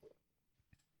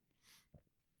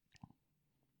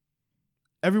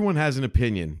Everyone has an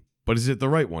opinion, but is it the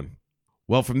right one?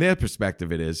 Well, from their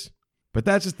perspective, it is. But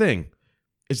that's the thing.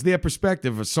 It's their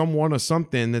perspective of someone or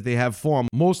something that they have formed,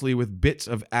 mostly with bits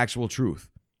of actual truth.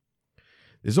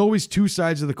 There's always two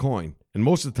sides of the coin, and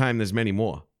most of the time there's many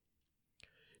more.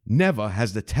 Never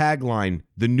has the tagline,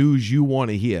 "the news you want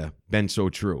to hear," been so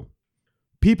true.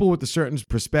 People with a certain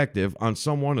perspective on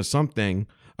someone or something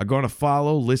are going to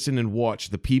follow, listen, and watch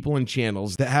the people and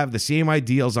channels that have the same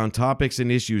ideals on topics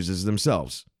and issues as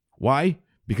themselves. Why?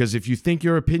 Because if you think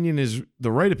your opinion is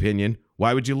the right opinion,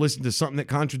 why would you listen to something that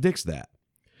contradicts that?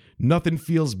 Nothing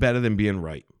feels better than being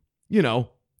right. You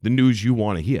know, the news you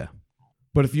want to hear.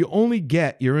 But if you only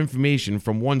get your information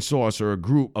from one source or a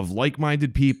group of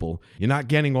like-minded people, you're not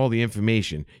getting all the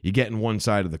information. You're getting one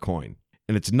side of the coin.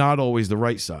 And it's not always the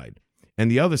right side.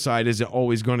 And the other side isn't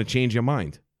always going to change your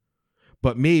mind.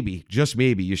 But maybe, just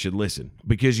maybe, you should listen.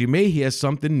 Because you may hear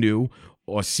something new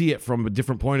or see it from a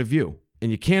different point of view.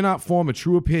 And you cannot form a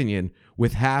true opinion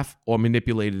with half or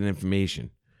manipulated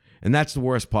information. And that's the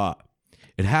worst part.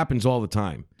 It happens all the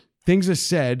time. Things are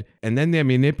said, and then they're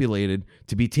manipulated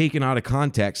to be taken out of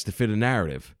context to fit a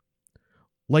narrative.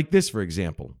 Like this, for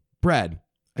example. Brad,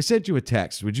 I sent you a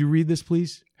text. Would you read this,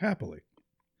 please? Happily.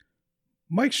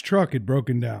 Mike's truck had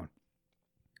broken down.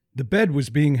 The bed was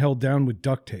being held down with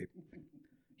duct tape.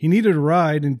 He needed a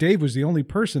ride, and Dave was the only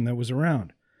person that was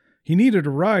around. He needed a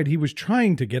ride. He was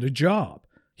trying to get a job.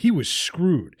 He was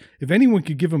screwed. If anyone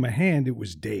could give him a hand, it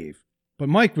was Dave. But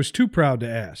Mike was too proud to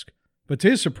ask. But to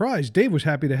his surprise, Dave was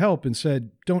happy to help and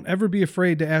said, "Don't ever be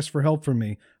afraid to ask for help from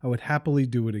me. I would happily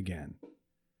do it again."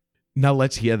 Now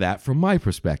let's hear that from my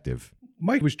perspective.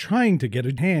 Mike was trying to get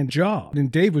a hand job,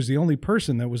 and Dave was the only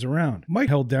person that was around. Mike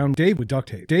held down Dave with duct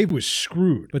tape. Dave was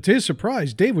screwed. But to his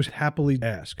surprise, Dave was happily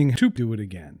asking to do it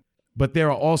again. But there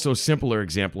are also simpler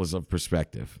examples of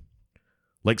perspective.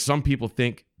 Like some people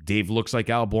think Dave looks like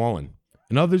Al Borland,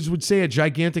 and others would say a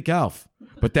gigantic Alf.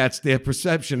 But that's their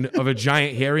perception of a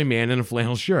giant hairy man in a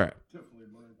flannel shirt.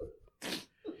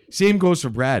 Same goes for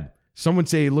Brad. Some would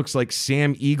say he looks like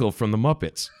Sam Eagle from the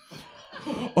Muppets.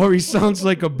 Or he sounds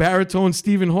like a baritone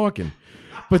Stephen Hawking.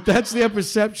 But that's their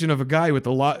perception of a guy with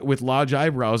large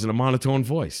eyebrows and a monotone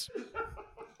voice.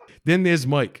 Then there's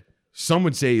Mike. Some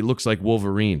would say he looks like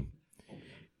Wolverine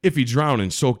if he drowned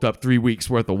and soaked up 3 weeks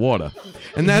worth of water.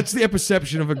 And that's their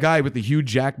perception of a guy with a Hugh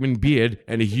Jackman beard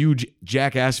and a huge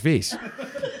jackass face.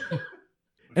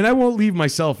 And I won't leave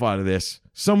myself out of this.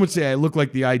 Some would say I look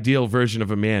like the ideal version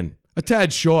of a man. A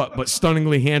tad short, but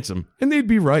stunningly handsome. And they'd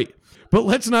be right. But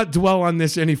let's not dwell on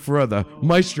this any further.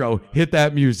 Maestro, hit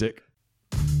that music.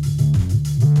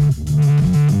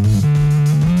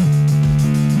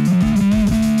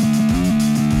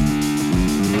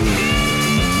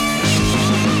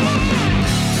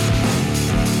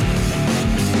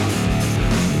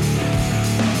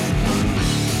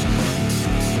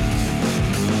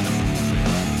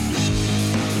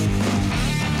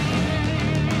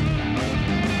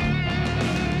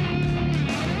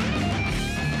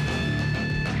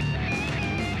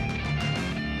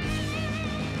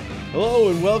 Hello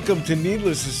and welcome to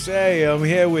Needless to Say. I'm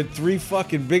here with three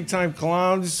fucking big time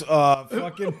clowns.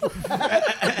 Fucking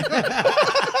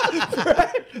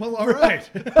Well, all right.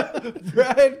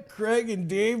 Brad, Craig, and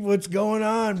Dave. What's going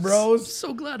on, bros?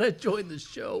 So glad I joined the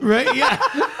show. Right? Yeah.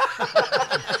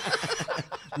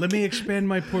 Let me expand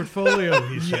my portfolio,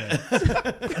 he said.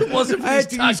 If it wasn't for I these had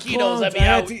to use taquitos, clones. I'd be I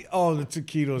had out. to- Oh, the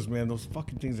taquitos, man. Those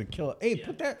fucking things are killer. Hey,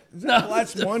 put that. Is that the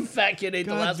last the one? Fat kid ate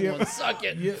the last Goddamn. one. Suck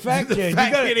it. Fat kid. Fat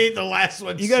you gotta, kid ate the last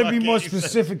one. you gotta be suck more it.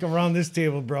 specific around this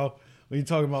table, bro. When you're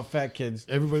talking about fat kids.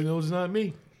 Everybody knows it's not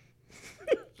me.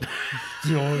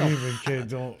 Don't even, kid.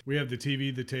 Don't. We have the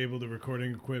TV, the table, the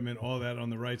recording equipment, all that on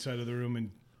the right side of the room, and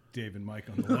Dave and Mike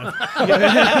on the left.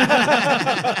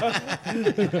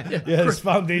 Yeah, this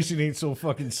foundation ain't so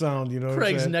fucking sound, you know what I'm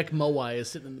Craig's saying? neck Moai is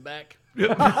sitting in the back.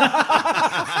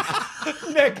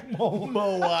 Neck mo.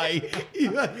 Moai.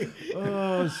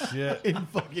 Oh, shit. In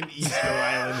fucking Easter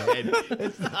Island head.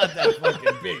 It's not that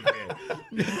fucking big,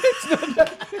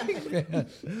 man.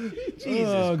 Jesus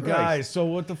Oh, Christ. guys, so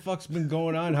what the fuck's been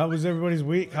going on? How was everybody's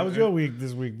week? How was your week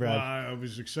this week, Brad? I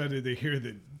was excited to hear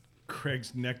that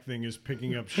Craig's neck thing is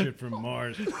picking up shit from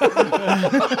Mars.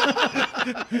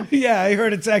 Yeah, I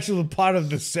heard it's actually part of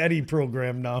the SETI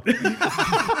program now.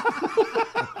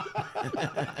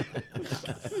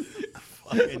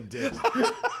 Fucking dick.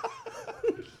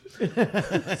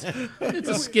 It's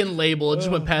a skin label. It just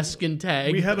went past skin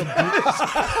tag. We had a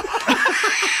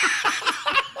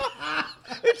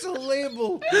It's a label.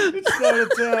 table. It's not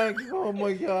attack. Oh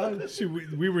my god. See,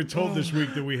 we were told this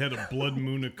week that we had a blood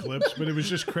moon eclipse, but it was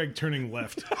just Craig turning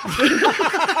left.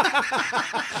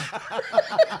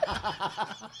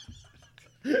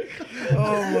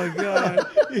 Oh my god.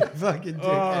 You fucking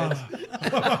dickhead.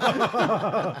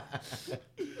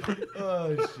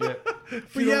 Oh shit.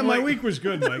 But yeah, my week was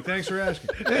good, Mike. Thanks for asking.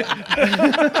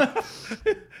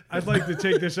 I'd like to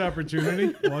take this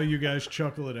opportunity while you guys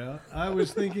chuckle it out. I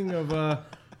was thinking of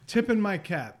tipping my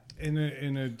cap in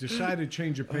a decided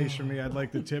change of pace for me. I'd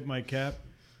like to tip my cap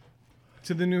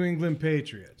to the New England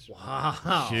Patriots. Wow.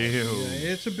 Yeah,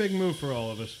 it's a big move for all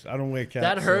of us. I don't wear caps.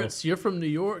 That hurts. You're from New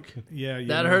York. Yeah, you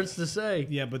That know. hurts to say.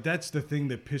 Yeah, but that's the thing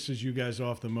that pisses you guys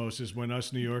off the most is when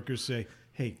us New Yorkers say,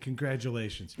 "Hey,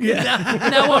 congratulations."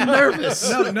 Now I'm nervous.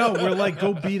 No, we're like,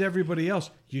 go beat everybody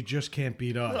else. You just can't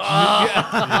beat us.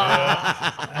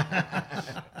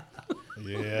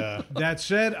 Yeah. That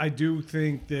said, I do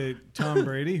think that Tom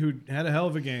Brady, who had a hell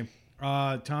of a game,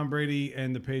 Tom Brady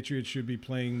and the Patriots should be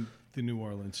playing the New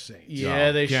Orleans Saints.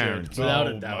 Yeah, they should. guaranteed. Without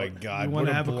Oh a doubt. my god. You want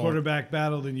to What have a blow. quarterback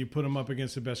battle, then you put him up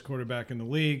against the best quarterback in the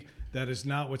league. That is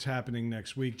not what's happening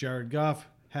next week. Jared Goff,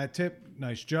 hat tip,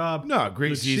 nice job. No, great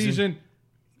Good season.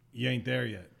 You ain't there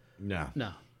yet. No.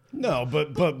 No. No,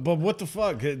 but what the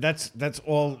fuck? That's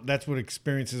what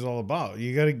experience is all about.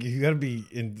 You gotta be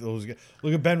in those.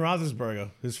 Look at Ben Roethlisberger.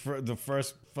 The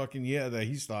first fucking year that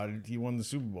he started, he won the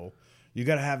Super Bowl. You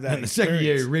gotta have that. And the second year, he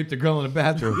experience. raped a girl in the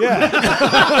bathroom. Yeah.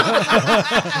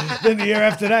 Then the year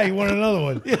after that, he won another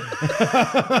one.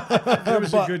 There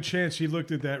was a good chance he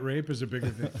looked at that rape as a bigger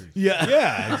victory. Yeah.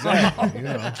 Yeah, exactly. You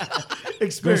know,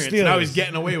 Experience. Steelers. Now he's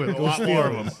getting away with a lot more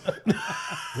of them.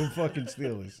 go fucking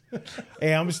Steelers.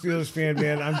 Hey, I'm a Steelers fan,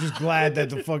 man. I'm just glad that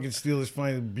the fucking Steelers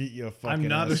finally beat your fucking. I'm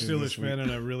not a asses Steelers this week. fan,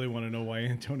 and I really want to know why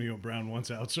Antonio Brown wants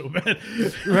out so bad.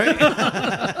 Right?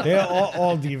 Yeah,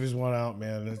 all divas want out,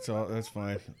 man. That's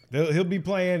fine. He'll be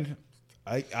playing.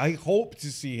 I hope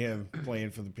to see him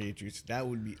playing for the Patriots. That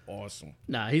would be awesome.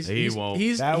 Nah, he's He he's, won't.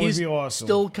 he's, That would he's be awesome.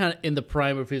 still kind of in the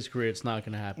prime of his career. It's not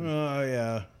going to happen. Oh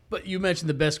yeah. But you mentioned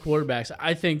the best quarterbacks.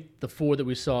 I think the four that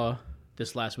we saw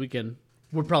this last weekend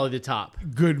were probably the top.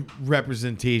 Good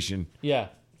representation Yeah.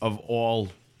 of all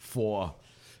four.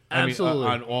 Absolutely.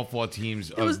 On all four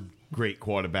teams was- of great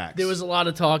quarterbacks. There was a lot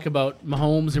of talk about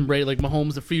Mahomes and Brady, like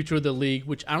Mahomes, the future of the league,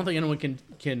 which I don't think anyone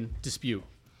can dispute.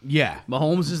 yeah.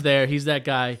 Mahomes is there; he's that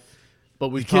guy. But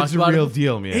we've The kid's talked the about real it.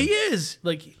 deal, man. He is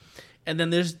and then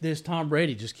there's Tom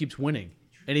Brady, just keeps winning,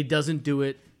 and he doesn't do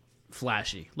it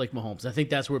flashy like Mahomes. I think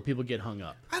that's where people get hung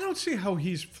up. I don't see how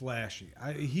he's flashy.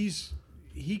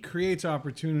 He creates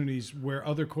opportunities where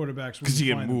other quarterbacks Because he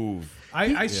can find them. move.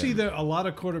 I see that a lot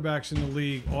of quarterbacks in the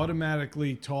league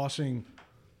automatically tossing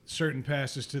certain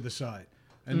passes to the side.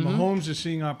 And Mahomes is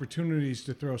seeing opportunities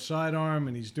to throw sidearm,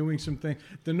 and he's doing some things.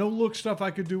 The no-look stuff I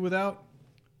could do without,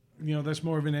 that's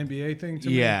more of an NBA thing to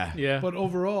me. Yeah. Yeah. But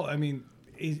overall, I mean,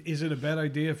 is it a bad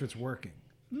idea if it's working?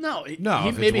 No, No, he,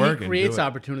 if it's maybe working, he creates do it.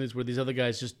 opportunities where these other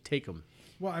guys just take them.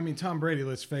 Well, I mean, Tom Brady,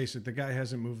 let's face it, the guy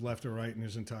hasn't moved left or right in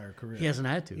his entire career. He hasn't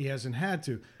had to. He hasn't had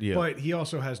to. Yeah. But he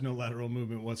also has no lateral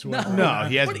movement whatsoever. No,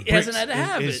 he has. But he hasn't had to bricks.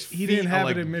 have His it. He feet didn't are have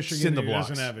like it in Michigan. cinder He blocks.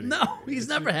 doesn't have it. No, he's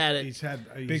never had it. He's had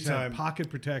time.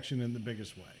 pocket protection in the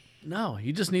biggest way. No,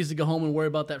 he just needs to go home and worry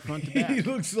about that front to back. He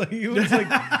looks like he looks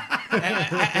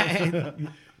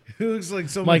like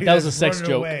somebody Mike, that was that's a sex running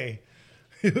joke. Away.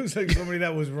 He looks like somebody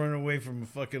that was running away from a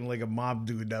fucking like a mob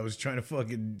dude that was trying to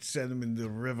fucking send him into the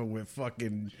river with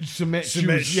fucking Cement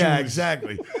Cement shoes. Yeah, shoes.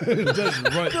 exactly. It does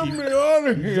run. Get me out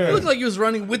of He here. looked like he was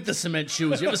running with the cement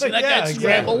shoes. You ever see that Yeah, guy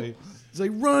scramble? exactly. It's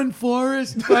like, run,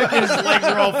 Forrest. Like, his legs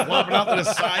are all flopping out to the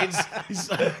sides. He's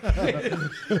like,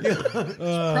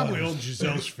 Probably old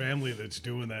Giselle's family that's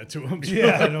doing that to him.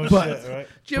 Yeah, no shit, right?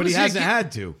 Did you but ever he see a hasn't kid-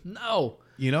 had to. No.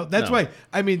 That's No. why.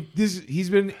 I mean, he's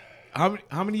been how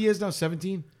many years now?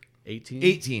 17? 18.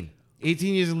 18.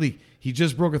 18 years in the league. He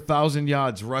just broke 1,000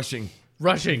 yards rushing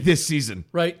Rushing. this season.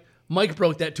 Right? Mike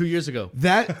broke that 2 years ago.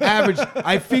 That average,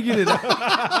 I figured it out.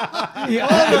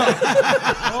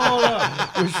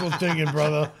 Wishful thinking,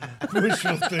 brother.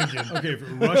 Wishful thinking. Okay,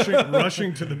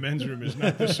 rushing to the men's room is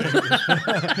not the same.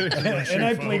 And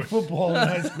I played football in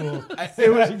high school.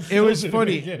 It was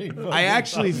funny. I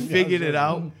actually figured it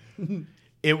out.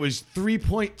 It was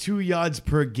 3.2 yards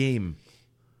per game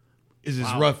is his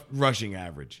rough rushing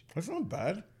average. That's not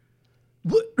bad.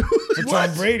 For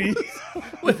Tom Brady.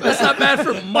 That's not bad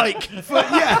for Mike.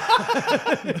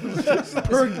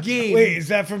 Per game. Wait, is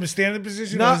that from a standing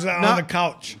position or is that on the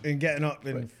couch and getting up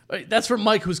and Wait, that's for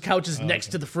Mike, whose couch is next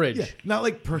to the fridge. Yeah, not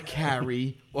like per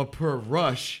carry or per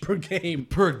rush. Per game.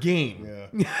 Per game.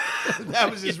 Yeah.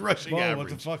 That was his rushing Well, average. what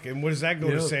the fuck? And what does that go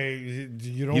to say?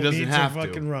 You don't He doesn't need have to to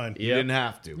fucking run. He didn't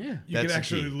have to. Yeah. You That's can the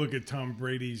actually key. look at Tom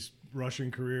Brady's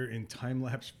rushing career in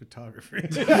time-lapse photography.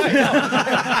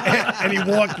 And he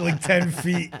walked like 10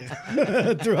 feet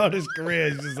throughout his career.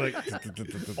 He's just like...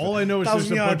 All I know is there's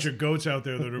 1,000 a yards. bunch of goats out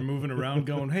there that are moving around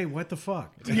going, hey, what the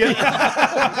fuck?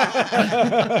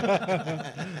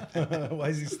 Why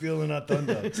is he stealing our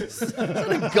thunder?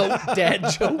 Goat dad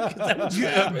joke. Is that what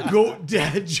you Goat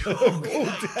dad joke.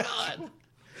 God.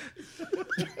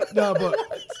 No, but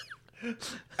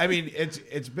I mean,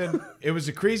 it was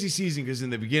a crazy season because in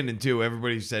the beginning too,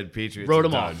 everybody said Patriots Wrote are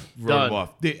them done. off. Wrote Done. them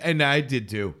off, and I did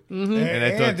too. And,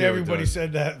 I thought they were everybody done.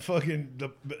 said that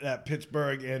that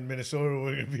Pittsburgh and Minnesota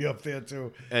were going to be up there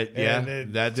too. Yeah, And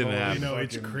it that didn't totally happen. You know,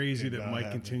 it's fucking crazy did that not Mike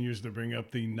happen. continues to bring up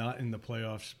the not in the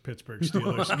playoffs Pittsburgh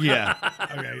Steelers. Yeah,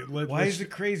 Okay, Why is it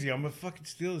crazy? I'm a fucking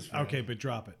Steelers fan. Okay, but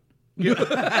drop it. You Just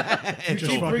keep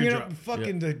fucking bringing drop up it.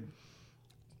 fucking the...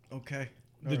 Okay.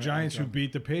 The Giants who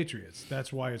beat the Patriots.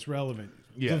 That's why it's relevant.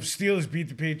 yeah. The Steelers beat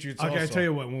the Patriots Okay, also. I tell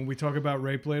you what, when we talk about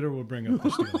rape later, we'll bring up the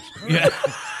Steelers.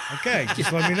 Okay,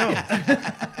 just let me know.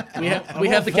 We have all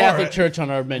the for Catholic it. Church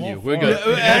on our menu. all We're for good.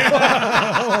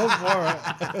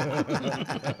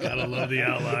 Gotta love the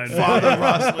outline. Father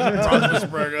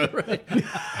Roethlisberger.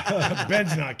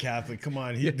 Ben's not Catholic. Come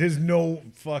on. There's no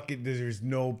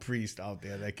priest out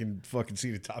there that can fucking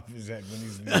see the top of his head when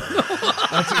he's in there. He's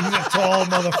a tall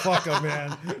motherfucker,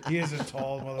 man. He is a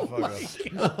tall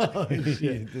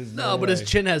motherfucker. There's No, but his way.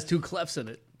 chin has two clefts in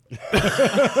it.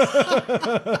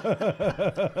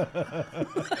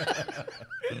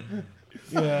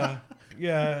 Yeah.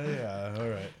 All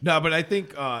right. No, but I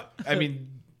think I mean,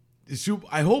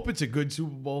 I hope it's a good Super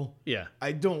Bowl. Yeah.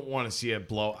 I don't want to see a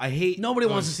blow. I hate Nobody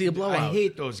wants to see a blowout. I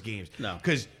hate those games. No.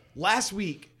 Because last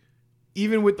week,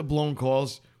 even with the blown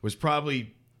calls, was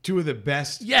probably two of the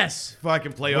best Yes.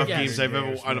 fucking playoff Yes. games I've ever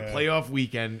Games, on a yeah. playoff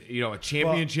weekend. You know, a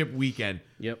championship weekend.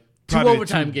 Yep. Two Probably the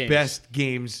overtime two games. best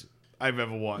games I've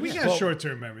ever watched. We got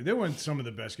short-term memory. They weren't some of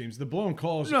the best games. The blown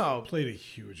calls No. played a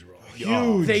huge role.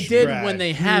 Huge. They did Brad, when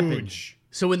they happened. huge.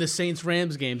 So in the Saints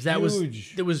Rams games, there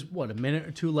was what, a minute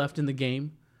or two left in the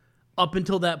game. Up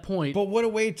until that point, But what a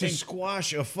way to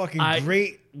squash a fucking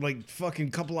great, like,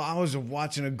 fucking couple of hours of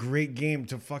watching a great game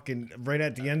to fucking right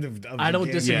at the end of I don't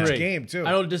the disagree. game, too.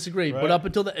 I don't disagree. But Right? up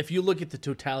until that, if you look at the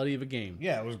totality of a game,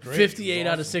 Yeah, it was great. 58 It was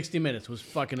out of awesome. 60 minutes was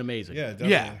fucking amazing. Yeah,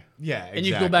 definitely. Yeah, And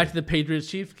you go back to the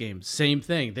Patriots-Chiefs game, same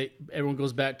thing. Everyone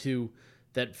goes back to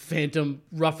that phantom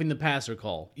roughing the passer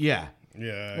call, Yeah.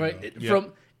 Yeah. I right? know.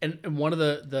 From and one of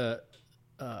the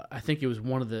I think it was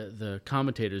one of the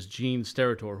commentators, Gene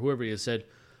Steratore, whoever he is, said,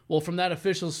 well, from that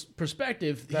official's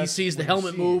perspective, he That's sees the what helmet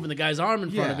you see. move and the guy's arm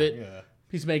in front of Yeah, it. yeah.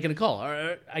 He's making a call. All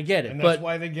right, I get it, And that's but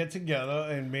why they get together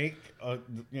and make,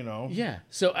 yeah.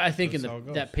 So I think in That's how it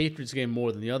goes. that Patriots game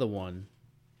more than the other one,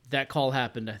 that call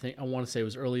happened. I want to say it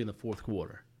was early in the fourth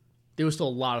quarter. There was still a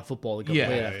lot of football that got Yeah,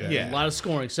 played after that. yeah. A lot of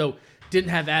scoring. So didn't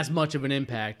have as much of an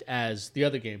impact as the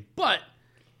other game, but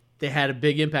they had a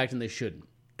big impact and they shouldn't.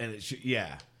 And it should,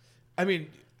 yeah. I mean,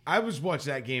 I was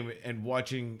watching that game and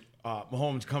watching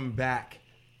Mahomes coming back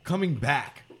from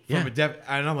Yeah.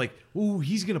 a and I'm like, ooh,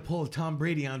 he's gonna pull a Tom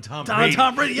Brady on Tom Brady.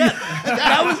 Tom Brady, yeah,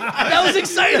 that was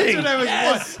exciting. That's what I was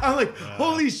Yes. watching. I'm like,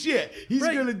 holy shit, he's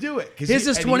Right. gonna do it. Here's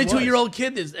this 22-year-old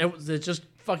kid that just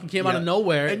fucking came out of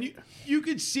nowhere. And you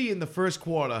could see in the first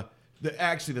quarter,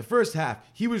 the first half,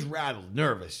 he was rattled,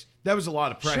 nervous. That was a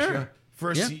lot of pressure.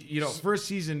 Sure. Yeah. First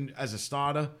season as a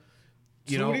starter.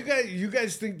 So what do you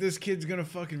guys think this kid's gonna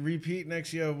fucking repeat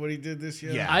next year of what he did this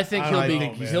year? Yeah. I think I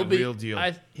think he's the real deal.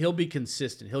 He'll be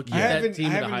consistent. He'll keep I that haven't, team I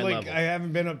at a haven't high like level. I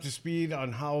haven't been up to speed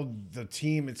on how the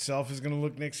team itself is going to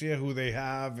look next year, who they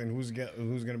have, and who's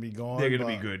going to be gone. They're gonna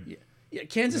be but- good. Yeah,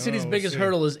 Kansas City's we'll biggest see.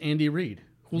 hurdle is Andy Reid,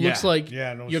 who Yeah. looks like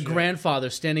Yeah, no your shit. grandfather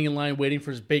standing in line waiting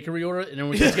for his bakery order, and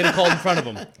everyone's just getting called in front of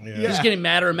him. He's just getting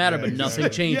madder and madder, but nothing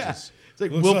exactly. changes. It's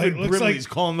like Looks Wilfred looks Brimley's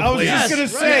calling the I was plays. just gonna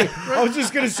Yes, say. right. I was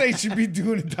just gonna say she'd be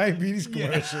doing a diabetes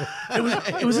commercial.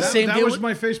 It was the same That deal. was with-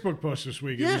 my Facebook post this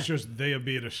week. It Yeah. was just they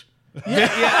beat us.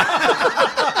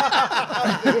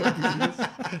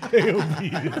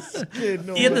 Kid,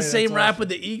 no he had the way, same that's rap with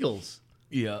the Eagles.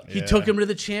 Yeah. He took him to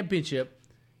the championship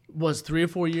was 3 or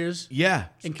 4 years Yeah.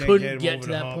 and Can't couldn't get get him to over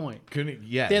the that hump. point. Couldn't.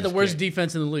 Yeah. They had the just worst can't.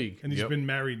 defense in the league. And he's Yep. been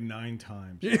married 9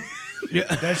 times.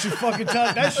 That should fucking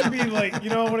tell. That should be like, you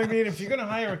know what I mean? If you're gonna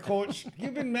hire a coach,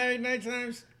 you've been married 9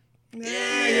 times. Nah,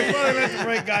 you're probably not the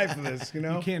right guy for this. You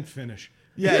know? You can't finish.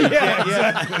 Yeah. You can't,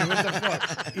 exactly. What the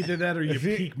fuck? Either that or you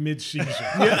peak mid-season.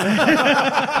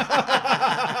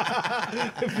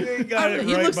 If you ain't got it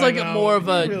He right looks by like now, a more of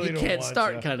a really you don't can't want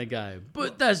start to. kind of guy.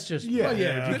 But that's just Well,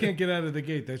 yeah, if you can't get out of the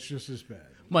gate, that's just as bad.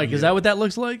 Mike, is that what that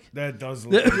looks like? That does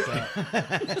look like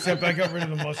that. Except I got rid of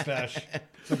the mustache.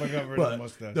 Except I got rid of the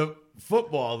mustache. The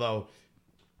football, though,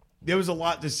 there was a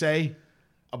lot to say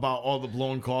about all the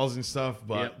blown calls and stuff,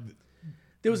 but Yep.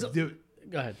 There was. there,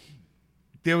 Go ahead.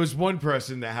 there was one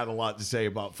person that had a lot to say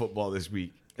about football this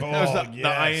week. Oh, That was the yes.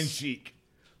 Iron Sheik.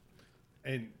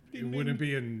 And it wouldn't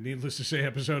be a needless to say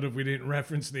episode if we didn't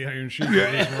reference the Iron Sheik.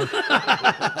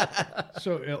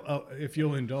 So, if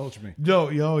you'll indulge me, No,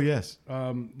 yes.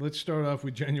 let's start off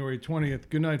with January 20th.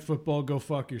 Good night, football. Go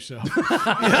fuck yourself.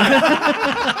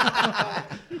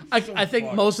 I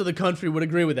think most of the country would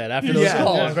agree with that after those Yeah,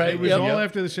 calls, yeah, right? It was Yep. all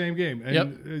after the same game.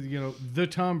 And, Yep. The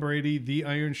Tom Brady, the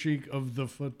Iron Sheik of the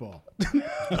football.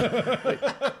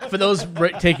 For those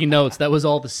taking notes, that was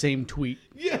all the same tweet.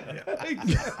 Yeah,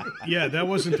 that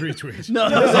wasn't 3 tweets. No,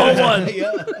 that was all one.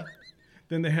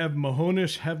 Then they have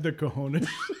Mahomes have the cojones.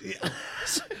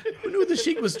 Who knew the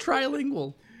Sheik was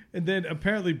trilingual? And then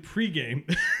apparently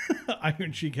pregame,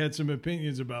 Iron Sheik had some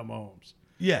opinions about Mahomes.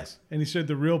 Yes. And he said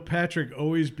the real Patrick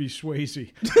always be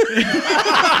Swayze.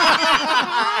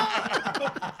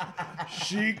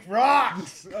 Sheik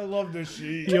rocks. I love the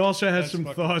Sheik. He also had That's some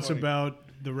fucking thoughts funny. about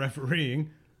the refereeing,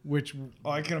 which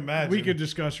Oh, I can imagine. we could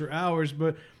discuss for hours.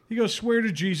 But he goes, swear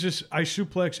to Jesus, I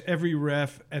suplex every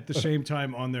ref at the same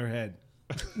time on their head.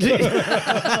 The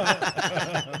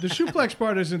suplex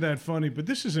part isn't that funny, but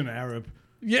this is an Arab.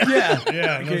 Yeah. Yeah, no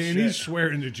Okay, and he's shit.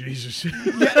 swearing to Jesus.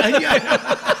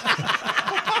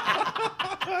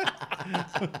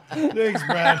 Thanks,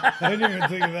 Brad. I didn't even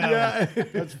think of that. One.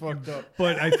 That's fucked up.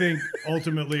 But I think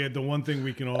ultimately, the one thing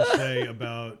we can all say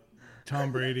about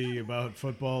Tom Brady, about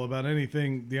football, about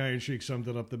anything, the Iron Sheik summed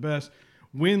it up the best.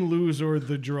 Win, lose, or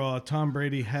the draw, Tom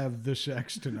Brady have the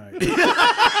sex tonight.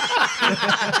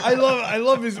 I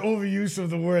love his overuse of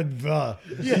the word "the."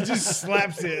 He just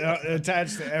slaps it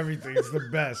attached to everything. It's the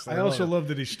best. I also love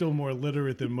that he's still more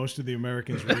literate than most of the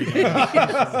Americans reading.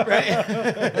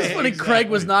 It's funny. Craig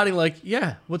was nodding like,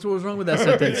 yeah, what was wrong with that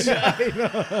sentence?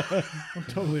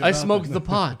 Totally I about smoked the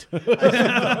pot.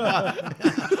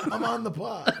 I'm on the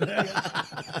pot.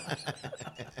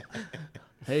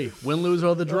 Hey, win, lose,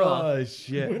 or the draw. Oh,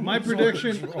 shit. My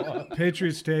prediction: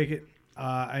 Patriots take it,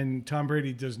 and Tom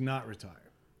Brady does not retire.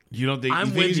 You don't think, I'm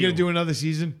you think with he's going you. to do another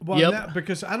season? Well, Yep.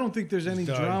 because I don't think there's any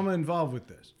done. drama involved with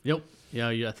this. Yep. Yeah,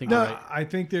 I think No, you're right. I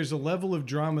think there's a level of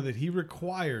drama that he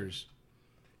requires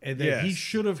and that he Yes.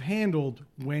 should have handled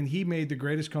when he made the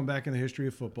greatest comeback in the history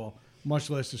of football, much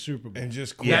less the Super Bowl. and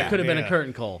just That could have been a yeah.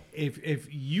 curtain call. If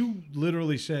you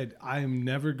literally said, I am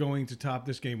never going to top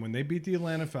this game, when they beat the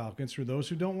Atlanta Falcons, for those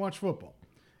who don't watch football,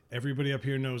 everybody up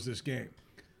here knows this game.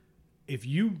 If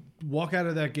you walk out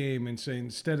of that game and say,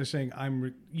 instead of saying,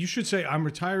 you should say, I'm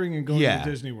retiring and going Yeah. to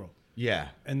Disney World. Yeah.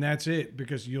 And that's it,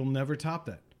 because you'll never top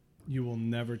that. You will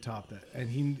never top that. And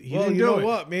he Well, didn't you do know it.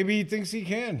 what? Maybe he thinks he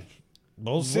can.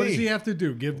 We'll see. What does he have to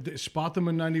do? Spot them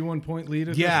a 91-point lead?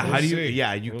 At Yeah. this How point? do you? see.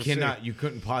 Yeah. You We'll cannot. see. You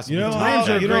couldn't possibly. You know Rams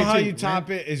are how a you great know how team, you man. top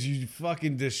it is you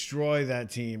fucking destroy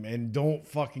that team and don't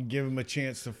fucking give them a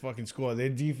chance to fucking score. Their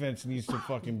defense needs to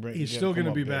fucking bring. He's still going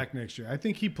to be back next year. I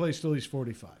think he plays till he's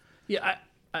 45. Yeah,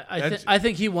 That's- I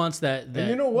think he wants that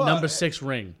you know what? number 6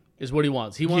 ring is what he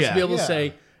wants. He wants to Yeah. be able to Yeah.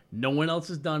 say, no one else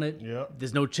has done it. Yep.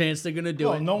 There's no chance they're going to do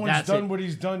Well, it. no one's That's done it. what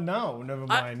he's done now. Never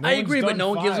mind. No I one's agree, but done no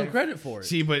one gives him 5. credit for it.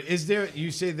 See, but is there?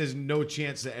 You say there's no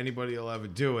chance that anybody will ever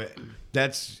do it.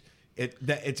 That's it.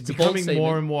 That it's a bold becoming statement.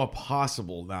 more and more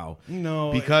possible now.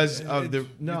 No, because of the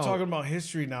You're talking about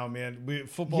history now, man.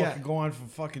 Football Yeah. can go on for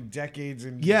fucking decades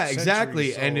and Yeah, centuries,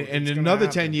 exactly. so And it's in gonna another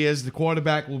happen. 10 years, the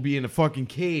quarterback will be in a fucking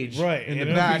cage, Right, in and the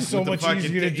it'll be back, so with the much fucking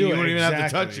easier to thing. do You it. don't even have to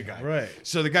touch Exactly. the guy, Right.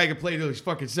 So the guy can play till he's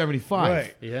fucking 75.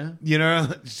 Right. Yeah. You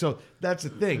know, so that's the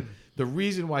thing. The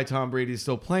reason why Tom Brady is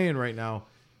still playing right now,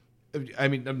 I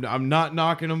mean, I'm not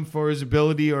knocking him for his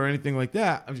ability or anything like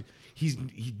that.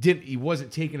 He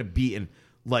wasn't taking a beating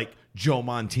like Joe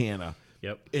Montana,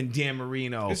 Yep. and Dan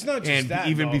Marino. It's not just and that,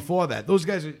 even though. before that, those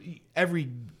guys are every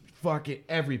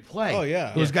play. Oh,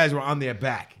 yeah. those Yeah. guys were on their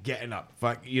back, getting up,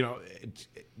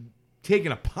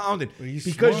 taking a pounding he's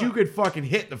because smart. you could fucking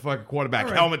hit the fucking quarterback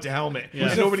Right. helmet to helmet. Yeah. And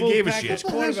He's a nobody full gave a package shit.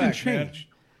 Football hasn't quarterback, man. changed.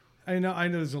 I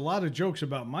know there's a lot of jokes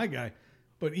about my guy,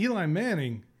 but Eli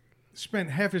Manning spent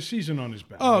half his season on his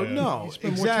back. Oh no, He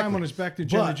spent more time on his back than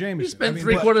Jenna Jameson. He spent I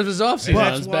mean, 3/4 of his offseason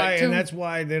on his back too. And that's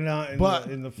why they're not in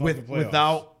the fucking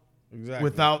playoffs.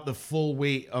 without the full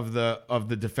weight of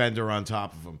the defender on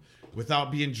top of him,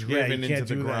 without being driven can't into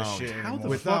the do that ground. shit How the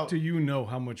Without- fuck do you know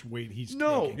how much weight he's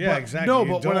No, taking? Yeah, but, exactly. No, You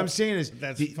but what don't. I'm saying is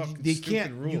That's they, fucking they stupid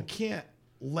can't. rule. You can't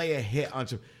lay a hit on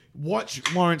some. Watch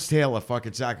Lawrence Taylor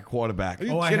fucking sack a quarterback. Are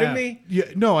you I kidding have. me? Yeah,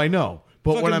 no, I know.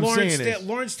 But what Fucking I'm saying is,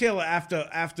 Lawrence Taylor,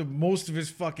 after most of his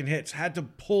fucking hits, had to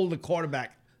pull the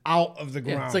quarterback out of the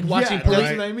ground. Yeah, it's like watching yeah, police.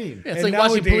 that's what I mean. Yeah, it's And like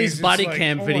watching nowadays, police it's body like,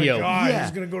 cam oh video. My God, Yeah.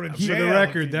 he's gonna go to For jail. the if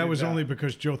record, he that did was only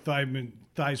because Joe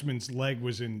Theismann's leg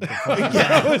was in the fucking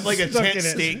Yeah, like a stuck tent in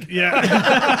it. steak.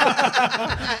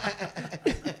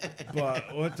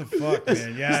 But what the fuck,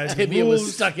 man? Yeah, Tibia was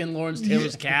rules. stuck in Lawrence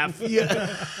Taylor's calf.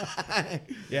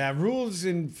 Yeah, rules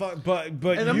and fuck. But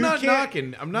And I'm you not can't-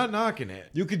 knocking. I'm not knocking it.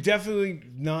 You could definitely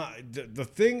not. The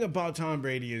thing about Tom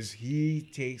Brady is he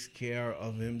takes care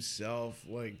of himself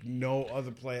like no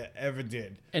other player ever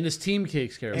did. And his team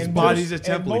takes care of And him. most- Body's a and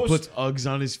temple. He most- puts Uggs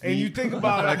on his feet. And you think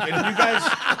about it, and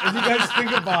if you guys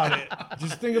think about it,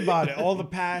 just think about it. All the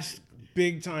past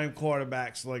big time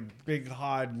quarterbacks, like big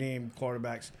hard name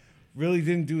quarterbacks, really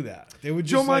didn't do that. They would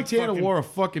just Joe like Montana fucking- wore a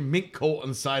fucking mink coat on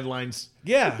the sidelines.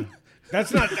 Yeah,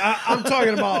 that's not. I'm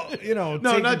talking about No,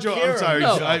 taking not Joe. care I'm of sorry.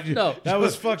 yourself. No. That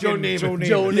was fucking Joe Namath. Joe Namath.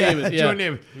 Joe Namath, yeah. Joe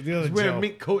Namath. The other He's wearing Joe.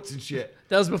 mink coats and shit.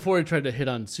 That was before he tried to hit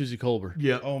on Susie Colbert.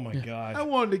 Yeah. Oh my god. I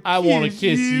wanted to kiss I want to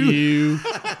kiss you.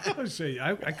 I would say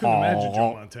I couldn't imagine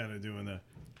Joe Montana doing that.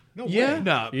 No Yeah. way.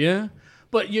 No. Yeah.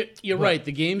 But you're right.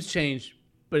 The game's changed.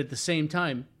 But at the same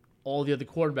time, all the other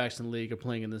quarterbacks in the league are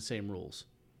playing in the same rules.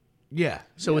 Yeah.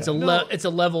 So it's a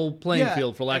level playing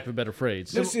field, for lack of a better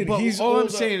phrase. Listen, But he's all I'm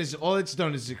older. saying is all it's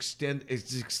done is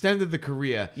extended the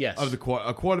career Yes. of a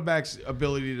quarterback's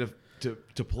ability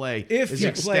to play If is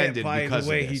you play extended it by because the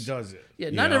way of he this. does it. Yeah,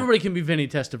 not know? everybody can be Vinny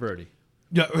Testaverde.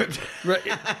 Yeah. Right.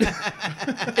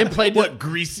 And play What,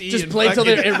 greasy? just and play till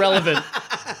fucking- they're irrelevant.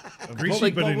 Greasy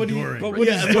like, but But what he- enduring. but what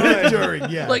Yeah, he's but done- enduring,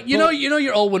 yeah. Like you know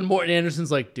you're old when Morton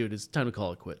Anderson's like, dude, it's time to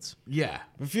call it quits. yeah.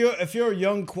 If you're a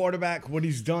young quarterback, what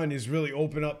he's done is really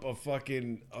open up a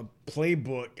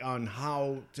playbook on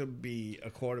how to be a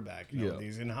quarterback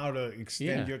nowadays and how to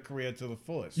extend Yeah. your career to the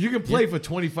fullest. You can play for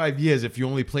 25 years if you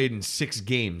only played in 6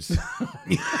 games.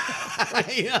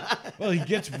 Well, he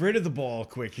gets rid of the ball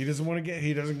quick. He doesn't want to get.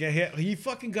 He doesn't get hit. He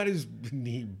fucking got his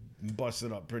knee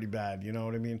busted up pretty bad. You know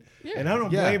what I mean? Yeah. And I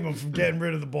don't Yeah. blame him for getting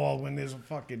rid of the ball when there's a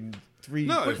fucking 3.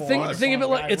 No, four, but Think of it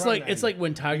like five it's guy like running it's at like you.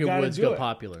 when Tiger gotta Woods do got it.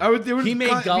 popular. There was He made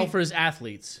con- golf for his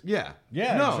athletes, Yeah.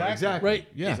 Yeah, No, exactly. exactly. right?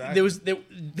 Yeah. There was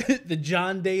the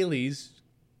John Daly's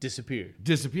disappeared,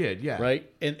 Disappeared. Yeah. right?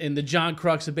 And the John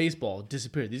Crux of baseball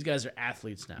disappeared. These guys are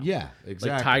athletes now. Yeah. Exactly.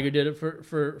 Like Tiger did it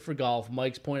for golf.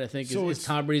 Mike's point, I think, So is it's-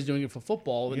 Tom Brady's doing it for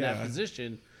football in that Yeah.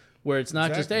 position, where it's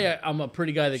not Exactly. just, hey, I'm a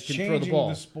pretty guy that It's can throw the changing ball,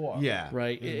 the sport. Yeah.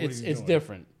 right? is what It's he's it's doing.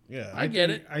 different. Yeah. I get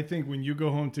it. I think when you go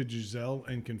home to Giselle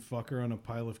and can fuck her on a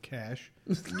pile of cash,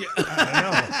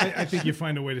 I I think you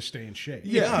find a way to stay in shape.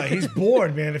 Yeah, he's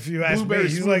bored, man. If you ask me, Blueberry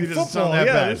he's smoothie like doesn't football. sound that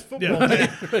Yeah, bad. it's football. Man.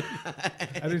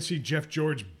 I didn't see Jeff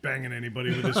George banging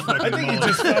anybody with his fucking I think he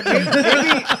mullet.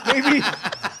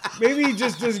 just maybe he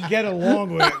just doesn't get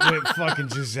along with fucking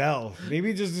Giselle. Maybe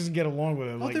he just doesn't get along with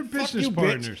her. Like, they're fuck business you,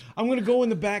 partners. Bitch. I'm gonna go in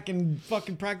the back and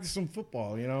fucking practice some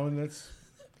football, you know, and that's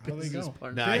how they Business go.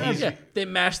 partner. Nah, he's- yeah, they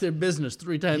mash their business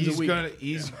 3 times a He's week. gonna.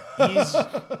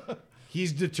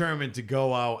 He's determined to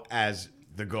go out as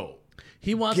the GOAT.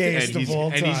 He wants Gayest to. of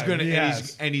all and he's time, gonna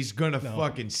yes. and he's gonna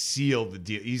fucking seal the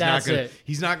deal. He's That's not gonna. it.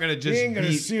 He's not gonna He just. ain't gonna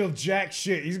beat- seal jack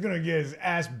shit. He's gonna get his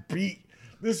ass beat.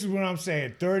 This is what I'm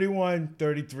saying.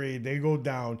 31-33, they go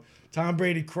down. Tom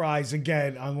Brady cries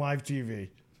again on live TV.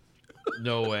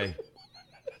 No way.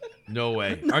 No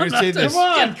way. I'm gonna say this. Come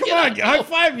on, Get high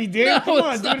five me, Dan. No, Come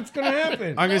on, it's dude, it's gonna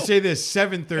happen. I'm gonna say this.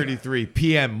 7:33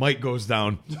 p.m. Mike goes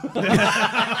down. Wait,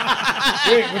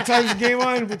 what time's the game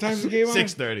on?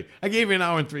 6:30. I gave you an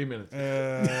hour and 3 minutes.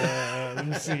 Let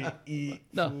me see. Eat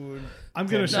No. food. I'm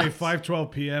going to say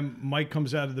 5:12 p.m. Mike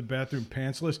comes out of the bathroom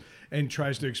pantsless and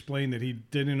tries to explain that he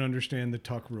didn't understand the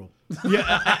tuck rule.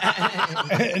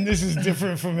 And this is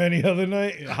different from any other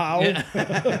night. How?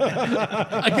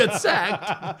 I got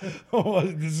sacked. Oh,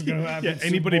 this is gonna happen. Yeah, Super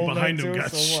anybody Bowl behind night him too,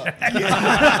 got so what?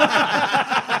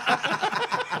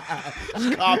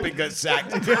 Carpet got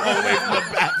sacked all the way from the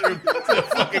bathroom to the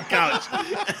fucking couch.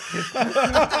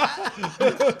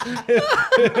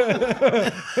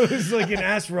 It was like an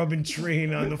ass rubbing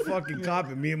train on the fucking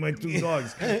carpet. Me and my 2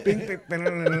 dogs.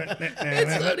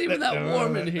 It's not even that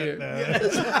warm in here.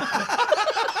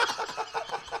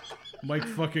 Mike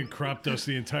fucking crop dust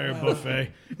the entire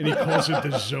buffet, and he calls it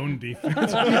the zone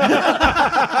defense.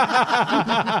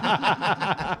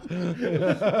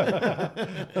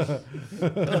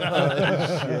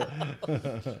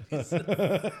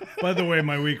 By the way,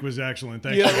 my week was excellent.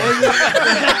 Thank you. I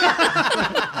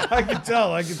can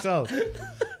tell. I can tell.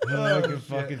 I can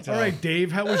fucking tell. All right,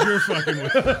 Dave, how was your fucking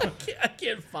week? I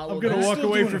can't follow. I'm gonna this. walk still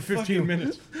away doing for a 15 fucking-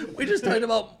 minutes. We just talked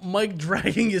about Mike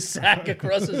dragging his sack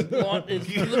across his lawn, his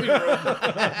living room.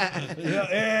 Yeah,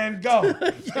 and go.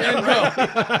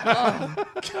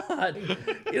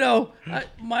 God,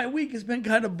 my week has been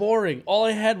kind of boring. All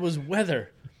I had was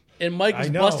weather, and Mike was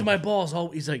I know. busting my balls. Oh,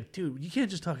 he's like, dude, you can't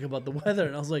just talk about the weather.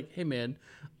 And I was like, hey, man,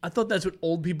 I thought that's what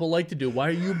old people like to do. Why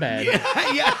are you mad?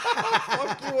 Fuck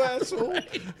you, asshole.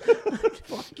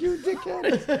 Fuck you,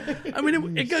 dickhead. I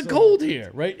mean, it got cold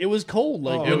here, right? It was cold,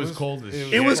 like It was cold as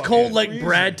shit. It was cold like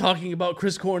Brad talking about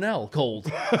Chris Cornell.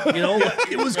 Cold,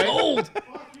 it was cold.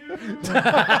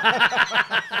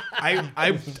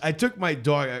 I took my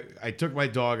dog. I took my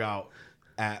dog out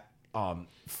at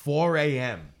 4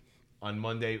 a.m. on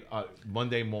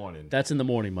Monday morning, That's in the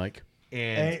morning, Mike.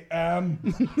 and A.M.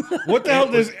 What the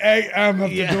hell does A.M. have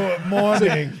to do with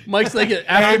morning? Mike's like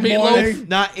after Hey, meatloaf. morning.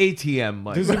 not ATM.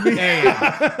 Mike. Does it mean AM.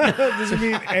 Does it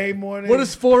mean A morning? What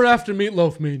does 4 after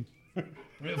meatloaf mean?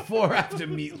 4 after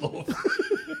meatloaf.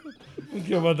 I don't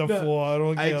care about the floor. I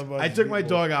don't care about I took my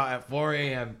people. dog out at 4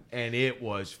 a.m. and it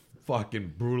was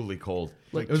fucking brutally cold.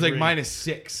 Like it was like three.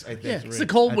 -6, I think. Yeah, it's the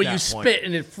cold at where you that point. spit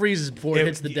and it freezes before it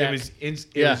hits the deck. It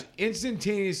Yeah. was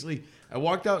instantaneously. I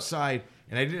walked outside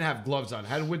and I didn't have gloves on. I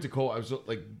had a winter coat. I was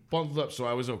like bundled up, so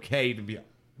I was okay to be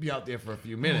out there for a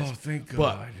few minutes. Oh, thank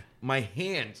But God. my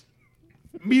hands,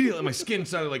 immediately, my skin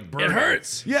started like burning. It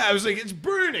hurts. Yeah, I was like, it's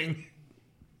burning.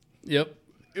 Yep.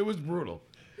 It was brutal.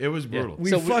 It was brutal. We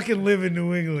So fucking live in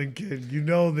New England, kid. You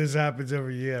know this happens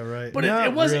every year, right? But Not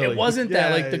it wasn't. really. It wasn't that.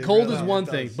 Yeah, Like the it cold really- is one it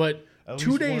thing, does. but At 2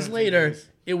 least days 1 or 2 later, days.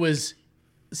 it was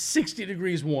 60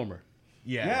 degrees warmer.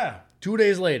 yeah. 2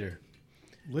 days later.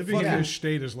 Living in this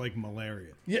state is like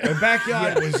malaria. My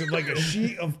backyard was like a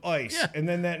sheet of ice. Yeah. And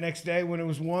then that next day when it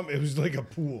was warm, it was like a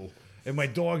pool. And my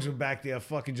dogs were back there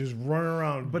fucking just running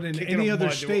around. But in kicking any up other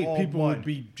mud. They were state, all people mud. would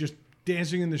be just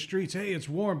dancing in the streets. Hey, it's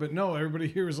warm, but no, everybody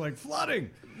here is like flooding.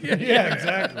 Yeah,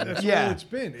 exactly. That's Yeah. all it's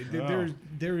been.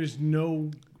 There is no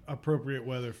appropriate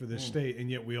weather for this state, and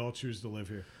yet we all choose to live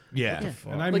here. yeah.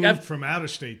 And I Like, moved I've- from out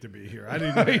of state to be here. I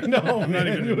didn't. I'm not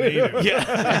even a native.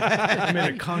 I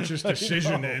made a conscious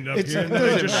decision to end up here. And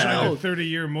then I just signed a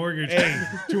 30-year mortgage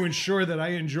to ensure that I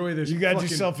enjoy this. You got fucking-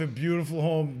 yourself a beautiful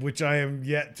home, which I am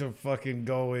yet to fucking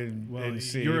go Well, and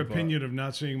see. your but opinion of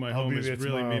not seeing my I'll home be is there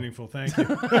really tomorrow. meaningful. Thank you.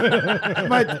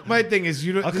 my thing is,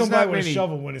 you don't. I'll there's come by not with a many-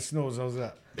 shovel when it snows. How's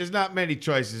that? There's not many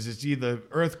choices. It's either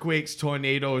earthquakes,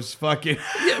 tornadoes, fucking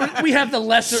Yeah, we have the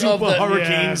lesser of super the.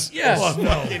 hurricanes, Yes. or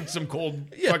fucking some cold,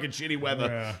 fucking shitty weather.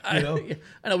 Yeah.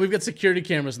 I know we've got security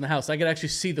cameras in the house. I could actually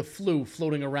see the flu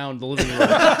floating around the living room.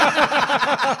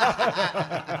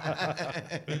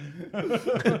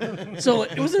 So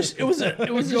it was a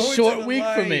Going to short the week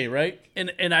for light. me, right?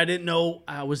 And I didn't know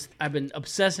I've been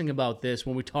obsessing about this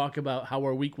when we talk about how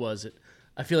our week was.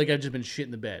 I feel like I've just been shit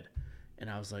in the bed, and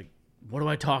I was like, what do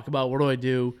I talk about? What do I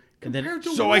do? And then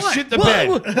So I shit the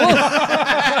Well, bed. well,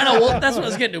 I know. Well, that's what I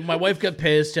was getting to. My wife got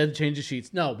pissed. She had to change the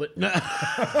sheets. No, but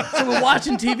so we're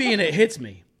watching TV and it hits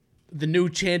me. The new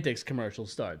Chantix commercial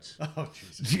starts. Oh,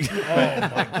 Jesus. Oh,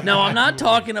 my God. No, I'm not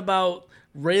talking about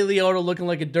Ray Liotta looking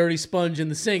like a dirty sponge in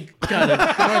the sink kind of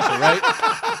commercial,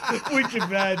 right? Wicked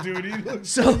bad, dude. He looks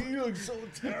So- so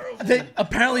terrible.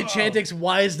 Apparently, Chantix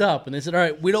wised up and they said, "All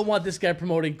right, we don't want this guy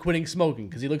promoting quitting smoking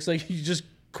because he looks like he just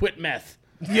quit meth."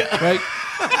 Yeah. Right.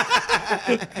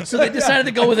 So they decided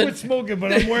to go with Quit it. smoking,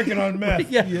 but I'm working on meth.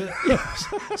 Yeah.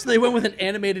 So they went with an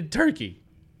animated turkey,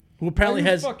 who apparently Are you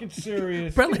has fucking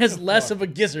serious? less of a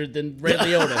gizzard than Ray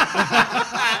Liotta.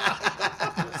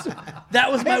 So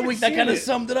that was my haven't week. That seen kind of it.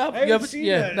 summed it up. I haven't You haven't- seen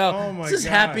yeah, that. no. Oh my This is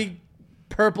God. happy,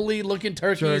 purpley looking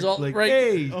turkey. Is all like, right.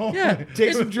 hey, Oh, Yeah.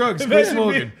 take some drugs, quit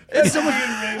smoking. It's someone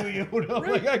Ray Liotta.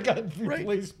 Like I got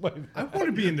replaced by. I want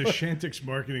to be in the Shantix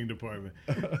marketing department.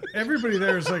 Everybody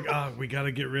there is like, we got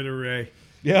to get rid of Ray.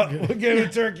 Yeah, we'll get a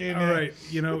turkey in All there. right,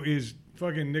 is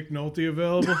fucking Nick Nolte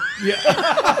available?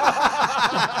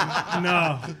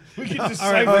 No. We can just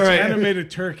All right, all let's right. animate a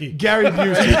turkey. Gary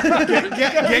Busey.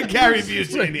 get Gary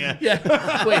Busey in here.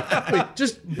 Yeah. Wait.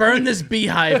 Just burn this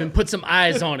beehive and put some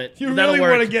eyes on it. You That'll really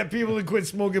work. want to get people to quit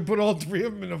smoking? Put all three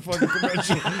of them in a fucking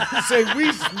commercial. Say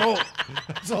we smoke.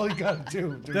 That's all you gotta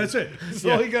do. Dude. That's it. That's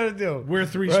Yeah. all you gotta do. We're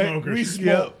three Right? smokers. We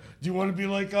smoke. Do you want to be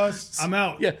like us? I'm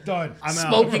out. Yeah. Done. I'm out.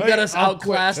 Smoking got us I'll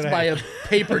quit outclassed today. by a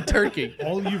paper turkey.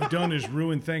 All you've done is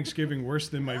ruin Thanksgiving worse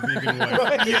than my vegan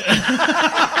wife.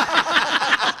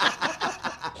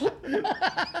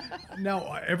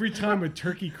 Now, every time a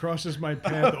turkey crosses my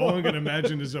path, all I'm going to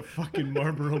imagine is a fucking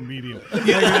Marlboro medium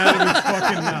hanging out of its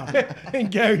fucking mouth. And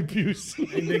Gary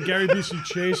Busey. And then Gary Busey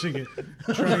chasing it,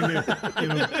 trying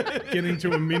to, get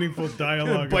into a meaningful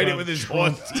dialogue. Bite it about with his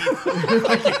Trump. horse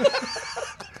teeth.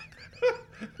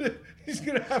 He's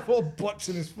gonna have all butts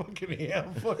in his fucking hair.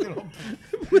 Fucking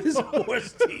With his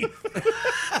horse teeth.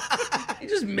 He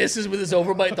just misses with his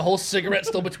overbite. The whole cigarette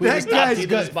still between his That top guy's teeth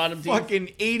and his got bottom teeth. fucking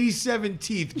 87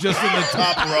 teeth just in the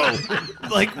top row.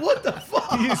 Like, what the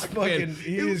fuck? He's fucking.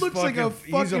 He It looks like a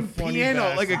he's fucking funny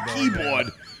piano, like a bastard, keyboard.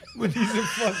 He's a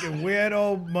fucking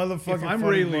weirdo motherfucker. If I'm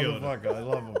funny Ray Liotta. motherfucker. I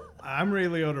love him. I'm Ray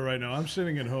Liotta right now. I'm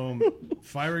sitting at home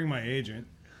firing my agent.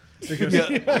 Because You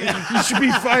should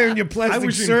be firing your I plastic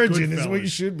was in surgeon. Is what Goodfellas. you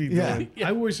should be doing.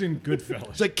 I was in Goodfellas.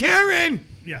 It's like, Karen!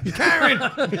 Yeah.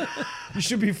 Karen! You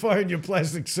should be firing your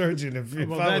plastic surgeon if you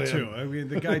Well, follow that too. him. I mean,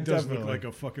 the guy does look Definitely. like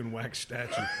a fucking wax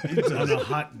statue on a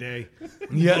hot day.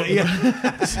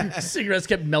 Yeah. Cigarettes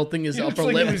kept melting his He looks upper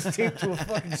like lip. he was taped to a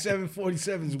fucking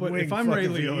 747's But wing. if I'm Ray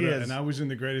fucking for Liotta years. and I was in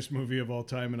the greatest movie of all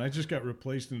time and I just got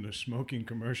replaced in a smoking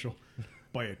commercial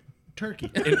by a turkey.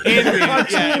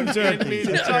 Cartoon turkey.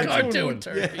 Cartoon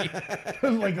turkey.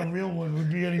 Like a real one would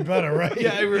be any better, right?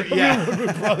 Yeah, It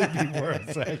would probably be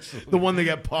worse, actually. The one that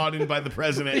got pardoned by the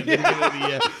president at the beginning of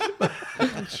the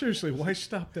year. Seriously, why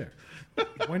stop there?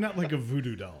 Why not like a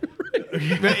voodoo doll?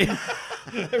 A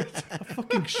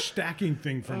fucking stacking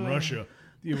thing from Russia.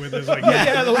 Where there's like,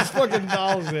 Yeah, those fucking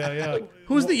dolls there, yeah.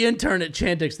 Who's the intern at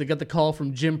Chantix that got the call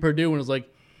from Jim Purdue and was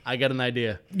like, I got an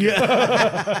idea.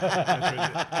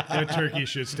 that turkey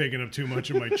shit's taking up too much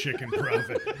of my chicken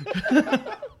profit.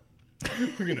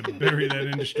 We're going to bury that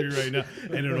industry right now.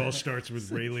 And it all starts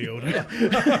with Ray Liotta.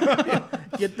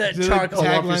 Get that Is it like charcoal off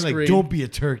your tagline screen. like, don't be a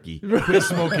turkey. Quit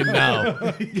smoking now.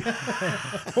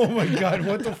 Oh my God,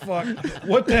 what the fuck?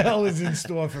 What the hell is in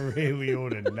store for Ray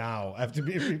Liotta now after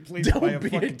being replaced by a Don't be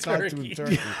a fucking cartoon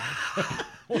turkey. turkey?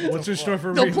 What's in store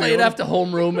for They'll Ray play it Liotta? after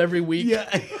homeroom every week. Yeah.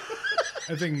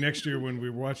 I think next year when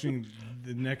we're watching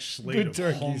the next slate Good of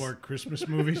turkeys. Hallmark Christmas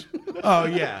movies, Oh,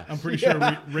 yeah. I'm pretty sure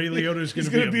Ray Liotta is going He's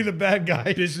to gonna be the bad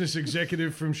guy. business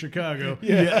executive from Chicago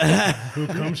who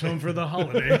comes home for the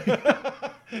holiday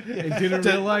and didn't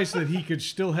realize that he could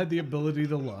still had the ability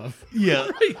to love. Yeah.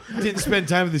 Didn't spend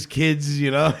time with his kids,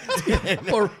 you know?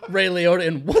 Or Ray Liotta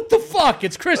and what the fuck?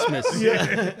 It's Christmas.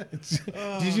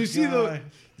 Did you see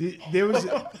there was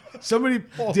somebody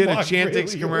did a Hallmark Chantix Ray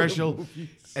Liotta commercial movies.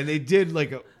 and they did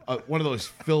like a one of those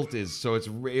filters, so it's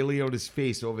Ray Liotta's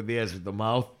face over theirs with the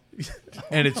mouth.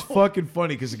 And it's fucking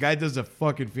funny because the guy does a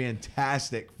fucking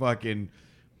fantastic fucking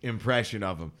impression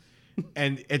of him.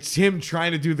 And it's him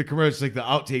trying to do the commercial, like the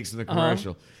outtakes in the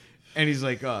commercial. And he's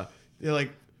like, they're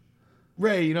like,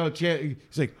 Ray, you know, he's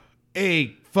like,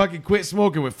 hey, fucking quit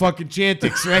smoking with fucking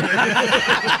Chantix, right?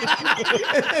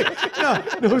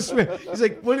 no, swear. He's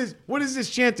like, what is this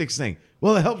Chantix thing?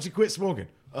 Well, it helps you quit smoking.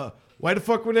 Why the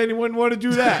fuck would anyone want to do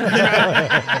that?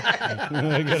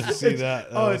 I gotta see that.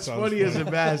 Oh, that it's sounds funny as a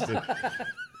bastard.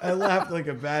 I laughed like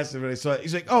a bastard when I saw it.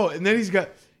 He's like, oh, and then he's got,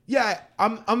 yeah,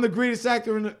 I'm the greatest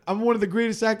actor, I'm one of the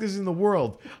greatest actors in the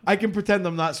world. I can pretend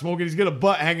I'm not smoking. He's got a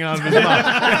butt hanging out of his mouth.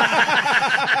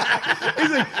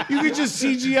 He's like, you could just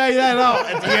CGI that out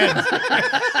at the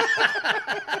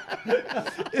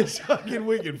end. It's fucking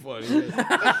wicked funny.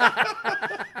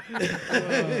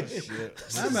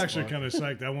 I'm actually kind of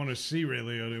psyched. I want to see Ray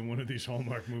Liotta in one of these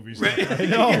Hallmark movies. I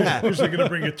know. Who's going to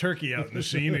bring a turkey out in the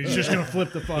scene and he's just going to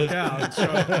flip the fuck out and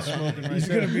start smoking right He's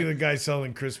there. gonna be the guy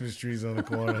selling Christmas trees on the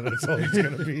corner. That's all he's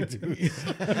gonna be, dude.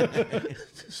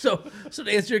 So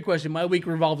to answer your question, my week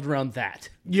revolved around that.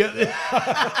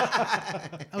 Yeah.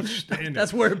 Outstanding.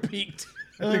 That's where it peaked.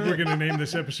 I think we're going to name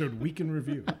this episode Week in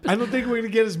Review. I don't think we're going to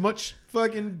get as much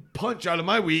fucking punch out of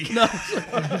my week.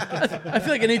 I feel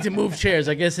like I need to move chairs.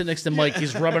 I guess sit next to Mike.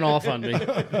 He's rubbing off on me.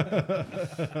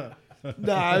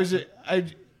 Nah,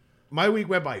 my week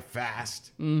went by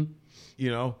fast, you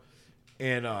know,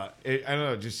 and I don't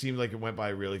know, it just seemed like it went by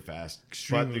really fast.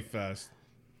 Extremely fast,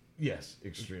 Yes,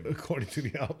 extremely. according to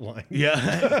the outline.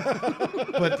 Yeah,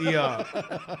 but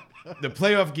the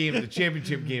playoff games, the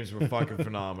championship games were fucking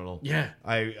phenomenal. Yeah.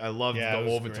 I loved Yeah, it the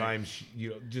was overtime. You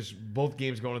know, just both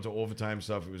games going into overtime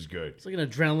stuff. It was good. It's like an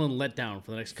adrenaline letdown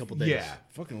for the next couple days. Yeah,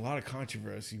 Fucking a lot of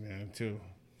controversy, man. Too.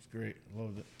 It's great.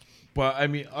 Loved it. but I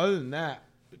mean, other than that,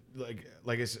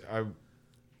 like I said,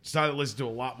 started listening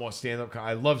to a lot more stand-up.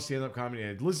 I love stand-up comedy.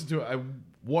 I listen to it. I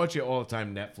watch it all the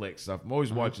time. Netflix stuff. I'm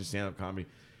always watching stand-up comedy.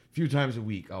 A few times a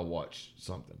week, I'll watch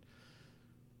something.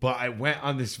 But I went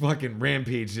on this fucking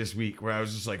rampage this week where I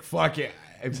was just like, fuck it.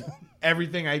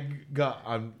 Everything I got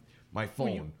on my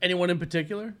phone. Anyone in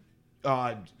particular?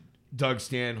 Doug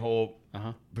Stanhope,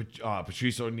 Uh-huh.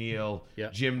 Patrice O'Neal, Yeah.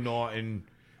 Jim Norton.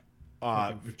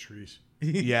 Patrice.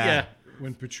 Yeah.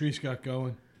 When Patrice got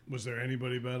going, was there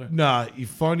anybody better? Nah, you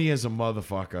funny as a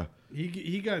motherfucker.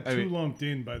 He got too lumped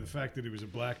in by the fact that he was a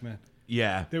black man.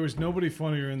 Yeah. There was nobody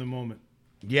funnier in the moment.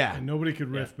 Yeah. And nobody could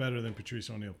riff better than Patrice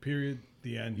O'Neal. Period.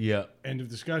 The end. Yeah. End of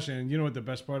discussion. And you know what the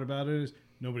best part about it is?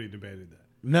 Nobody debated that.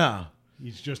 Nah.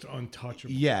 He's just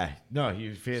untouchable. Yeah. No, he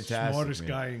was fantastic. Smartest man.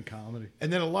 guy in comedy.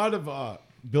 And then a lot of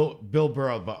Bill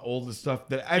Burr, but older stuff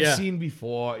that I've Yeah. seen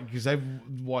before because I've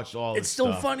watched all It's this still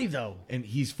stuff. funny though. And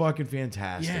he's fucking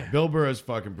fantastic. Yeah. Bill Burr is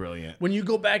fucking brilliant. When you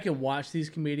go back and watch these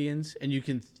comedians and you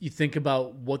think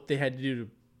about what they had to do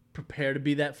to prepare to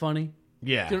be that funny.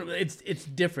 Yeah. You know, it's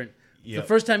different. Yep. The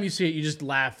first time you see it, you just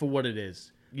laugh for what it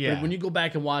is. Yeah. But when you go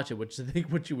back and watch it, which I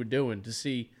think what you were doing to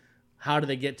see how do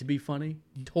they get to be funny,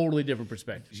 totally different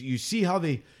perspective. You see how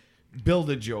they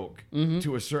build a joke Mm-hmm.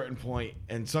 to a certain point,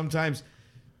 and sometimes,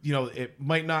 it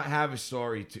might not have a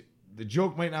story to the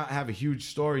joke might not have a huge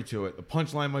story to it. The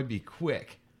punchline might be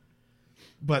quick,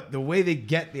 but the way they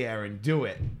get there and do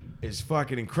it is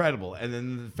fucking incredible. And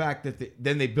then the fact that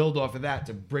then they build off of that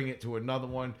to bring it to another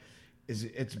one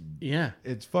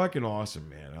it's fucking awesome,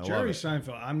 man. I Jerry love it.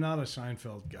 Seinfeld. I'm not a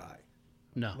Seinfeld guy.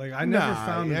 No. Like I never Nah,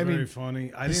 found it I mean, very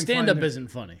funny. I The didn't stand up find it- isn't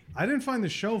funny. I didn't find the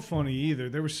show funny either.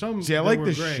 There were some. See, I that like were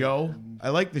the great. show. I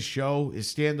like the show. His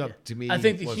stand up to me. I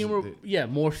think the wasn't humor,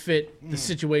 more fit the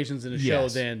situations in the show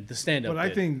Yes. than the stand up. But I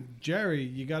think Jerry,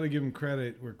 you got to give him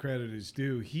credit where credit is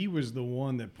due. He was the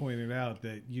one that pointed out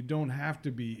that you don't have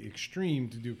to be extreme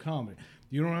to do comedy.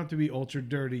 You don't have to be ultra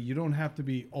dirty. You don't have to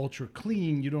be ultra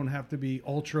clean. You don't have to be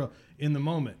ultra in the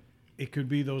moment. It could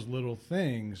be those little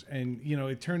things. And,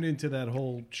 it turned into that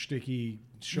whole shticky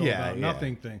show Yeah, about yeah.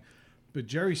 nothing thing. But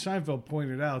Jerry Seinfeld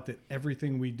pointed out that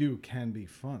everything we do can be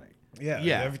funny. Yeah,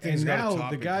 Yeah. everything's And got a now the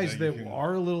topic guys that you can-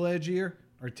 are a little edgier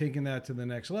are taking that to the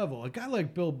next level. A guy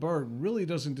like Bill Burr really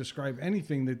doesn't describe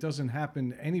anything that doesn't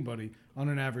happen to anybody on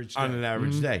an average day. on an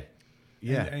average day.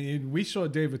 Yeah. And we saw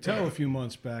Dave Attell a few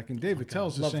months back, and Dave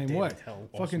Attell's the love same Dave way. Attell.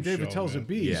 Fucking Awesome Dave show, Attell's a man.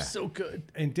 beast. Yeah. so good.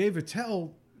 And Dave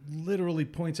Attell literally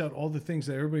points out all the things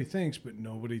that everybody thinks, but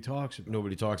nobody talks about.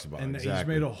 Nobody talks about And it. he's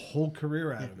Exactly. made a whole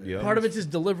career out of it. Yeah. Part of it's his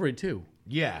delivery too.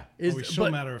 Yeah. Is, He's so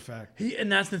but matter of fact.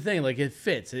 and that's the thing. Like it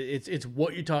fits. It's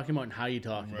what you're talking about and how you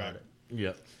talk about it.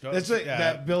 Yeah. That's like Yeah,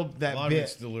 that Bill a that lot of bit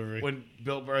it's delivery. when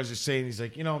Bill Burr is just saying he's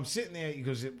like, I'm sitting there, he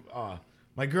goes,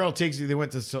 my girl takes me, they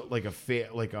went to like a fair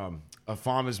like a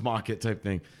farmer's market type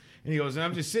thing. And he goes, and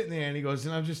I'm just sitting there and he goes,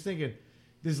 and I'm just thinking,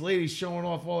 this lady's showing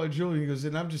off all her jewelry. He goes,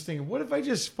 and I'm just thinking, what if I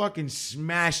just fucking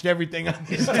smashed everything on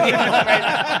this table right now?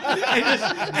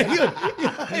 And he goes,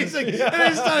 he's like, and I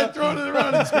just started throwing it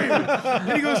around and screaming.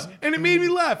 And he goes, and it made me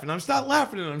laugh. And I'm start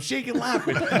laughing and I'm shaking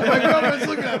laughing. And my girlfriend's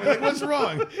looking at me like, what's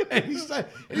wrong? And he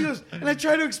goes, and I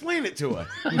try to explain it to her.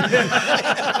 And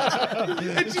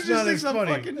she just not thinks as I'm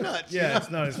funny. fucking nuts. Yeah, it's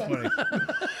not as funny.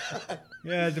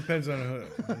 Yeah, it depends on who.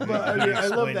 But I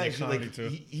love explain that the shit. comedy Like to.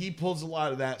 he pulls a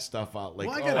lot of that stuff out. Like,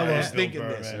 Well, I oh, gotta I was ask thinking Bill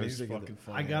Burr, this. man, I was he's thinking fucking that.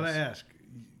 funny. I got to ask,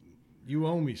 you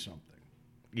owe me something.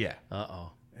 Yeah.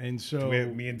 Uh-oh. And so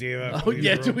Me and Dave have to Oh leave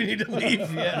yeah, the do room. we need to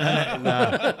leave?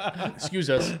 Yeah. Excuse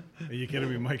us. Are you kidding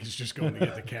me? Mike is just going to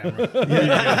get the camera.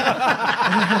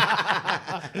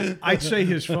 I'd say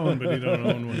his phone, but he don't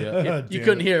own one. You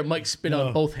couldn't hear Mike spit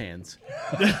on both hands.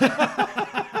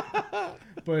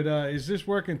 But is this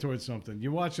working towards something?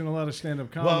 You're watching a lot of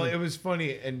stand-up comedy. Well, it was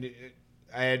funny, and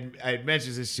I had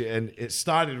mentioned this shit, and it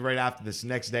started right after this.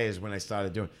 Next day is when I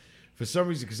started doing. For some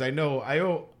reason, because I know I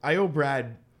owe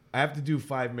Brad. I have to do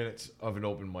 5 minutes of an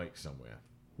open mic somewhere.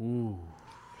 Ooh.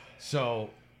 So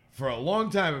for a long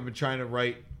time, I've been trying to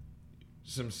write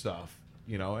some stuff,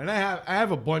 and I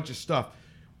have a bunch of stuff,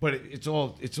 but it's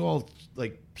all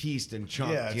like pieced and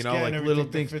chunked, Yeah, it's like getting little everything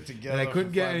to things, fit together and I couldn't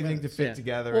for get 5 anything minutes. to fit Yeah.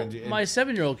 together. Well, and my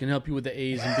 7-year-old can help you with the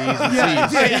A's and B's and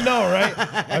C's. Yeah, you know, right?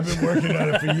 I've been working on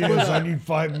it for years. I need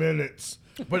 5 minutes.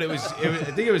 But it was I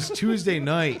think it was Tuesday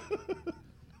night.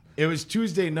 It was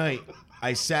Tuesday night.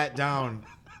 I sat down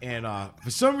and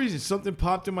for some reason something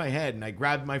popped in my head and I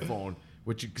grabbed my phone,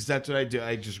 because that's what I do.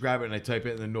 I just grab it and I type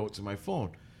it in the notes on my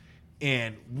phone.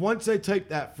 And once I typed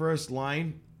that first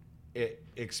line, it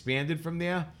expanded from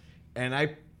there, and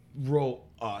I wrote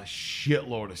a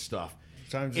shitload of stuff.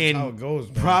 Sometimes it's how it goes,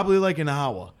 man. Probably like an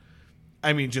hour.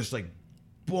 I mean, just like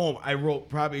boom. I wrote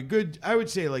probably a good, I would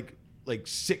say like like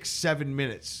 6-7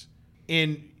 minutes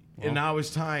in an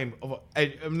hour's time.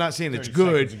 I'm not saying it's 30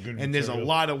 good, seconds of good and there's a material.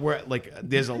 lot of work. Like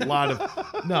there's a lot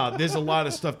of there's a lot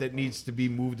of stuff that needs to be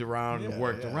moved around and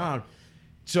worked around.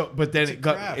 So, but then it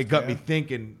got me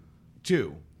thinking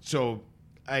too. So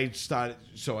I started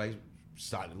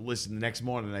listening the next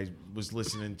morning. I was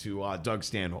listening to Doug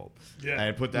Stanhope. Yeah. I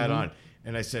had put that on,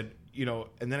 and I said,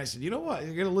 and then I said, you know what?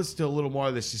 I'm gonna listen to a little more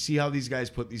of this to see how these guys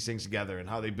put these things together and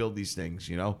how they build these things,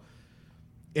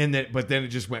 And then, but then it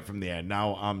just went from there.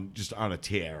 Now I'm just on a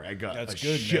tear. I got That's a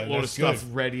good, man. shitload of That's stuff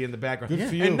good. ready in the background. Good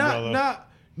for you, and brother.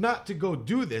 not to go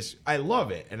do this. I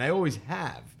love it, and I always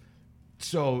have.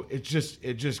 So it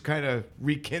just kind of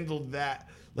rekindled that.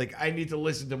 Like I need to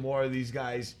listen to more of these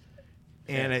guys,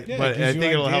 and Yeah, but it gives I you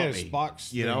think it'll help ideas, me.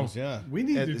 sparks You know, things, yeah. We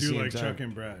need At to the do same like time. Chuck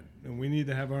and Brad, and we need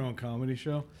to have our own comedy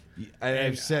show.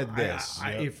 I've said this.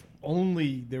 If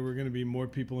only there were going to be more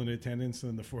people in attendance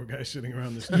than the 4 guys sitting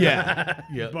around this table. yeah,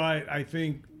 yeah, But I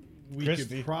think we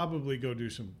Christy. could probably go do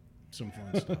some fun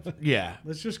stuff. yeah.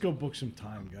 Let's just go book some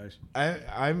time, guys.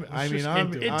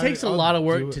 It takes a lot of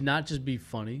work to not just be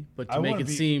funny, but to I make wanna it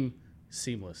be- seem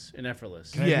seamless and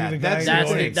effortless. Can I be Yeah, the guy that's in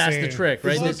the- audience that's the saying, trick,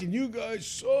 right? This- Fucking you guys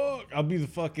suck. I'll be the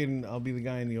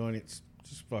guy in the audience,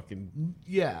 just fucking.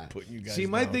 Yeah. Putting you guys See,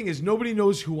 my down. thing is nobody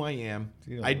knows who I am.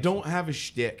 You don't I know don't have a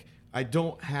shtick. I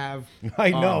don't have.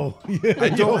 I know. I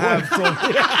don't have.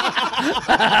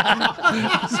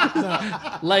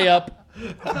 Layup.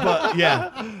 But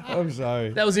yeah, I'm sorry.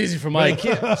 That was easy for I Mike.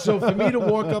 can't. So for me to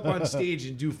walk up on stage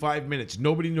and do 5 minutes,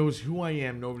 nobody knows who I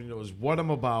am. Nobody knows what I'm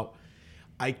about.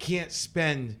 I can't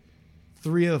spend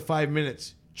 3 of the 5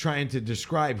 minutes trying to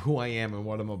describe who I am and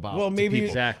what I'm about. Well, to maybe- people.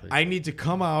 Exactly. I need to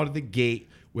come out of the gate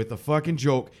with a fucking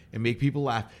joke and make people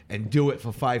laugh and do it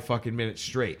for 5 fucking minutes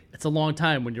straight. It's a long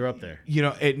time when you're up there.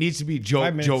 It needs to be 5 joke,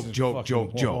 minutes joke, is joke, fucking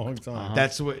joke, long joke. time.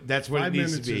 That's what it 5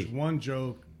 needs minutes to be. is one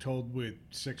joke told with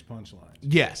 6 punchlines.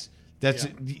 Yes, that's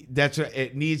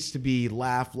it. Needs to be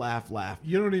laugh, laugh, laugh.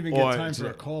 You don't even Or get time it's for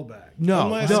a- a callback. No,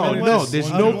 Unless- no. unless-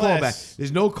 There's no unless- callback.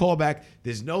 There's no callback.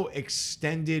 There's no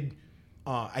extended.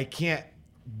 I can't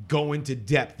go into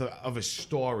depth of a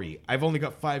story. I've only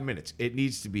got 5 minutes. It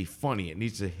needs to be funny. It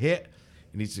needs to hit.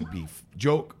 It needs to be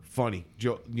joke, funny,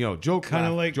 joke. Joke, Kind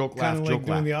of laugh, like, joke, kind laugh, of joke, like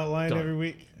doing laugh. the outline Done. every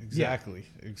week. Exactly.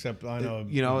 Except I know.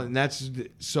 And that's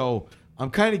so. I'm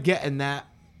kind of getting that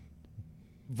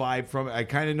vibe from it. I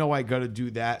kind of know I got to do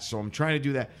that, so I'm trying to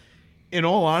do that. In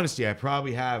all honesty, I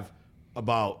probably have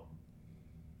about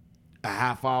a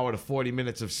half hour to 40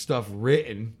 minutes of stuff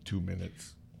written 2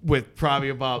 minutes. with probably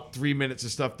about 3 minutes of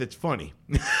stuff that's funny.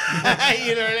 You know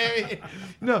what I mean?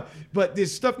 No, but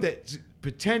there's stuff that's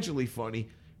potentially funny.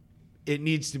 It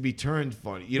needs to be turned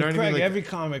funny. You know what I Craig, mean? Like, every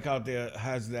comic out there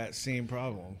has that same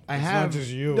problem. I It's have not just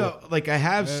you. No, like I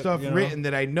have stuff you know, written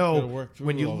that I gotta know work through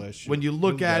when you all that shit. when you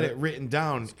look You at got it written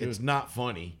down, good. it's not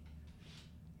funny.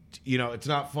 It's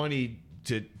not funny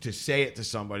to say it to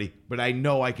somebody, but I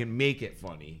know I can make it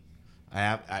funny.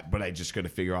 But I just got to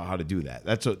figure out how to do that.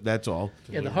 That's all.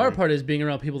 Yeah, the hard part is being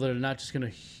around people that are not just going to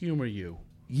humor you.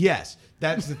 Yes,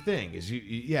 that's the thing. Is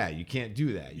you can't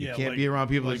do that. You can't be around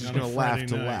people that are just on a going to laugh Friday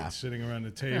to night, laugh. sitting around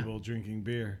the table drinking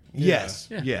beer. Yes,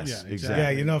 Yeah. yes, Yeah, exactly. Yeah,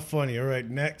 you're not funny. All right,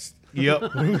 next. Yep.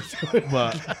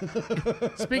 But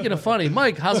Speaking of funny,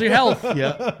 Mike, how's your health?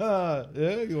 yeah.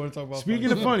 Yeah, you want to talk about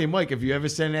Speaking of funny, Mike, have you ever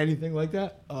said anything like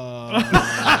that?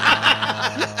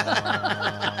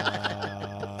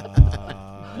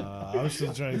 I was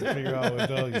still trying to figure out what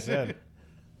the hell you said.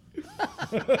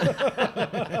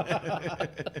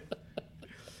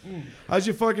 How's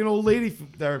your fucking old lady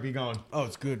therapy going? Oh,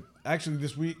 it's good. Actually,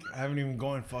 this week I haven't even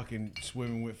gone fucking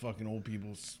swimming with fucking old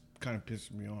people. It's kind of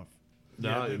pissing me off.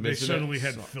 Yeah, they suddenly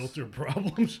had filter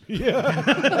problems.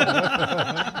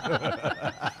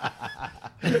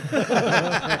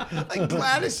 Like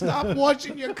Gladys, stop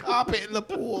watching your carpet in the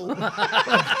pool.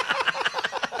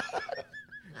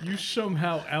 You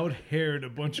somehow out-haired a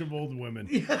bunch of old women.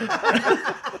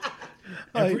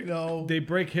 I know. They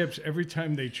break hips every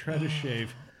time they try to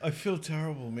shave. I feel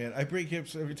terrible, man. I break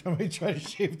hips every time I try to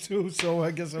shave too, so I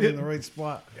guess I'm in the right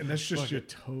spot. And that's just your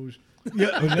toes. But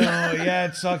no, yeah,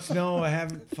 it sucks. No, I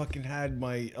haven't fucking had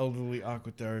my elderly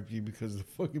aqua therapy because the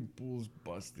fucking pool's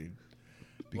busted.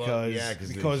 Because Well, yeah, 'cause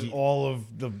the because heat- all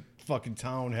of the fucking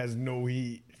town has no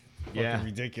heat. Fucking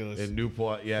ridiculous. In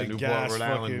Newport, The Newport, gas Rhode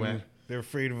Island fucking- went. They're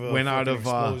afraid of a went out fucking of,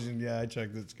 explosion. Yeah, I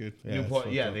checked. That's good. Yeah, Newport,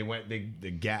 it's yeah, fucked they up.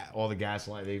 went. All the gas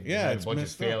line. They Yeah, had a it's bunch of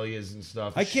messed up. failures and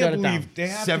stuff. I Shut can't it down. believe they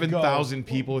have 7,000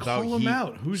 people without Call heat. them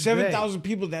out. Who's 7,000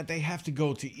 people that they have to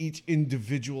go to each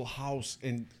individual house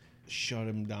and shut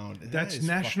them down. That That's is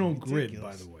National fucking Grid,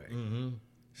 ridiculous. by the way.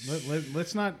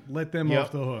 Let's not let them Yep.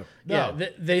 off the hook. Yeah,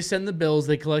 they send the bills,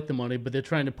 they collect the money, but they're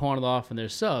trying to pawn it off on their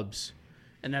subs,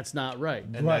 and that's not right.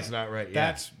 And that's not right.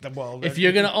 Yeah. If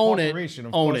you're gonna own it, of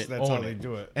own course it. That's how Own they it.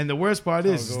 do it. And the worst part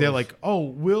That's is how it they're goes. like, oh,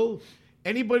 will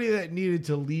anybody that needed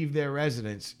to leave their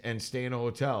residence and stay in a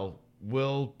hotel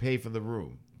will pay for the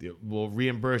room. We'll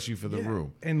reimburse you for the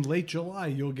room. And late July,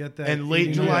 you'll get that. And late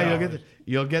 $89. July,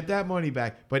 you'll get that money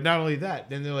back. But not only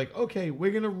that, then they're like, okay, we're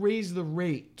gonna raise the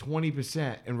rate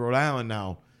 20% in Rhode Island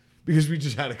now because we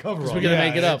just had a cover up. we're gonna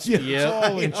make it up. It's, Yeah. it's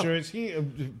all You know? insurance.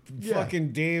 Yeah.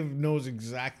 Fucking Dave knows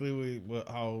exactly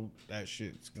how that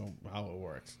shit's going, how it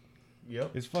works.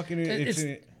 Yep. It's fucking.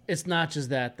 It's not just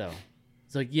that though.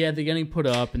 It's like, yeah, they're getting put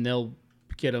up and they'll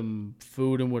get them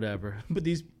food and whatever. But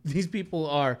these people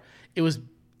are. It was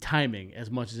timing as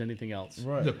much as anything else.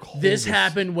 right. The coldest, This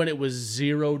happened when it was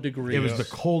 0 degrees. It was the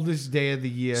coldest day of the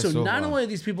year. so not far. only are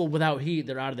these people without heat,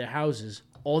 they're out of their houses.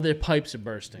 All their pipes are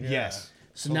bursting. Yes.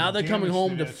 So now they're coming damage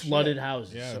home to that flooded shit.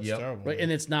 houses. Yeah, it's Yep. terrible. Right,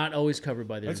 and it's not always covered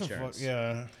by their That's insurance.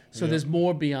 yeah. So there's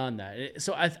more beyond that.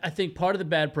 So I think part of the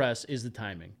bad press is the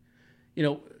timing. You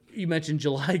know, you mentioned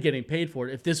July getting paid for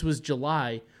it. If this was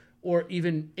July or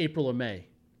even April or May,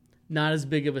 not as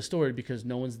big of a story because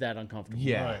no one's that uncomfortable.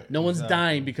 Yeah. Right. No one's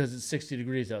dying because it's 60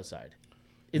 degrees outside.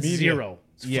 It's Media. 0.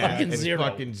 It's Yeah. fucking It's 0.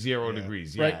 fucking 0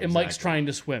 degrees. Yeah, right? And Mike's exactly. trying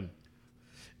to swim.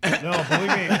 No, believe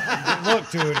me. Look,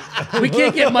 dude. We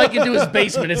can't get Mike into his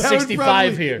basement. It's That would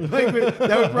 65 probably- here.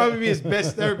 That would probably be his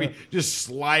best therapy. Just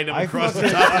slide him I across the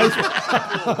fucking-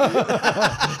 top.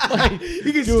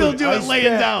 You can still do I it laying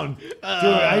spent- down. Dude,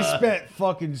 I spent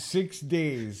fucking 6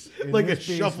 days in Like a this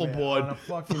basement shuffleboard. on a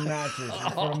fucking mattress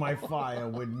in front of my fire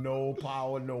with no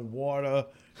power, no water,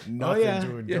 Oh, nothing, yeah.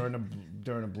 dude.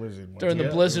 During a blizzard. one During the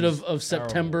time. blizzard It was of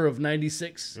September of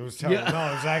 96. It was terrible. No,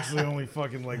 it was actually only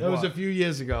fucking like That was what, a few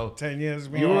years ago. 10 years.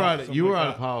 Man, You were out. something You were like out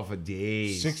of that. power for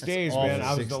days. 6 days, awful. man. I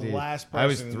was 6 the days. last person. I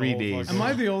was in the 3 whole days. fucking- Am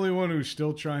I the only one who's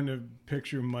still trying to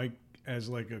picture Mike as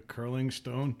like a curling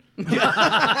stone?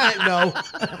 No.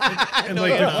 And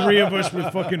like the three of us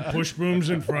with fucking push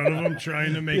brooms in front of him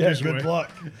trying to make Yeah, his way. good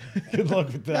luck. Good luck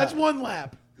with that. That's one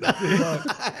lap.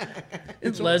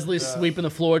 It's Leslie's sweeping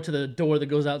the floor to the door that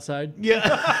goes outside. Yeah.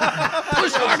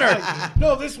 Push harder.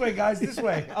 No, this way, guys. This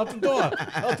way. Out the door.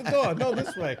 Out the door. No,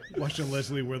 this way. Watching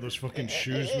Leslie wear those fucking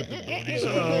shoes with the booties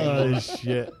on. Oh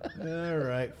shit. All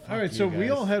right. All right, so we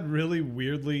all had really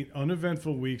weirdly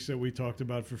uneventful weeks that we talked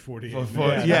about for 48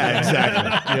 minutes. Yeah,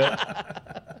 exactly.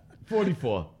 Yep.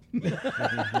 44.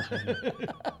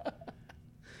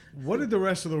 What did the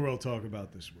rest of the world talk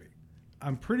about this week?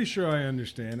 I'm pretty sure I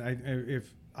understand.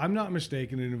 If I'm not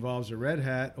mistaken, it involves a red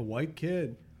hat, a white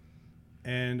kid,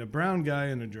 and a brown guy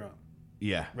and a drum.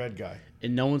 Yeah. Red guy.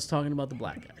 And no one's talking about the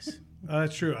black guys.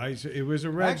 That's true. It was a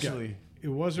red Actually, guy. It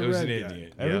was a It was red an guy.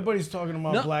 Indian. Everybody's talking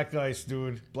about No. black ice,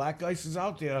 dude. Black ice is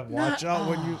out there. Watch out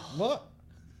when you what?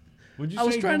 Would you I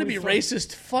was say trying to be nobody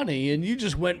racist funny, and you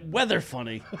just went weather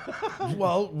funny.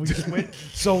 Well, we just went.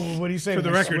 So what do you say? For the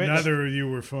we record, switched? neither of you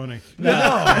were funny. Damn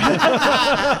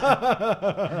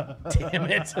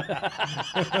it.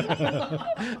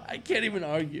 I can't even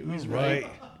argue. He's right.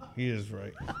 Right. He is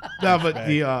right. No, but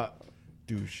the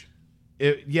Douche.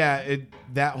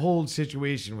 that whole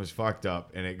situation was fucked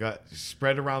up, and it got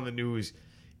spread around the news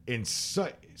in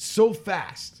so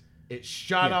fast. It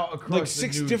shot out across Like the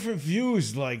 6 news. different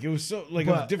views. Like it was so like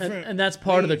But- a different. And that's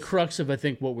part of the ways. crux of, I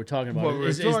think, what we're talking about. What we're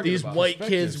is talking these about. white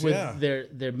kids with Perspectives,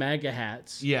 their MAGA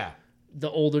hats, Yeah. the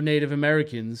older Native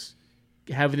Americans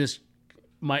having this,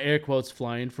 my air quotes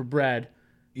flying for Brad,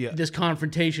 Yeah. this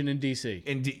confrontation in D.C.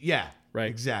 Indeed. Yeah. Right.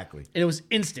 Exactly. And it was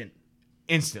instant.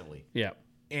 Instantly. Yeah.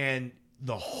 And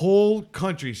the whole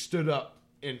country stood up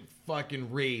in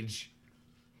fucking rage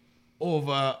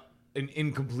over an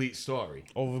incomplete story.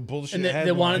 over bullshit. And they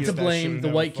headlines wanted to that blame should've the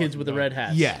never white kids fucking with the done. red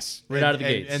hats. Yes. Right out of the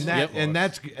gates. And Yep.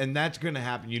 that's going to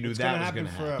happen. You knew It's that gonna was happen going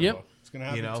to happen. forever. Yep. It's gonna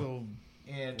happen You know? until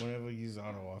And whenever he's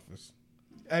out of office.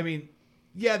 I mean,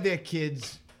 yeah, they're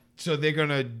kids, so they're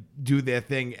gonna do their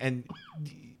thing, and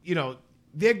you know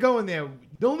they're going there.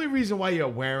 The only reason why you're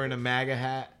wearing a MAGA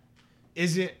hat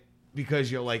isn't because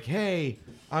you're like, hey,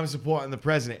 I'm supporting the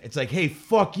president. It's like, hey,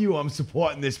 fuck you, I'm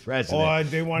supporting this president. Or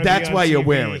they want to. That's be on why TV, you're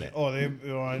wearing it. Or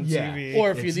they're on Yeah. TV.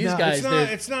 Or if you're It's these not- guys,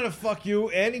 It's not a fuck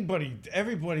you.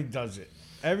 Everybody does it.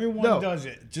 Everyone No. does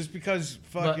it. Just because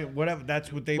fucking whatever.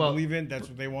 That's what they Well- believe in. That's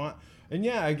what they want. And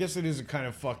yeah, I guess it is a kind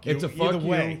of fuck you. It's a fuck either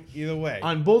way. Either way.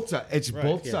 on both sides. It's Right,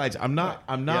 both yeah. sides. I'm not.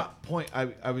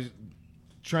 I was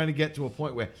trying to get to a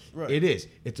point where Right. it is.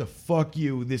 It's a fuck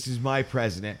you. This is my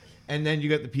president. And then you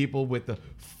got the people with the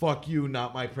fuck you,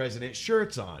 not my president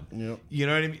shirts on. Yep. You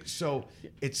know what I mean? So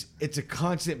it's a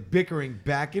constant bickering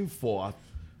back and forth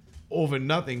over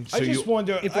nothing. So I just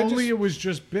wonder. If I only just, it was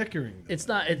just bickering. It's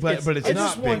not. but it's I not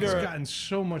just big. wonder- It's gotten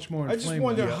so much more I inflamed. just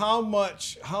wonder now.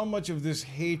 how much of this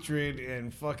hatred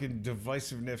and fucking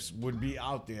divisiveness would be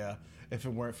out there if it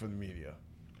weren't for the media.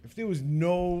 If there was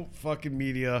no fucking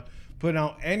media putting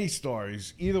out any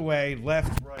stories, either way,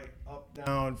 left, right, up,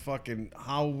 down, fucking,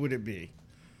 how would it be?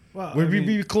 Well, Would I we mean,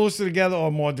 be closer together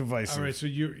or more divisive? all right? So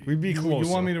We'd be you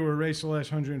closer. want me to erase the last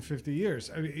 150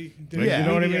 years? I mean, there's Yeah. You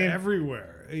know what I media mean?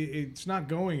 everywhere. It's not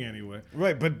going anywhere.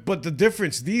 Right, but the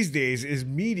difference these days is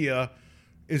media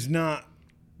is not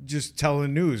just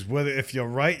telling news. Whether if you're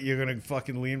right, you're gonna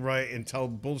fucking lean right and tell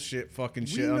bullshit fucking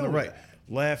shit on the know right. that.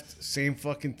 Left, same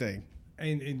fucking thing.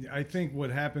 And I think what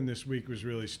happened this week was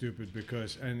really stupid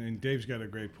because, and Dave's got a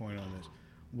great point on this.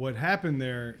 What happened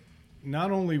there,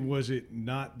 not only was it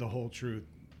not the whole truth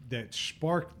that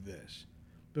sparked this,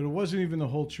 but it wasn't even the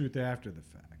whole truth after the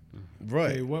fact.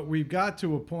 Right. Okay, what we got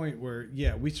to a point where,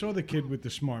 yeah, we saw the kid with the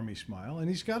smarmy smile, and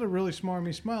he's got a really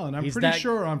smarmy smile, and I'm He's pretty that-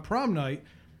 sure on prom night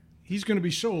he's going to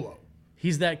be solo.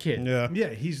 He's that kid. Yeah. Yeah,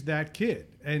 he's that kid,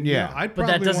 and Yeah. yeah, I'd But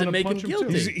probably that doesn't wanna make him punch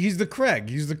guilty. too. He's the Craig.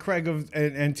 He's the Craig of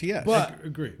NTS. But-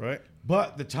 Agree. right,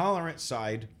 But the tolerant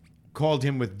side called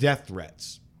him with death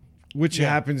threats. which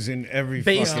happens in every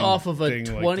Based fucking off of a thing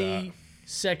like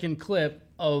 20-second clip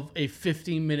of a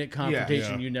 15-minute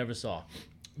confrontation Yeah. you never saw.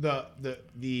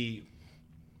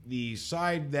 The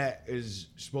side that is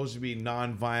supposed to be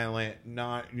nonviolent,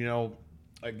 not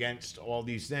against all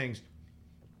these things,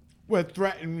 were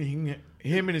threatening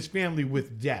him and his family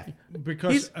with death.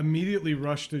 Because He's- immediately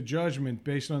rushed to judgment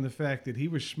based on the fact that he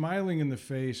was smiling in the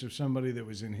face of somebody that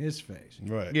was in his face. that.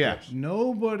 Right. Yeah.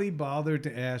 Nobody bothered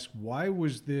to ask why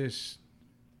was this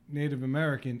Native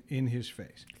American in his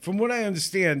face. From what I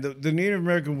understand, the Native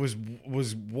American was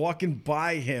walking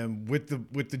by him with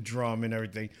the drum and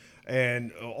everything,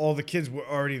 and all the kids were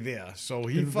already there. So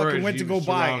he Converged, fucking went to he go was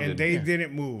by, surrounded. and they Yeah.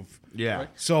 didn't move. Yeah.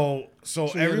 So you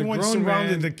had a everyone grown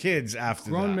surrounded man- the kids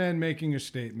after Grown that. man making a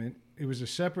statement. It was a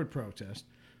separate protest.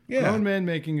 Yeah. Grown man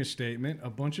making a statement. A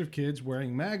bunch of kids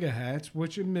wearing MAGA hats,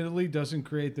 which admittedly doesn't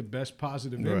create the best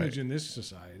positive image in this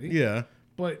society. Yeah.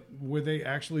 But were they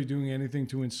actually doing anything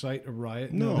to incite a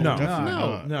riot? No, they were definitely not.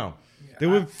 not. No. They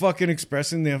were fucking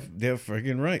expressing their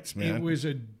friggin' rights, man. It was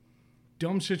a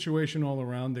dumb situation all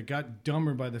around that got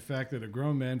dumber by the fact that a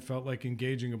grown man felt like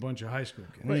engaging a bunch of high school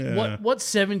kids. Right. Yeah. What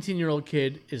 17-year-old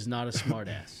kid is not a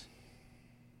smartass?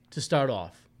 To start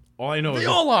off, All I know they is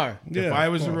all are. if Yeah, I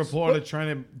of was a course. reporter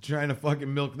trying to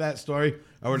fucking milk that story,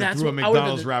 I would have That's threw a what- I would've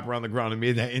McDonald's been- wrapper on the ground and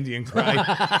made that Indian cry.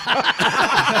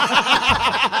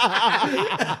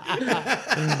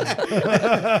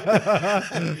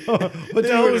 What the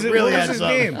hell was it? really What was had his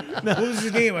something. name? What was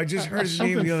his name? I just heard his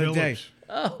name Something the other day.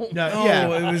 Phillips. No, Oh,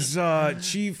 yeah. it was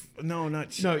Chief. No, not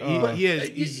Chief. No, he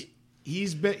is.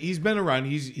 He's been around.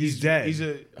 He's dead. He's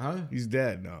a huh? He's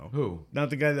dead now. Who? Not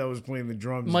the guy that was playing the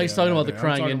drums. Mike's there. talking about the I'm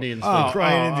crying talking Indians. about- Oh,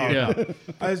 crying oh, Indian.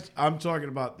 yeah. I'm talking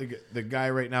about the guy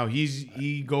right now.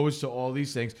 He goes to all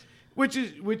these things, which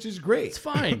is great. It's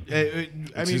fine. I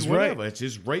mean, his whatever. right. It's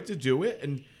his right to do it,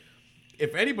 and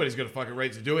if anybody's got a fucking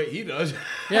right to do it, he does.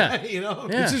 Yeah. you know.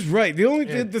 Yeah. It's just right. The only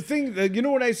the thing, you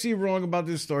know what I see wrong about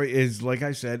this story is, like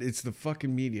I said, it's the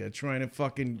fucking media trying to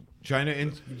fucking. Trying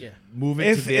to Yeah. move it to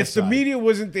If their the side. media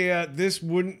wasn't there, this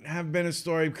wouldn't have been a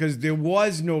story because there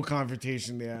was no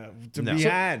confrontation there to No. be So-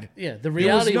 had. Yeah, the There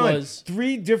reality none. was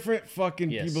 3 different fucking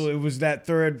Yes. people. It was that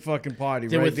third fucking party.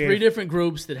 there right were there. 3 different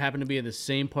groups that happened to be in the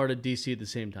same part of DC at the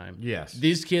same time. Yes.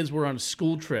 These kids were on a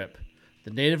school trip. The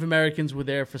Native Americans were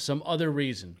there for some other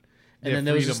reason. And Their then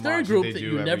there was this freedom third march that group they that do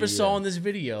you every never saw year. in this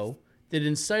video that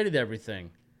incited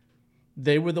everything.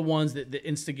 They were the ones that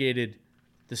instigated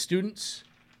the students,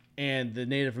 and the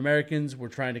Native Americans were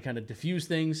trying to kind of diffuse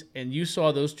things. And you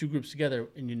saw those 2 groups together,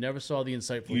 and you never saw the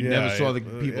insightful. You Yeah, never saw yeah. the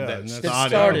people Yeah, that and that's that started.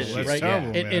 started, That's right?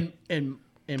 terrible, man.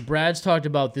 And Brad's talked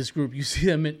about this group. You see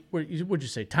them in, what'd you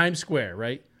say, Times Square,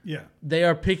 right? Yeah. They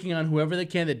are picking on whoever they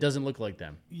can that doesn't look like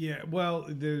them. Yeah, well,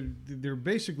 they're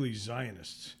basically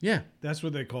Zionists. Yeah. That's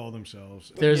what they call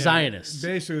themselves. They're Yeah, Zionists.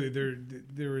 Basically,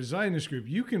 they're a Zionist group.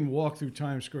 You can walk through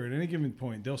Times Square at any given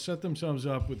point. They'll set themselves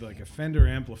up with like a Fender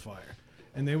amplifier,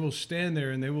 and they will stand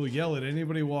there and they will yell at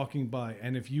anybody walking by.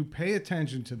 And if you pay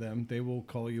attention to them, they will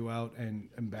call you out and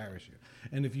embarrass you.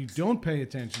 And if you don't pay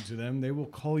attention to them, they will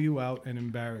call you out and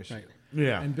embarrass you.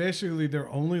 Yeah. And basically, they're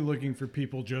only looking for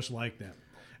people just like them.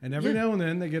 And every now and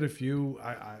then they get a few.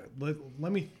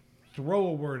 Let me throw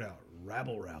a word out: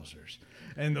 rabble rousers,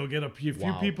 and they'll get a few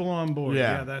Wow. people on board.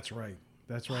 Yeah. Yeah, that's right.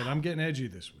 That's right. I'm getting edgy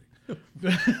this week.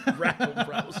 Rabble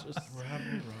rousers.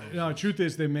 No, the truth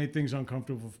is they made things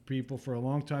uncomfortable for people for a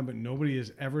long time, but nobody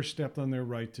has ever stepped on their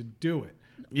right to do it.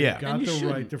 Yeah. Got And you the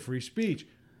shouldn't. right to free speech.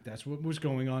 That's what was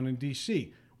going on in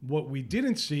D.C. What we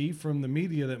didn't see from the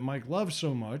media that Mike loves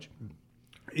so much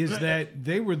is that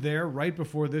they were there right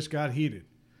before this got heated.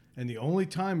 And the only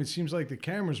time it seems like the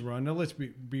cameras run, now let's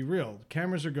be real,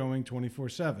 cameras are going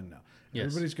 24/7 now. Yes.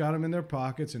 Everybody's got them in their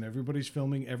pockets and everybody's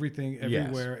filming everything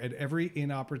everywhere at every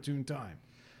inopportune time.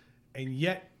 And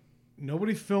yet,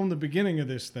 nobody filmed the beginning of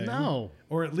this thing. No.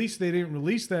 Or at least they didn't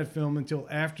release that film until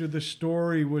after the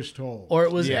story was told. Or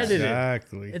it was Yes. edited.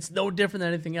 Exactly. It's no different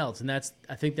than anything else, and I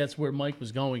think that's where Mike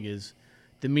was going. Is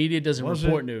the media doesn't Was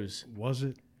report it? news. Was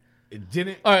it? It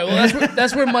didn't. All right, well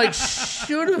that's where Mike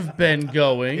should have been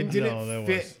going. It didn't No, that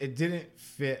fit. was- It didn't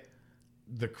fit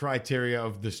the criteria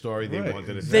of the story they Right.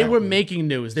 wanted to They tell. were making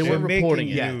news. They weren't making reporting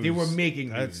it. Yeah, news. they were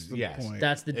making That's news. the Yes. point.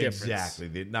 That's the difference. Exactly.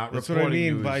 They're not That's what I reporting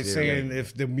mean news. by They're saying getting-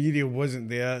 if the media wasn't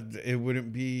there, it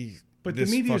wouldn't be. But this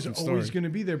the media is fucking always story. going to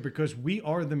be there because we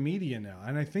are the media now.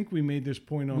 And I think we made this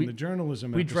point on the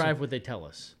journalism We episode. drive what they tell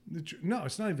us. No,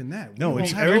 it's not even that. No, We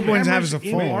it's- have everyone cameras has a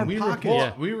in phone. our we pocket. report.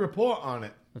 Yeah. We report on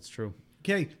it. That's true.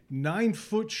 Okay,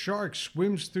 9-foot shark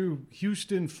swims through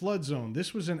Houston flood zone.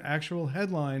 This was an actual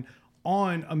headline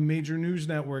on a major news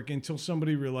network until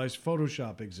somebody realized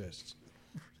Photoshop exists.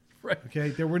 Right. Okay,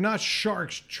 there were not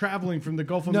sharks traveling from the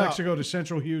Gulf of No. Mexico to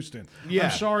Central Houston. Yeah.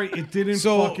 I'm sorry, it didn't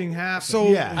fucking happen. So,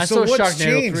 Yeah. I so saw what's Sharknado 3,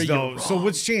 changed you're though? So wrong.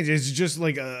 what's changed? It's just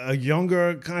like a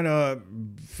younger kind of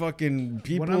fucking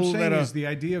people what I'm saying that are. is the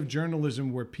idea of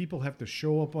journalism where people have to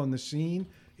show up on the scene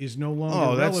is no longer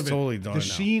Oh, that's relevant. totally done The now.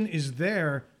 scene is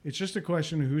there. It's just a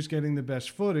question of who's getting the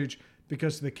best footage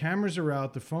because the cameras are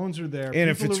out, the phones are there, And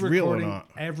if people it's are real or recording not.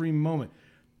 every moment.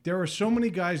 There are so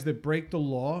many guys that break the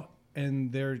law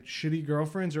and their shitty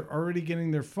girlfriends are already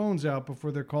getting their phones out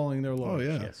before they're calling their Oh lawyers.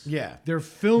 yeah. Yes. Yeah. They're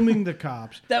filming the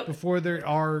cops That- before they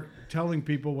are telling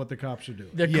people what the cops are doing.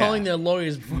 They're Yeah. calling their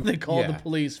lawyers before they call Yeah. the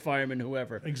police, firemen,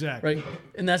 whoever. Exactly. Right.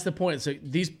 And that's the point. So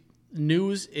these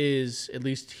news is, at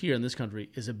least here in this country,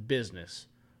 is a business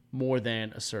more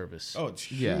than a service. Oh, it's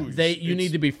huge. Yeah. You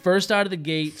need to be first out of the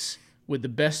gates with the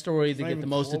best story to not get the even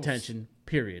most close. attention.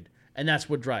 Period. And that's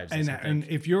what drives this. I And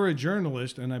think. if you're a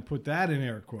journalist, and I put that in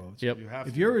air quotes, Yep.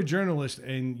 if you're a journalist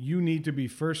and you need to be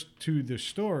first to the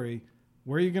story,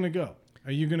 where are you going to go?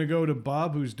 Are you going to go to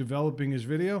Bob, who's developing his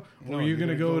video, or No, are you you're going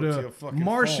to gonna go go to to your fucking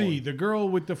Marcy, phone. the girl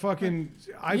with the fucking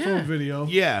iPhone Yeah. video?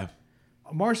 Yeah.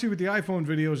 Marcy with the iPhone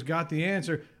videos got the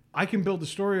answer. I can build a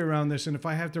story around this, and if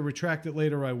I have to retract it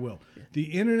later, I will. The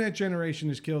internet generation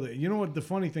has killed it. You know what the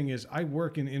funny thing is? I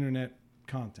work in internet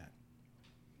content.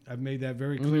 I've made that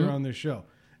very clear on this show.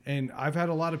 And I've had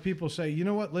a lot of people say, you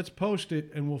know what, let's post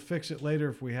it and we'll fix it later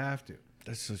if we have to.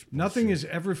 That's such Nothing bullshit.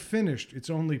 is ever finished. It's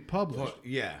only published.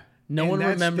 Yeah. No And one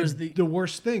that's remembers the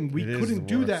worst thing. We It is couldn't the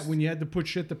do that worst. when you had to put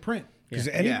shit to print. Because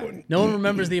Yeah. anyone. No one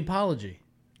remembers the apology.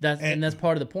 That's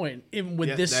part of the point. Even with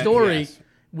Yeah, this that- story, yes.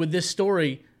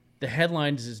 the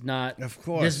headlines is not Of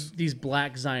course. these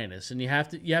black Zionists, and you have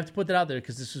to put that out there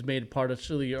because this was made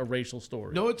partially a racial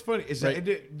story. No, it's funny. Is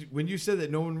Right. when you said that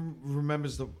no one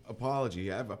remembers the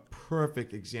apology, I have a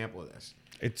perfect example of this.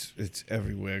 It's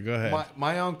everywhere. Go ahead.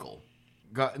 My uncle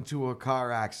got into a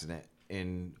car accident,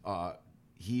 and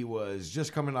he was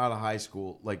just coming out of high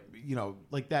school, like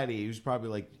that age. He was probably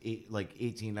like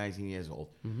 18, 19 years old.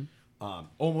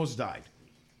 Almost died,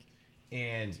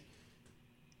 and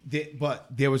but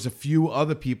there was a few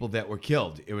other people that were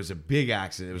killed. It was a big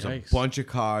accident. It was Yikes. a bunch of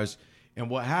cars, and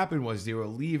what happened was they were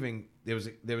leaving. There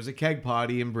was a keg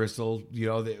party in Bristol.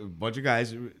 A bunch of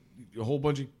guys, a whole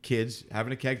bunch of kids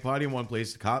having a keg party in one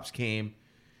place. The cops came.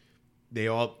 They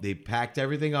packed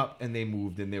everything up and they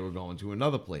moved, and they were going to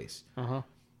another place.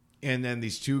 And then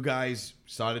these two guys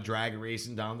started drag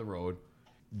racing down the road.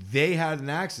 They had an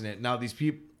accident. Now these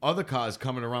other cars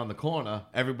coming around the corner,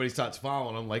 everybody starts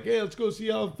following them. Like, hey, let's go see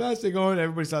how fast they're going.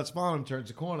 Everybody starts following them, turns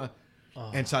the corner,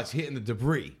 and starts hitting the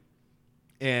debris.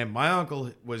 And my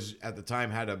uncle was at the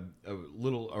time had a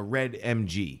red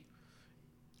MG.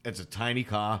 It's a tiny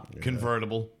car,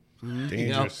 convertible.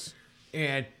 Dangerous.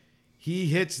 And he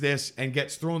hits this and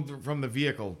gets thrown from the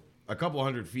vehicle a couple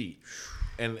hundred feet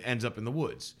and ends up in the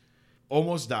woods.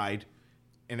 Almost died.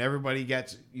 And everybody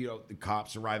gets, the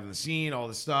cops arrive on the scene, all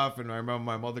this stuff. And I remember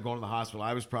my mother going to the hospital.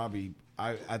 I was probably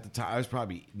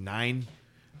 9.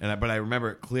 But I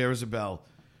remember it clear as a bell.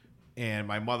 And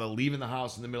my mother leaving the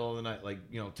house in the middle of the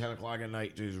night, 10 o'clock at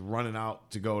night, just running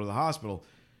out to go to the hospital.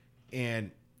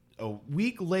 And a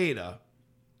week later,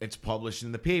 it's published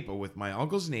in the paper with my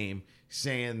uncle's name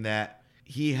saying that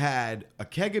he had a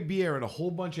keg of beer and a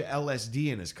whole bunch of LSD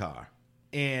in his car.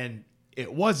 And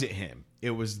it wasn't him. It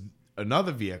was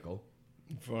another vehicle.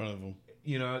 In front of them.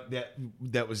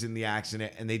 that was in the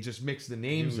accident, and they just mix the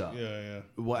names up. Yeah.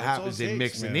 What That's all happens? it They takes,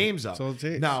 mix the man. names up. That's all it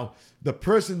takes. Now, the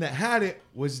person that had it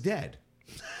was dead.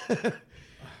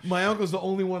 My uncle's the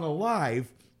only one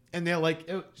alive, and they're like,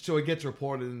 so it gets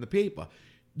reported in the paper.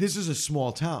 This is a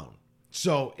small town,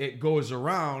 so it goes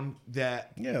around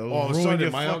that it'll all of a ruin sudden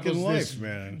your my fucking uncle's this life,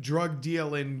 man. drug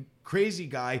dealing crazy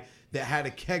guy that had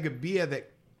a keg of beer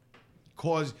that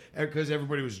caused because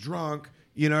everybody was drunk.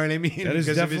 You know what I mean? That is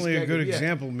Because of his definitely a keg good of beer.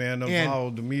 example, man, of And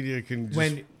how the media can just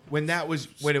when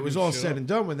it was all shit said up. and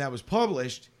done, when that was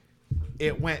published,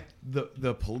 it went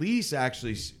the police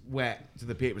actually went to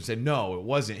the paper and said no, it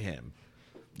wasn't him.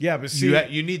 yeah, but see,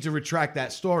 You need to retract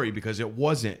that story because it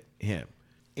wasn't him,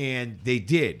 and they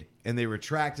did, and they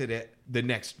retracted it the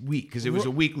next week because it was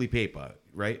a weekly paper,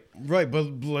 right? right,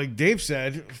 but like Dave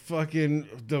said, fucking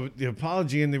the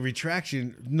apology and the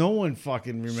retraction, no one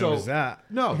fucking remembers that.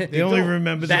 No, They only don't.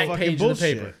 remember the Back fucking page of the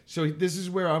bullshit. paper. So this is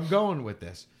where I'm going with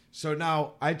this. So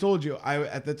now I told you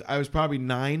I was probably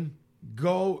 9.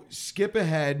 Go skip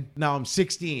ahead. Now I'm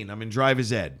 16. I'm in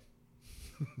driver's ed,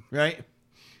 right?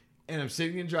 And I'm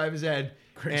sitting in driver's ed.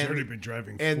 Craig's and- already been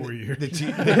driving and 4 years.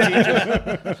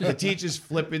 the teacher's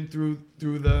flipping through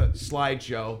the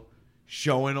slideshow,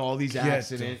 showing all these the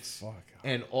accidents, fuck out.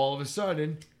 and all of a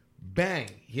sudden, bang!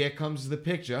 Here comes the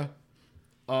picture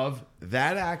of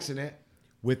that accident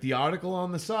with the article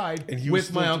on the side And he was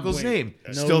with my still to uncle's blame. name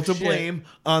No still to shit. blame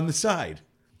on the side.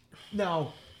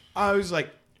 Now, I was like,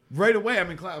 right away, I'm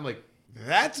in class. I'm like,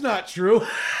 that's not true.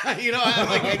 I get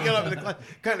up in the class,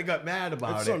 kind of got mad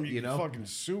about That's it. something you You can know, fucking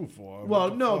sue for. well, What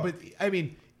the no, fuck? but I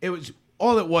mean, it was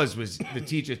the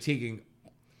teacher taking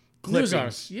clippings, News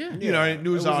articles, yeah. news It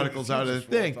wasn't articles the out of the teacher's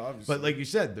thing. fault, obviously. But like you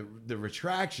said, the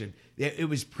retraction, it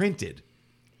was printed.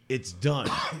 It's done.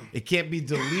 It can't be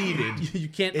deleted. You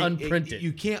can't unprint it.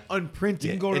 You can't unprint it.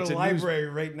 You can go to It's the a news- library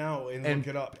right now and look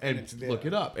it up, and it's there. look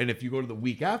it up. And if you go to the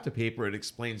week after paper, it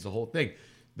explains the whole thing.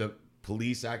 The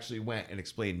police actually went and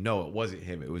explained, no, it wasn't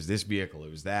him. It was this vehicle. It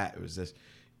was that. It was this.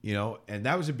 And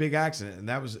that was a big accident. And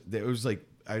it was like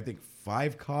I think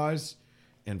 5 cars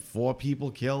and 4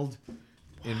 people killed,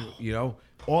 and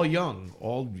all young,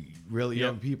 all really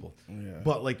young people. Yeah.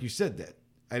 But like you said, that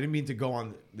I didn't mean to go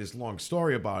on this long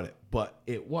story about it, but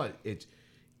it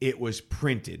was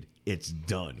printed. It's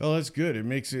done. Oh, that's good. It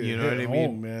makes it You know hit what I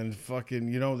home, mean? man.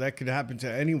 Fucking, that could happen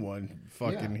to anyone.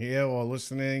 Fucking Yeah. here or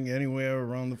listening anywhere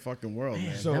around the fucking world,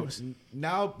 man. So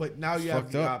now you have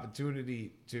fucked the up.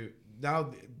 opportunity to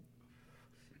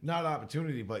not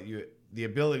opportunity, but the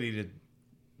ability to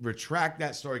retract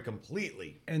that story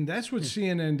completely. And that's what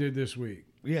CNN did this week,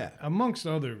 Yeah. amongst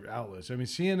other outlets. I mean,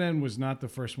 CNN was not the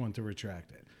first one to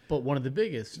retract it. But one of the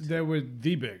biggest. They were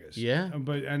the biggest. Yeah.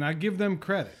 And I give them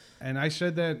credit. And I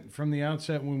said that from the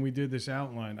outset when we did this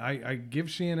outline. I give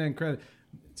CNN credit.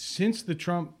 Since the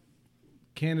Trump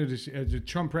candidacy, the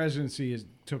Trump presidency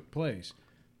took place,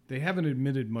 they haven't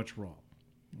admitted much wrong.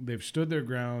 They've stood their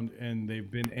ground, and they've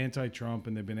been anti-Trump,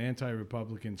 and they've been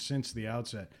anti-Republican since the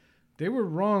outset. They were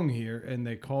wrong here, and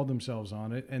they called themselves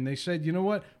on it. And they said, you know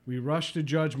what? We rushed to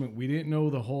judgment. We didn't know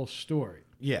the whole story.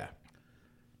 Yeah.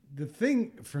 The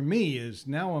thing for me is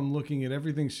now I'm looking at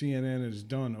everything CNN has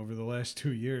done over the last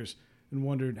 2 years and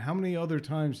wondered how many other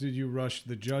times did you rush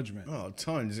the judgment? Oh,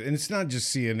 tons. And it's not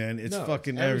just CNN. It's No,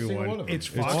 fucking every single everyone. one of them. It's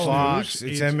It's Fox Fox.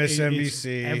 News. It's It's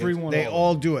MSNBC. everyone. They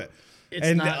all do it. It's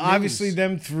and not obviously, news.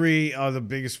 them 3 are the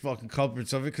biggest fucking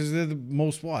culprits of it because they're the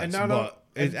most watched. And now- but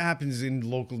it happens in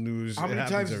local news. How It many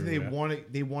happens times do they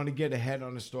everywhere. want to get ahead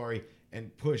on a story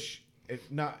and push it,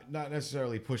 not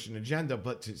necessarily push an agenda,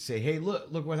 but to say, hey,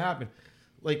 look what happened.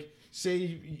 Like,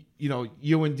 say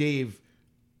you and Dave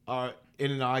are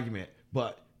in an argument,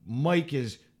 but Mike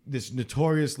is this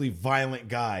notoriously violent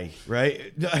guy,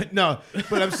 right? No,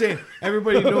 but I'm saying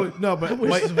everybody knows. No, but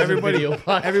wish this was a video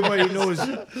podcast. everybody knows.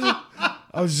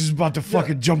 I was just about to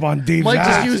fucking jump on Dave's Mike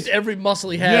ass. just used every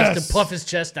muscle he has Yes. to puff his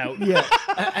chest out.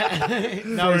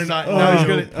 Now he's not. Oh, Now he's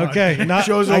gonna. okay, not,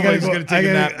 Show's I over, gotta he's go, gonna take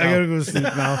a nap I now. gotta go to sleep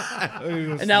now. I gotta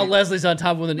go And now Leslie's on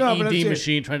top with an No, but I'm ED saying-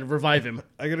 machine trying to revive him.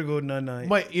 I gotta go night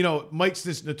night. Mike's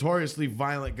this notoriously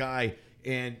violent guy,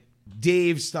 and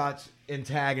Dave starts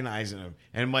antagonizing him,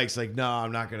 and Mike's like, "No,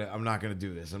 I'm not gonna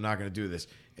do this. I'm not gonna do this."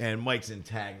 And Mike's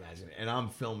antagonizing it, and I'm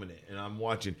filming it, and I'm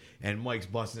watching, and Mike's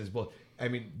busting his balls. I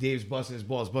mean, Dave's busting his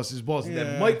balls, and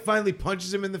then Yeah. Mike finally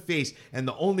punches him in the face, and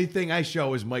the only thing I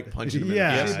show is Mike punching him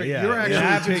Yeah, in the face. yeah. You're It actually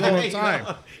happens taking all it- the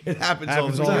time. It happens all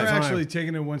Happens the all time. the You're time. actually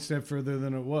taking it one step further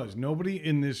than it was. Nobody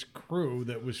in this crew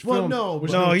that was Well, filmed no,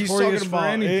 was no, he's notorious talking for about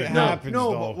anything. it No, happens,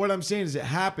 no, though. but what I'm saying is it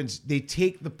happens. They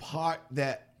take the part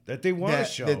that that they want to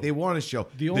show. That they want to show.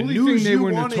 The only thing they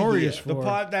were notorious the for.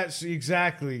 part that's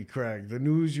exactly, Craig. The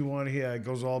news you want to hear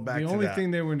goes all back to The that. only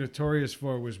thing they were notorious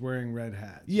for was wearing red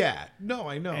hats. Yeah, no,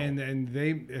 I know. And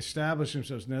they established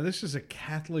themselves. Now this is a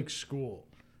Catholic school.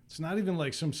 It's not even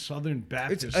like some Southern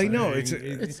Baptist. I know,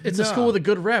 thing. It's a school with a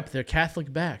good rep. They're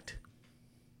Catholic backed.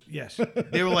 Yes.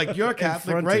 They were like, "You're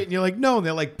Catholic, fronted. right?" And you're like, "No." And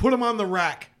they're like, "Put him on the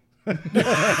rack."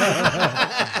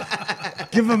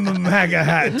 Give him a MAGA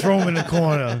hat, throw him in the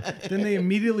corner. Then they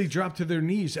immediately dropped to their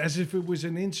knees as if it was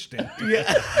an instinct.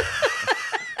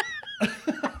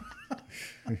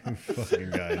 Fucking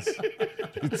guys,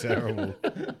 it's terrible.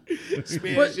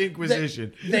 Spanish But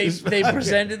Inquisition. They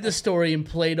presented the story and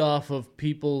played off of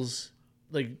people's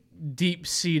like deep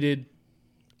seated,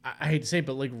 I hate to say it,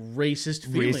 but like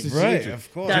racist feelings. Racist. Right, Hatred.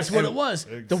 of course. That's what it was.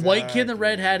 The white kid in the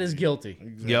red hat is guilty.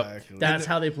 Exactly. That's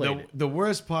how they played it. The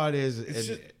worst part is, and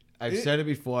just- I've said it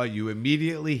before, you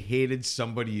immediately hated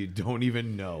somebody you don't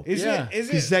even know. Is Yeah. it? Is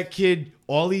Because it? that kid,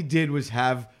 all he did was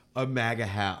have a MAGA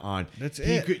hat on. That's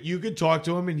he it. You could talk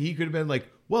to him, and he could have been like,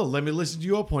 "Well, let me listen to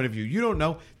your point of view." You don't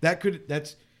know.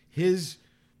 That's his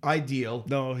ideal.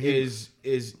 No, is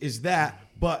that,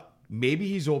 but maybe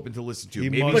he's open to listen to. He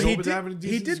Maybe must- he's But open to having a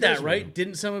decent he did that, discussion with right? him.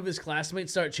 Didn't some of his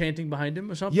classmates start chanting behind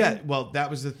him or something? Yeah. Well, that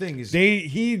was the thing. Is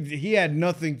He had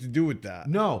nothing to do with that.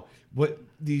 no, what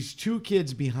these two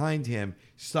kids behind him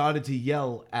started to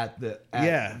yell at the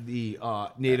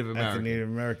Native American. That's a Native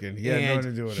American. He had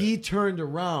nothing to do with he it. turned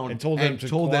around And told them to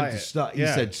quiet. stop. Yeah.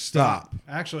 He said, "Stop."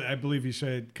 Actually, I believe he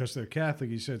said, because they're Catholic,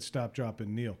 he said, "Stop, drop,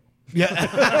 and kneel." Yeah.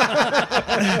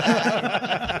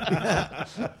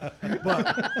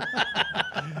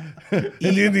 And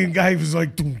the Indian guy was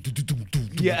like, "Dum, dum, dum, dum, dum."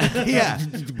 Yeah, yeah.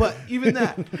 But even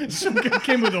that, Some guy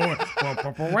came with a horn.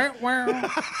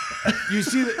 you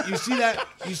see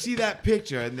that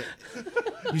picture, and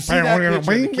you see that picture,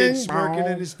 the kid smirking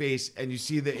in his face, and you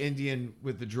see the Indian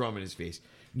with the drum in his face.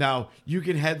 Now you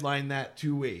can headline that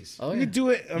two ways. Oh, You yeah. could do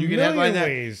it a You can million headline that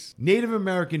ways. Native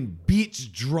American beats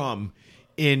drum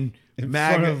in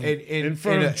MAGA front of- in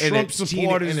front of Trump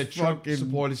supporters' in a Trump fucking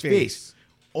supporter's face. face.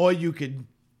 Or you could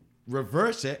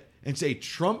reverse it and say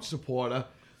Trump supporter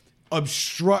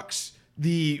obstructs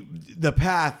the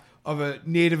path of a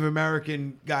Native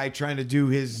American guy trying to do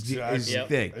his Exactly.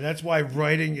 thing. And that's why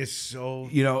writing is so.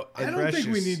 You know, I don't think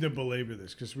we precious. need to belabor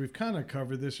this because we've kind of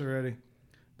covered this already.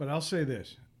 But I'll say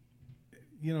this.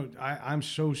 You know, I'm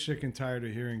so sick and tired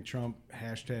of hearing Trump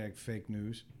hashtag fake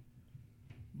news.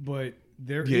 But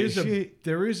there Yeah,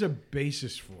 is a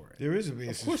basis for it. There is a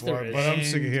basis course for there it, is. but I'm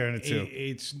sick of And hearing it too.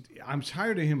 I'm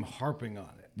tired of him harping on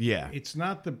it. Yeah. It's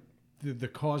not the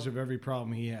cause of every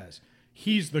problem he has.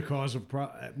 He's the cause of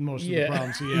most of the Yeah.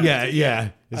 problems he has. yeah,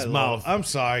 his mouth. I'm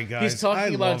sorry, guys. He's talking I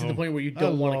about it love to the him. point where you I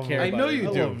don't want love to care him. I about know it. you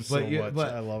I do, love him so but, much.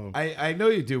 but I love him. I know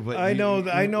you do, but I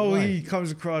know why? he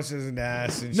comes across as an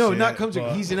ass and No, shit, not comes.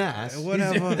 but- He's an ass.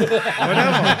 Whatever.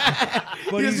 Whatever.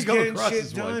 But He he's doesn't come getting across shit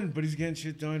as one. done. But he's getting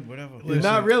shit done. Whatever.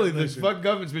 Not really. listen. The fucking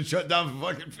government's been shut down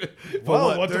for fucking. For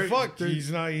Well, what 30 the fuck? 30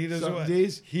 He's not. He doesn't. some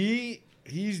days.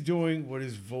 He's doing what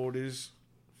his voters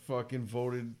fucking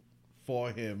voted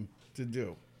for him to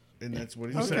do, and that's what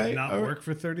he Does said. that not all right. work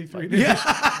for 33 days?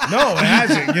 No, it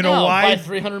hasn't. You know No, why? buy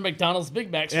 300 McDonald's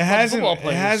Big Macs for It hasn't. football It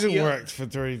players. hasn't Yeah. worked for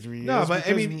 33 years. No, but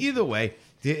I because mean, either way,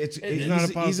 he's not a he's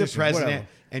a politician, president, whatever.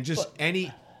 and just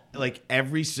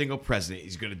every single president,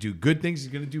 he's going to do good things,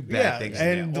 he's going to do bad Yeah, things,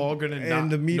 and and the- they're all going to and not.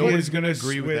 the media nobody's is going to gonna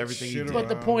agree with switch everything he shit does. But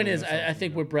the around point or is, I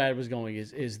think where Brad was going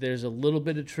is there's a little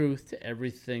bit of truth to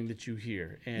everything that you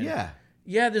hear. And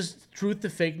Yeah, there's truth to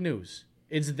fake news.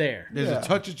 It's there. there's a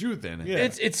touch of truth in it. Yeah.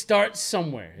 It starts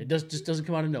somewhere. It just doesn't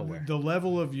come out of nowhere. The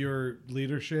level of your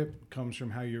leadership comes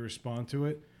from how you respond to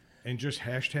it, and just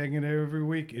hashtagging it every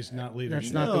week is not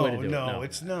leadership. That's not the way to do it. No, No.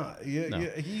 it's not. Yeah, No.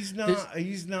 yeah, he's not. This-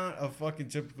 He's not a fucking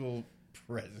typical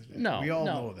president. No, we all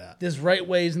no. know that. There's right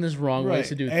ways and there's wrong ways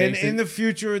to do And things. in the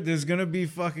future, there's gonna be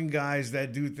fucking guys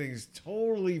that do things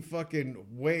totally fucking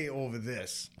way over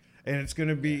this. And it's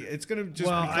gonna just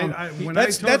Well, become. when I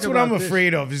that's talk that's what I'm about this-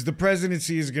 afraid of. Is the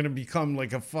presidency is gonna become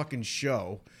like a fucking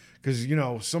show? Because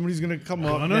somebody's gonna come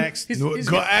up Gonna? next. He's- No, he's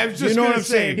go- gonna- I was just You know going what to I'm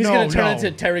say. saying? He's No, going to turn no.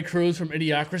 into Terry Crews from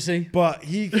Idiocracy. But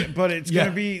it's Yeah.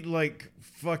 gonna be like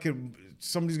fucking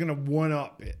somebody's gonna one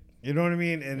up it. You know what I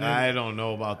mean? And then, I don't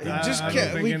know about that. Just I can't-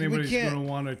 don't think we anybody's can't- going to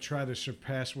want to try to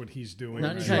surpass what he's doing. Not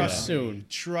right anytime now. soon.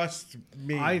 trust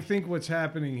me. I think what's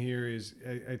happening here is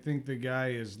I think the guy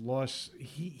is lost.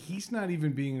 He's not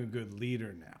even being a good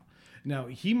leader now. Now,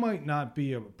 he might not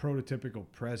be a prototypical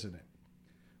president,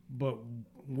 but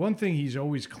one thing he's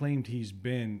always claimed he's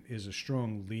been is a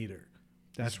strong leader.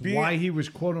 That's Being- why he was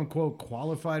quote unquote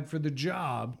qualified for the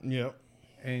job. Yep.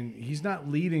 And he's not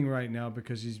leading right now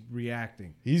because he's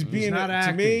reacting. He's being not to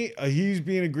acting. me. He's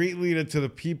being a great leader to the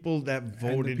people that And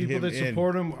voted the people him that in.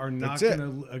 support him are not That's it.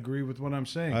 going to agree with what I'm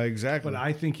saying. Exactly. But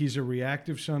I think he's a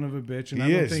reactive son of a bitch, and He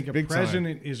I don't is, think a big time.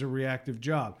 president is a reactive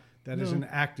job. That is an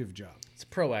active job. It's a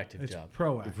proactive It's job.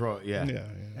 proactive. Yeah.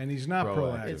 And he's not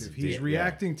Proactive. proactive. He's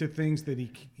reacting to things that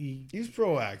he He's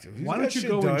proactive. He's why got don't you shit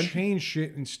go done. and change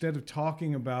shit instead of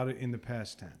talking about it in the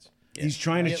past tense? He's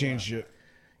trying to change shit.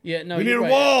 Yeah, no, We need you're a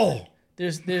right. wall.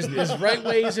 There's right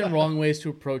ways and wrong ways to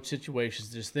approach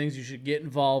situations. There's things you should get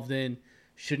involved in,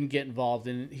 shouldn't get involved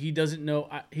in. He doesn't know.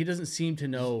 He doesn't seem to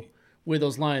know where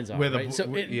those lines are. Where the- right? So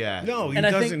where- yeah. No, he And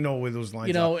I doesn't think, know where those lines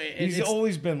you know, are. and He's it's-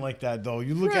 always been like that, though.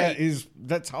 You look Right. at his.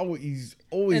 That's how he's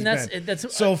always And that's- been.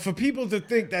 that's- so for people to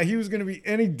think that he was going to be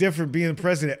any different being the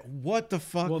president, what the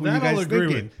fuck Well, were you that guys I'll agree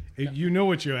thinking? with. You know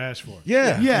what you asked for.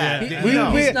 Yeah, Yeah.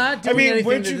 He's not doing anything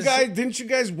weren't to you dis- guys? Didn't you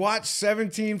guys watch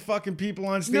 17 fucking people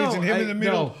on stage No, and him I- in the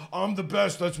middle? no. I'm the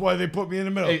best. That's why they put me in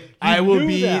the middle. I will knew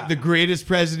be that. the greatest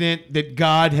president that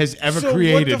God has ever So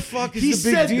created. what the fuck is He the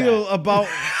big said deal that.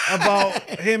 about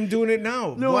him doing it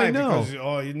now? No, Why? I know.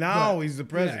 Because now he's the Yeah,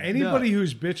 president. anybody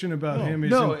who's bitching about him isn't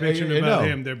No, bitching I about know.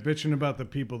 him. They're bitching about the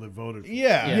people that voted for him.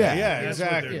 Yeah, Yeah. yeah, That's what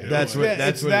exactly. they're doing. That's what- that's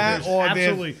it's what it that is. or they're-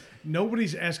 Absolutely.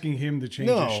 Nobody's asking him to change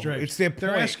No, their stripes. it's their They're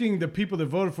point. asking the people that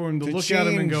voted for him to To look at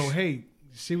him and go, change. hey,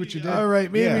 see what you did? All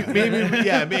right, maybe, Yeah. maybe,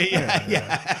 yeah, maybe,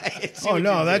 yeah. Oh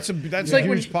no, that's It's a like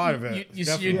when huge part of it. You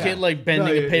see your Definitely. kid like bending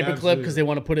No, a yeah, paper clip because absolutely. they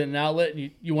want to put it in an outlet, and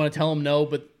you want to tell them no,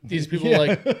 but these people are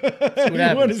like, see what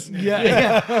happens.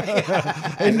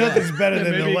 And nothing's better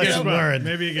than the Maybe he gets lesson by. learned.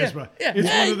 Maybe he gets by. Yeah. It's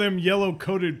Yeah. one of them yellow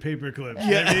coated paper clips.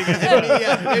 Yeah, maybe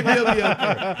he'll be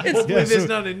okay. Hopefully there's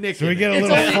not a nick So we in get it. a It's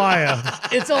little only- fire.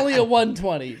 It's only a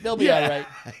 120. They'll be all right.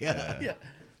 Yeah.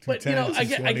 But you know, 10s, I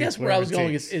 20s, guess where I was whatever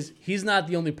going it is he's not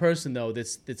the only person though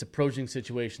that's approaching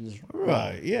situations.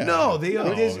 Right, yeah. No,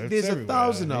 it's there's a everywhere.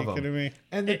 thousand Are of you them. kidding me?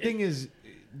 And the thing is,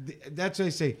 that's what I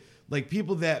say. Like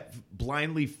people that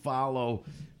blindly follow,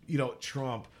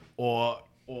 Trump or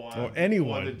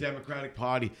anyone. or the Democratic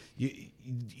Party,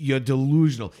 you're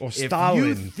delusional. Or If you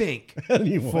Stalin. think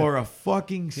Anyone. for a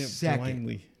fucking second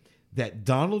blindly. that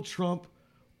Donald Trump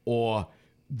or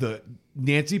the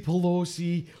Nancy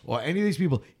Pelosi or any of these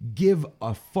people give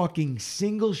a fucking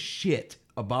single shit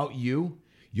about you,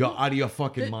 you're out of your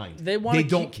fucking mind. They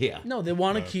don't care. No, they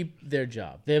want to keep their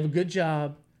job. They have a good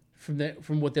job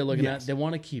from what they're looking Yes. at. They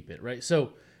want to keep it right.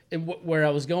 So, and where I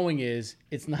was going is,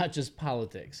 it's not just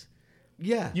politics.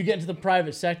 Yeah. You get into the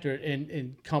private sector,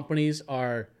 and companies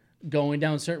are going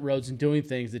down certain roads and doing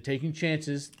things. They're taking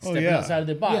chances, stepping yeah. outside of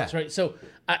their box, Yeah. right? So,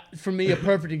 for me, a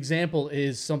perfect example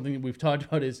is something that we've talked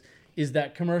about is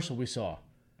that commercial we saw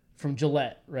from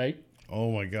Gillette, right?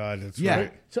 Oh my God, that's Yeah.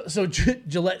 right. So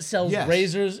Gillette sells Yes.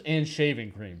 razors and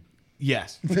shaving cream.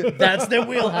 Yes. That's their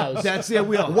wheelhouse. That's their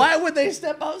wheel. Why would they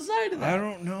step outside of that? I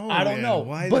don't know. I don't man. know.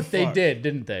 Why but the they fuck? did,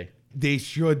 didn't they? They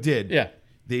sure did. Yeah.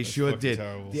 They sure fucking did.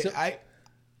 terrible. Yeah,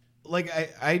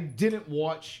 I didn't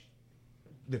watch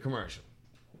the commercial.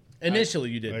 Initially,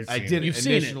 you did. I've I seen did You've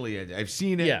seen it. initially. I've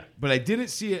seen it, Yeah. but I didn't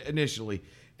see it initially.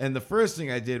 And the first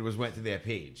thing I did was went to their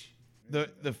page.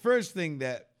 The first thing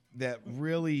that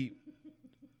really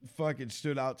fucking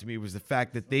stood out to me was the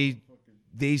fact that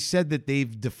they said that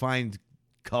they've defined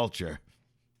culture.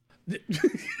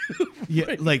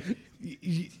 Yeah, like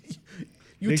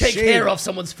You They take shave- hair off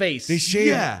someone's face. They shave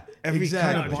Yeah, every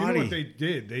exactly. kind Do of you know body. what they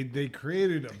did? They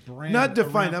created a brand. not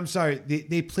defined. around- I'm sorry.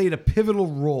 They played a pivotal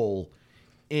role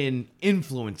in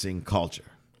influencing culture.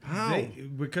 How?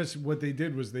 Because what they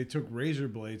did was they took razor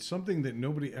blades, something that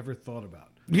nobody ever thought about,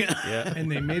 Yeah.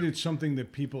 and they made it something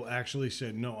that people actually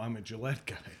said, "No, I'm a Gillette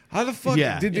guy." How the fuck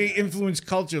Yeah. did they influence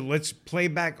culture? Let's play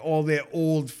back all their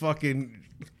old fucking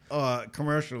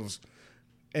commercials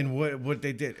and what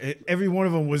they did. Every one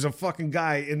of them was a fucking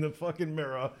guy in the fucking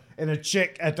mirror and a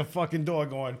chick at the fucking door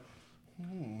going,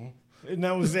 and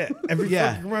that was it. Every Yeah.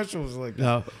 fucking commercial was like that.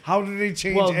 No. How did they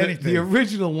change Well, anything? the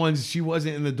original ones, she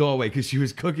wasn't in the doorway because she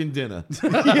was cooking dinner.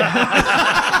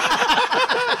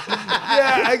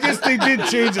 Yeah, I guess they did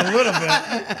change a little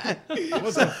bit.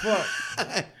 What the fuck?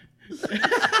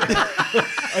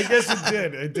 I guess it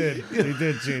did. It did. They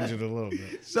did change it a little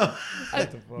bit. So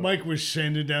Mike was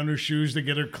sanding down her shoes to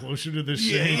get her closer to the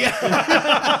sink.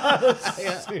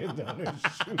 Sand down his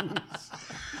shoes.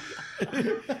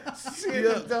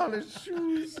 Sand down his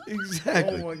shoes.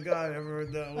 exactly. Oh my God, I ever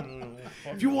heard that one.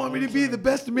 If you want me to be the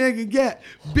best a man can get,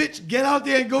 bitch, get out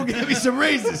there and go get me some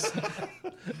razors.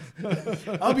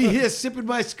 I'll be here sipping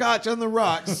my scotch on the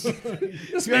rocks.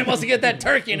 This man wants to get that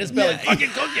turkey in his belly. Fucking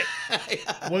cook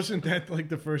it. Wasn't that like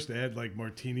the first ad, like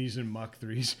martinis and Mach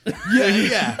 3s?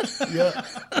 Yeah.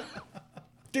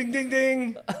 Ding, ding,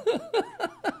 ding.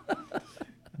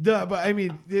 But I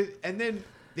mean, and then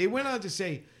they went on to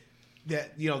say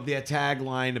that, their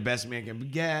tagline, the best man can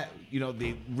get,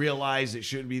 they realize it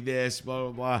shouldn't be this, blah,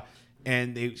 blah, blah.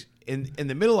 And they, in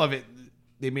the middle of it,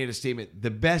 they made a statement,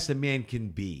 the best a man can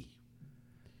be.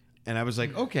 And I was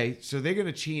like, okay, so they're going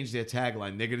to change their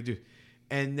tagline. They're going to do,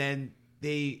 and then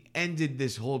they ended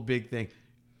this whole big thing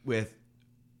with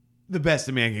the best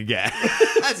a man can get.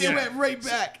 They went right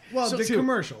back. Well, the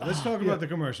commercial. Let's talk about the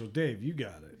commercial. Dave, you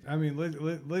got it. I mean,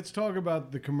 let's talk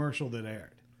about the commercial that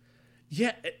aired.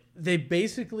 Yeah, they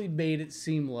basically made it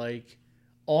seem like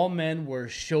all men were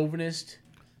chauvinist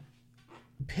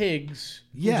pigs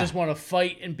who just want to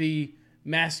fight and be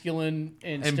masculine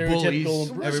and stereotypical. bullies.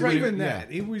 And It's not even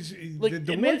that. It was Like, the it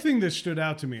one made- thing that stood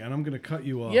out to me, and I'm going to cut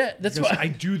you off. Yeah, that's because why- I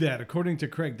do that. According to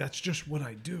Craig, that's just what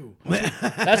I do.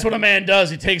 That's what a man does.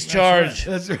 He takes charge,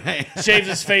 That's right. shaves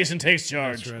his face, and takes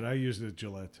charge. That's right. I used the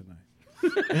Gillette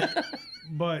tonight.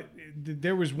 But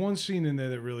there was one scene in there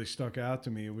that really stuck out to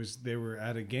me. It was they were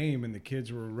at a game and the kids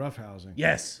were roughhousing.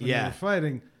 Yes. And they Yeah. were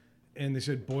fighting, and they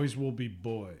said, "Boys will be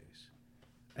boys,"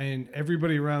 and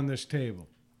everybody around this table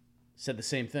Said the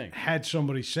same thing. had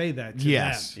somebody say that to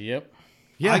Yes. them. Yep.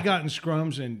 Yeah. I got in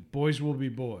scrums, and boys will be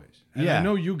boys. And Yeah. I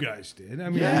know you guys did. I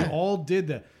mean, Yeah. we all did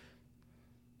that.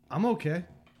 I'm okay.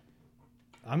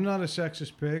 I'm not a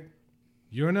sexist pig.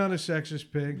 You're not a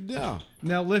sexist pig. No.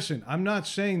 Now, listen, I'm not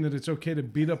saying that it's okay to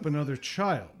beat up another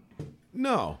child.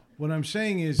 No. What I'm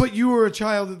saying is, But you were a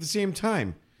child at the same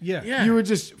time. yeah. Yeah. You were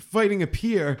just fighting a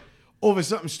peer over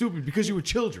something stupid because you were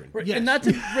children. Right, Yes. And not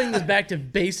to bring this back to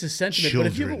basis sentiment, but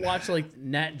if you ever Children. watch like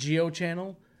Nat Geo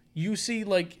channel, you see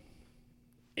like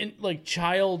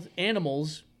child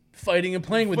animals fighting and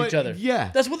playing with each other.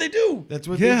 Yeah. That's what they do. That's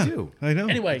what Yeah, they do. I know.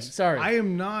 Anyway, sorry. I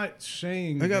am not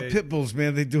saying I got that pit bulls,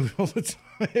 man. They do it all the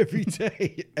time, every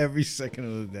day, every second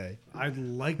of the day. I'd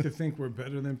like to think we're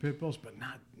better than pit bulls, but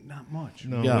not much.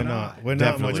 No, Yeah. we're not. We're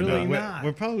Definitely not much not. better. Really not.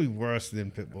 We're probably worse than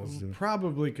pit bulls do.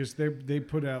 Probably because they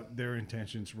put out their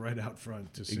intentions right out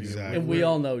front to see. Exactly. and we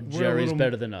all know a Jerry's little-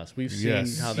 better than us. We've seen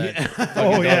Yes. how that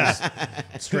Oh yeah,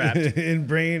 strapped. in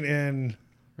brain and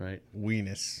Right.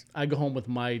 weenus. I go home with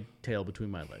my tail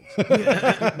between my legs.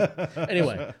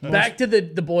 Anyway, back to the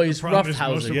boys' Problem is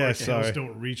most roughhousing. of Yeah, our tails sorry.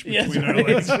 don't reach Yeah, between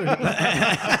our sorry.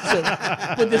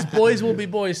 legs. But this boys will be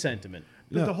boys sentiment.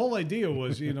 But the whole idea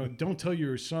was, don't tell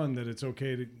your son that it's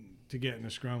okay to get in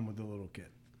a scrum with the little kid.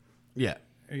 Yeah.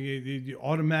 You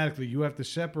automatically, you have to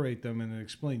separate them and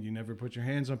explain. You never put your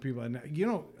hands on people. And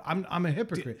I'm a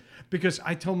hypocrite because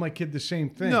I tell my kid the same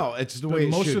thing. No, it's the But way it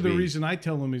most should of the be. reason I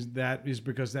tell them is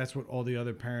because that's what all the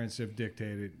other parents have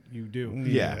dictated you do.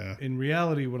 Yeah. In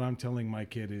reality, what I'm telling my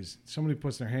kid is somebody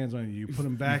puts their hands on you, you put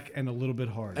them back and a little bit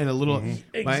harder. And a little.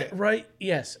 Right?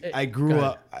 Yes. I Go grew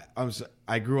ahead. up.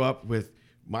 I grew up with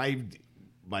my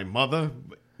mother,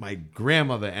 my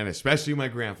grandmother, and especially my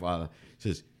grandfather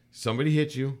says, "Somebody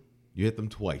hit you, you hit them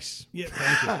twice." Yeah,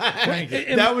 thank you. Thank you.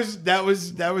 And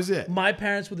That was it. my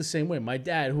parents were the same way. My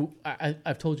dad, who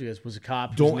I've told you guys was a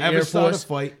cop, Don't was in the ever Air start a Force.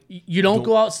 fight. You don't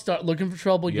go out start looking for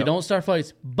trouble. You Yep. don't start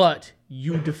fights, but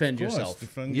you defend Of course, yourself.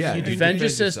 defend Yeah. You And defend your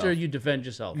defend sister. yourself. You defend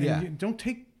yourself. And Yeah. you don't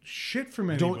take shit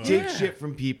from anybody. Don't take Yeah. shit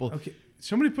from people. Okay,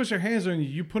 somebody puts their hands on you,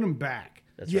 you put them back.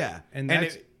 That's Yeah, right. And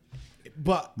that's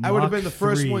but I would have been the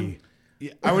first 3. one.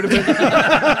 Yeah, I would have been.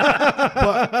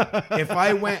 But if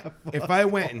I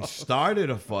went and started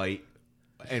a fight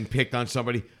and picked on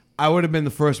somebody, I would have been the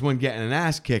first one getting an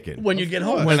ass kicking When you get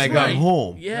home. when I That's got right.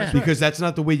 home. Yeah. because that's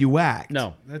not the way you act.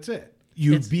 No. That's it.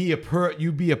 you be a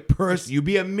person, you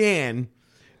be a man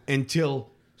until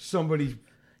somebody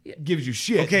gives you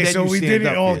shit. Okay, then so you we stand didn't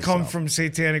up for all come yourself. from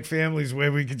satanic families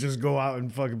where we could just go out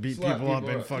and fucking beat Slap people up people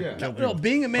and up, fucking yeah. kill No, people.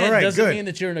 being a man All right, doesn't good. mean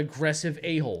that you're an aggressive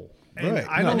a-hole. And Right.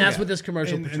 I don't, And that's what this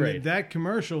commercial and portrayed. that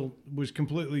commercial was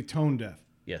completely tone deaf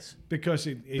Yes. because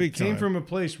it Big came time. from a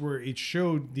place where it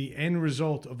showed the end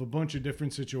result of a bunch of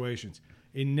different situations.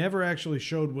 It never actually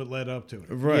showed what led up to it.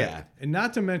 Right. Yeah. And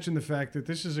not to mention the fact that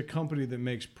this is a company that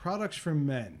makes products for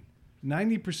men.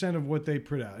 90% of what they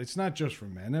put out, it's not just for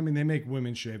men. I mean, they make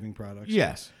women's shaving products.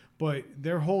 Yes. But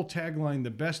their whole tagline,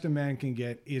 the best a man can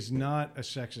get, is not a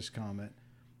sexist comment.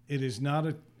 It is not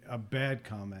a bad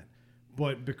comment.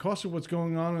 But because of what's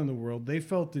going on in the world, they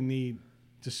felt the need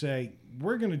to say,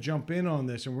 we're going to jump in on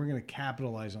this and we're going to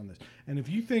capitalize on this. And if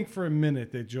you think for a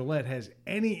minute that Gillette has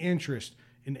any interest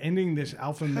in ending this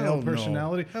alpha male Hell no.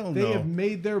 personality. Hell They no. have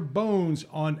made their bones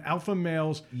on alpha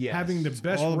males Yes. having the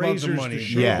best all about the razors money. to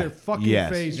show Yeah. their fucking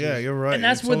Yes. faces. Yeah, you're right. And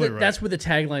that's You're where totally right. that's where the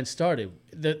tagline started.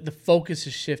 The focus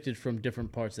has shifted from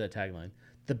different parts of that tagline.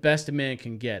 The best a man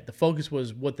can get. The focus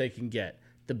was what they can get.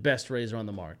 The best razor on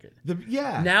the market.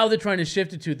 Yeah. Now they're trying to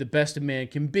shift it to the best a man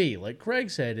can be, like Craig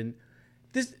said. And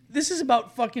this is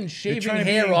about fucking They're shaving trying to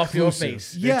be hair off your inclusive.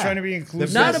 face. They're Yeah. trying to be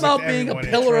inclusive. Not with about being a everyone and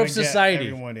pillar trying of to get society.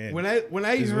 everyone in. When I Is what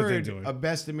they're heard doing. a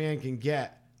best a man can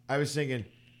get, I was thinking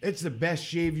it's the best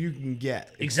shave you can get.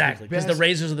 It's Exactly, 'cause the best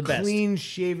razors are the best. Clean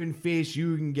shaven face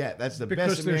you can get. That's the best.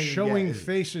 Because a they're man can showing get.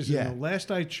 faces, Yeah. and the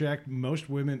last I checked, most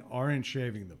women aren't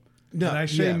shaving them. No, and I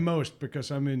say yeah. most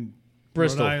because I'm in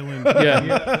Bristol. Rhode Island.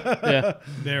 Yeah,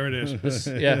 There it is.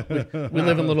 yeah. We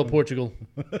live in Little Portugal.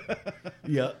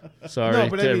 Yeah. Sorry No,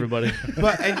 but to I mean- everybody.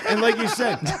 But and like you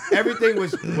said, everything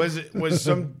was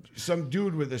some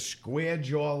dude with a square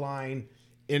jawline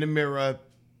in a mirror,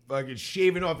 fucking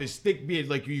shaving off his thick beard,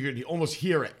 like you could almost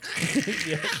hear it.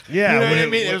 Yeah, You know what when I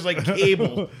mean? It was like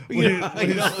cable. You know,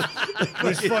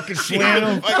 with his fucking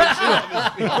flannel,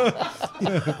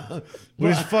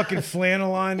 with his fucking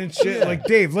flannel on and shit. Like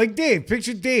Dave,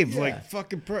 picture Dave, like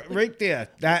fucking right there.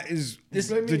 That is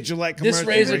the Gillette commercial. This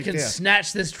razor right can there.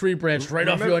 snatch this tree branch right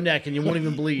off your neck, and you won't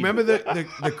even bleed. Remember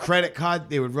the credit card?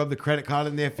 They would rub the credit card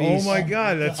in their face. Oh my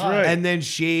god, that's right. And then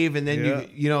shave, and then Yeah.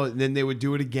 you know, then they would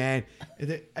do it again.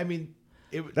 And I mean,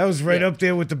 that was right up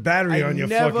there with the battery I on your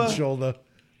never- fucking shoulder.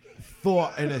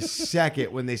 thought in a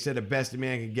second when they said the best a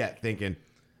man can get, thinking,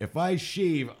 if I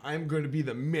shave, I'm going to be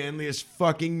the manliest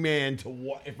fucking man to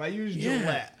watch. If I use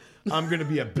Gillette, I'm going to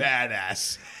be a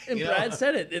badass. And You Brad know?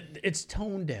 said it's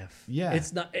tone deaf. Yeah.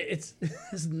 It's not. It's it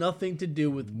has nothing to do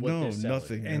with what No, they're selling.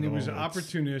 nothing. And at it was all.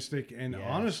 opportunistic, and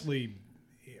honestly,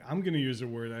 I'm going to use a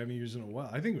word I haven't used in a while.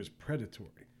 I think it was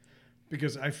predatory,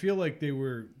 because I feel like they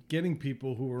were getting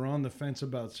people who were on the fence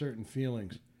about certain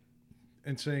feelings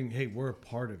and saying, hey, we're a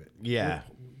part of it. Yeah.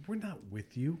 We're not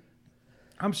with you.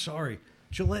 I'm sorry.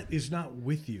 Gillette is not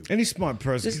with you. Any smart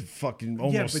person can fucking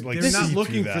almost but like they're see not through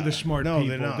looking that. for the smart No, people.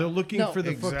 they're not. looking No, for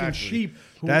the fucking exactly. sheep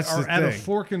who That's are the at a thing.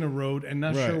 fork in the road and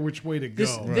not Right. sure which way to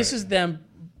This go. this is them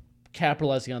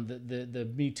capitalizing on the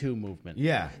Me Too movement.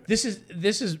 Yeah. This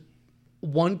is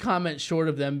one comment short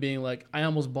of them being like, I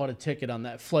almost bought a ticket on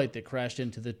that flight that crashed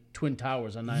into the Twin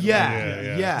Towers on 9/11.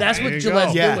 Yeah. That's There what you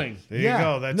Gillette's go. Yeah. doing. There you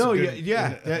go. That's no, a good,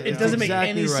 yeah. It doesn't make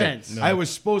any sense. I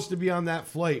was supposed to be on that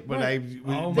flight, but Right.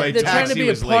 my They're trying to taxi be a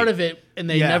was part late. of it, and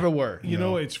they Yeah. never were. You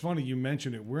know, it's funny you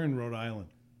mentioned it. We're in Rhode Island,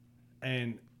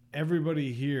 and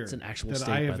everybody here an actual that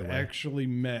state, I by have the way. actually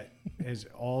met has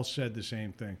all said the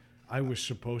same thing. I was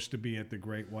supposed to be at the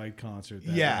Great White concert.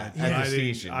 That Yeah, night, at and the I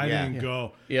station, Didn't, I yeah. didn't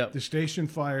go. Yep. The station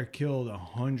fire killed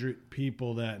 100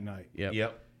 people that night.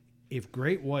 Yep. If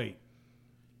Great White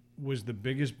was the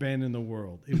biggest band in the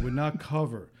world, it would not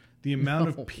cover the amount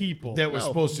of people That was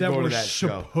supposed to that go to were that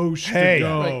show. supposed Hey. to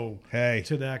go Hey.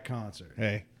 to that concert.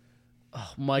 Hey,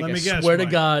 Mike, Let I me guess, swear to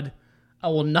Mike. God, I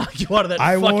will knock you out of that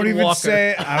I fucking won't even walker.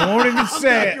 say it. I won't even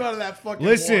say You out it. of that fucking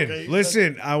Listen, walker.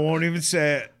 listen. I won't even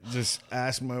say it. Just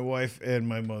ask my wife and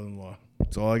my mother-in-law.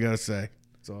 That's all I gotta say.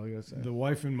 That's all I gotta say. The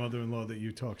wife and mother-in-law that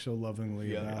you talk so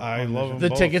lovingly about. I love them The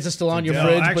both. tickets are still on your Yeah,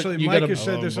 fridge, Actually, but you Mike got has to.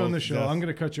 said love this them on the both to show. death. I'm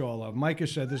going to cut you all off. Mike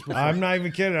has said this before. I'm not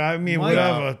even kidding. I mean, Mike-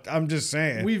 whatever. I'm just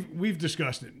saying. We've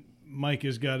discussed it. Mike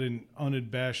has got an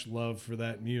unabashed love for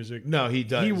that music. No, he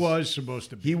does. He was supposed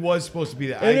to be. He was supposed to be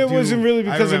there. And it wasn't really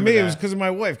I because of remember me. It that. was because of my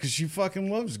wife, because she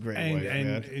fucking loves Great And- White. and-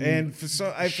 man. and And for so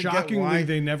I forget Shockingly, why.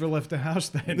 they never left the house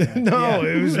that night. No,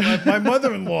 it was my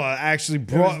mother-in-law actually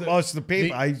brought us the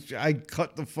paper. the- I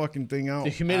cut the fucking thing out. The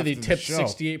humidity after tipped show.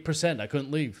 68%. I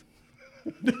couldn't leave.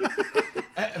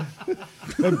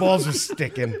 My balls were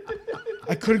sticking.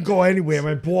 I couldn't go anywhere.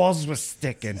 My balls were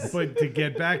sticking. But to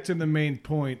get back to the main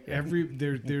point,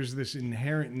 there's this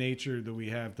inherent nature that we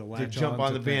have to latch to jump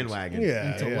on to the things. bandwagon.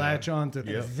 Yeah, And to latch on to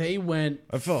things. They went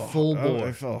I felt full bore.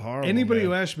 I felt horrible. Anybody man.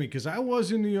 who asked me, because I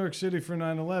was in New York City for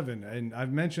 9/11, and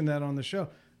I've mentioned that on the show,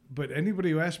 but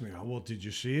anybody who asked me, oh, well, did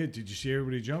you see it? Did you see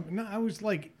everybody jump? No, I was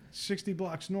like 60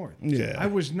 blocks north. Yeah. I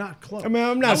was not close. I mean,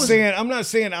 I'm not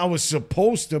saying I was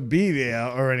supposed to be there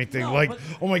or anything. No, like, but-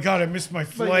 oh my god, I missed my you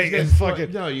flight just and thought-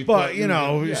 fucking. no, you but thought you you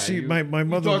know, were- yeah, she, you- my you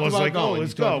mother talked was about like, oh, going.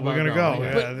 let's You go, talked we're gonna about go.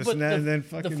 going, Yeah, this and that, and then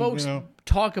fucking, the folks you know.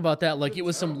 talk about that like it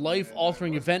was some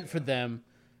life-altering event for them,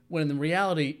 when in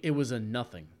reality it was a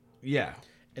nothing. Yeah.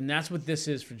 And that's what this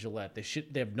is for Gillette.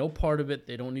 They have no part of it.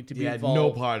 They don't need to be He had involved.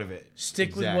 no part of it.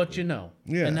 Stick with what you know.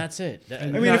 Yeah. And that's it. I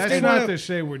mean, mean, if that's they not wanna- to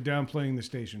say we're downplaying the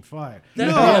station fire. Not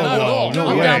at all. no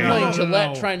I'm way. downplaying No,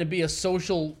 Gillette no. trying to be a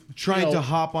social. Trying you know, to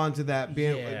hop onto that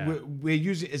band. Yeah. We're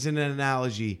using it as an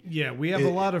analogy. Yeah, we have a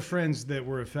lot of friends that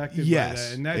were affected by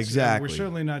Yes, that, and that's exactly. we're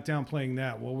certainly not downplaying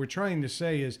that. What we're trying to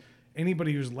say is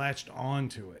anybody who's latched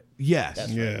onto it Yes.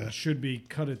 Yeah. should be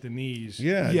cut at the knees.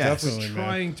 Yeah, Yes. definitely, man.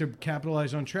 trying to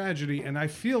capitalize on tragedy, and I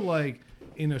feel like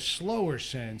in a slower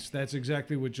sense, that's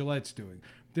exactly what Gillette's doing.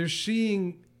 They're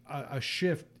seeing a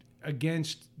shift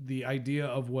against the idea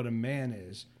of what a man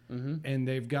is, and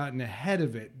they've gotten ahead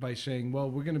of it by saying, well,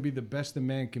 we're going to be the best a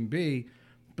man can be.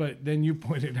 But then you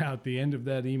pointed out the end of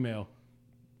that email.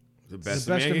 The The best,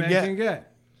 best a a man can get.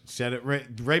 Said it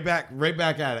right back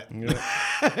at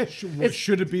it.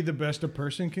 Should it be the best a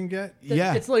person can get?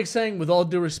 Yeah. It's like saying, with all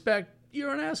due respect,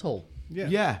 you're an asshole.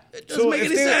 Yeah. It doesn't make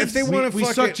any sense. if they want to We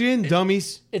sucked you in,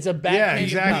 dummies. It's a back. yeah,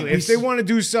 exactly. We If they want to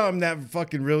do something that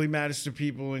fucking really matters to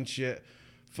people and shit,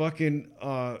 fucking,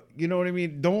 you know what I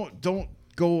mean? Don't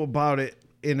go about it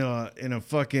in a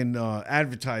fucking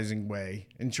advertising way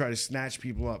and try to snatch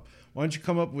people up. Why don't you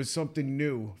come up with something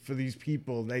new for these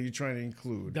people that you're trying to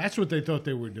include? That's what they thought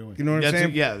they were doing. You know what I'm That's saying?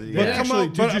 it, yeah, But yeah. come Actually,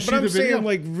 up, did you see I'm the video? saying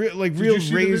like Did real you see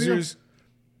the video? razors.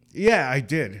 Yeah, I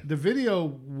did. The video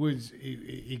was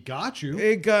it got you.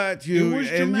 It got you, It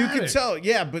was and you could dramatic. tell.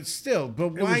 Yeah, but still, but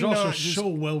It why was also not? Just, so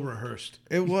well rehearsed.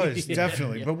 it was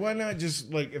definitely, but why not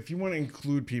just like if you want to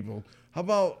include people? How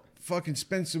about fucking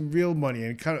spend some real money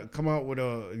and come out with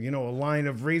a a line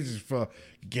of razors for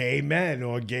gay men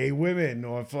or gay women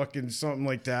or fucking something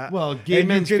like that. Well, And gay you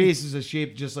men's can- faces are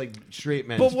shaped just like straight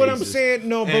men's But what I'm faces. saying,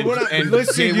 no, but And- what I and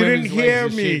listen, gay you didn't women's legs hear are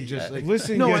me. shaped just like-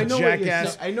 Listen, No, you I know what you're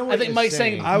jackass. saying. I know what I think you're Mike's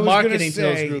saying saying. I was gonna marketing to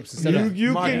those say, groups instead of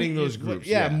you marketing can, those groups,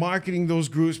 Yeah, yeah. marketing those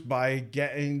groups by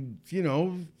getting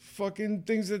fucking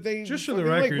things that they Just for the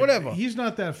fucking record, like, whatever. he's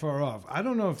not that far off. I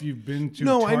don't know if you've been to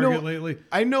No, Target I know. lately.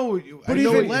 I know. But I know.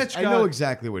 even what- Let's I know got-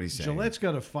 exactly what he's saying. Gillette's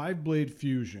got a 5-blade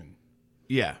fusion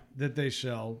Yeah. that they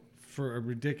sell for a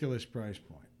ridiculous price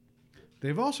point.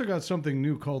 They've also got something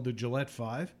new called the Gillette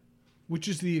 5, which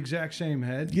is the exact same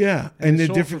head. Yeah, and it's they're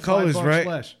sold different for colors, $5 right?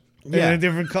 less. Yeah, Yeah. they're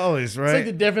different colors, right? It's like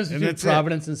the difference And between that's it.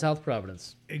 Providence and South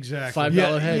Providence. Exactly.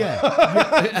 $5 head. Yeah.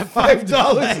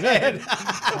 $5 head.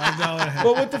 $5 head.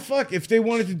 But what the fuck? If they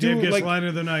wanted to do Dave gets like, line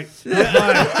of the night.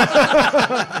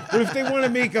 but if they want to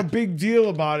make a big deal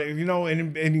about it,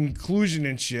 and inclusion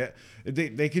and shit,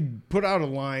 they could put out a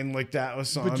line like that or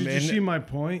something. But did you and see my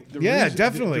point? The Yeah, reason,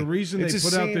 definitely. The reason It's they the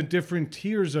put out the same- different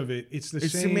tiers of it, it's the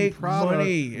It's to same make product.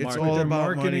 money. It's but all they're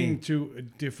about marketing money. to a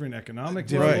different economic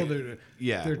Right. level. They're,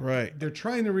 Yeah. they're, Right. They're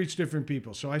trying to reach different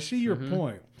people. So I see your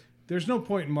point. There's no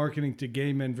point in marketing to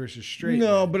gay men versus straight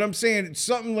No, men. but I'm saying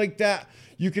something like that.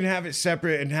 You can have it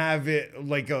separate and have it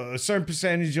like a certain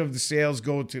percentage of the sales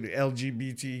go to the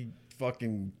LGBT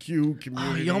fucking Q Oh,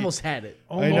 community. you almost had it.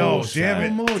 I know. Almost. Damn it.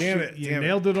 Almost. Damn it. You Damn it.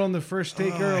 nailed it on the first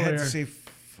take I earlier. had to say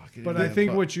fucking. But I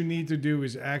think what you need to do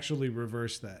is actually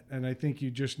reverse that. And I think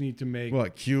you just need to make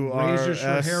what QR razors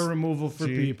for hair removal for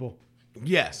G. people.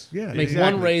 Yes. Yeah. Make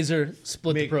Exactly. one razor,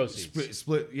 split the Make- proceeds.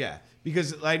 Split. Yeah.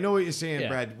 Because I know what you're saying, Yeah.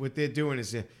 Brad. What they're doing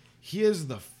is here's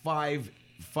the five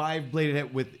bladed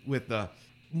head with the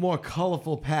more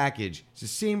colorful package. It's the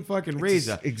same fucking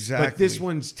razor. exactly. But this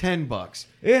one's $10.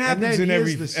 It And happens then in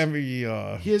here's every.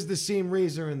 Here's the same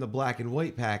razor in the black and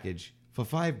white package for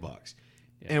 $5.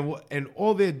 And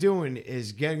all they're doing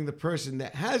is getting the person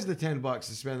that has the $10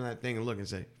 to spend on that thing and look and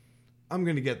say, I'm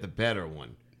gonna get the better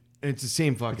one. And it's the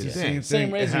same fucking the thing. same Same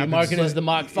It razor. You happens, mark it as but the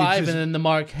Mark it's 5 just- and then the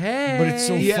Mark Hey. But it's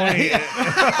so funny.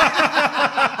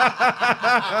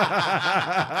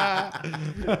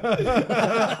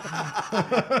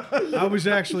 I was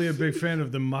actually a big fan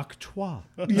of the Mach 3.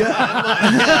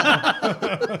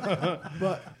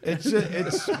 But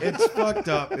it's fucked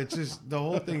up. It's just the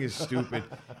whole thing is stupid.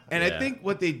 And I think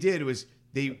what they did was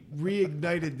they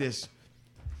reignited this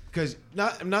because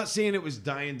I'm not saying it was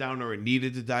dying down or it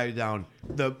needed to die down.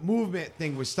 The movement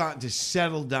thing was starting to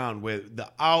settle down with the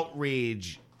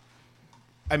outrage.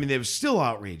 I mean, there was still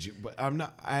outrage, but I'm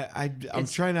not. I'm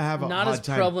It's trying to have a not hard as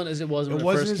time. prevalent as it was when it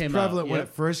wasn't first as came prevalent out. when Yep.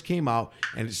 it first came out,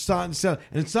 and it's starting to settle,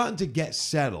 and it's starting to get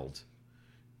settled.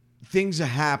 Things are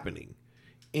happening,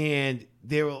 and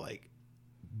they were like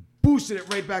boosted it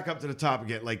right back up to the top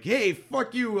again. Like, hey,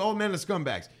 fuck you, all men are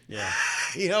scumbags. Yeah.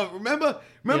 Remember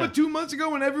Yeah. 2 months ago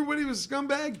when everybody was a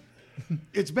scumbag?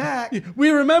 It's back.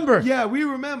 We remember. Yeah, we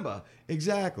remember.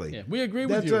 Exactly. Yeah, we agree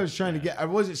with That's you. what I was trying to get. I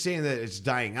wasn't saying that it's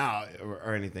dying out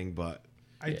or anything, but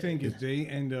I think if they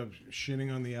end up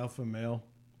shitting on the alpha male,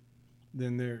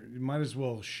 then you might as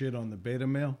well shit on the beta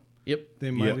male. Yep.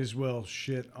 They might Yep. as well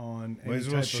shit on any Might as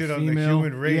type well of shit on the female.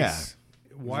 human race.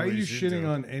 Yeah. Why are what you you should shitting do.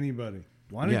 on anybody?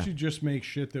 Why don't Yeah. you just make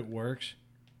shit that works?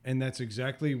 And that's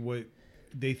exactly what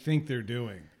they think they're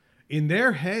doing. In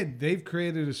their head, they've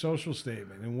created a social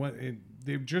statement, and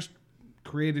they've just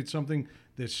created something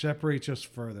that separates us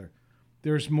further.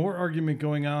 There's more argument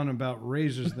going on about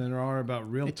razors than there are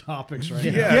about real topics right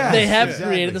now. Yeah. They have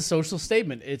exactly. created the social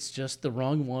statement. It's just the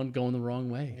wrong one going the wrong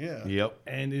way. Yeah. Yep.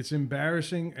 And it's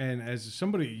embarrassing. And as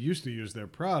somebody who used to use their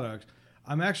products,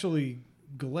 I'm actually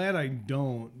glad I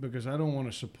don't, because I don't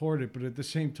want to support it. But at the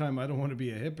same time, I don't want to be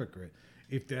a hypocrite.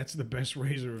 If that's the best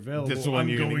razor available, That's the one I'm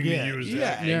you're gonna going to get. use Yeah,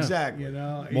 that. Yeah. exactly. You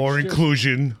know, it's More just-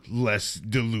 inclusion, less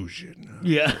delusion.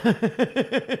 Yeah.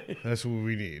 That's what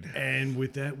we need. And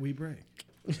with that, we break.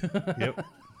 Yep.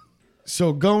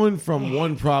 So going from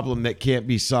one problem that can't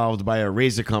be solved by a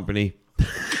razor company,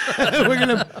 we're going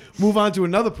to move on to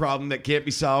another problem that can't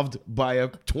be solved by a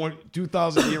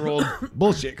 2,000-year-old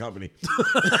bullshit company.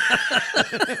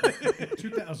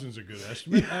 2000 is a good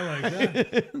estimate. I like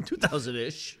that.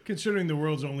 2000-ish. Considering the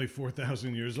world's only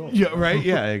 4,000 years old. Yeah, right?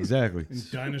 Yeah, exactly.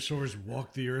 And dinosaurs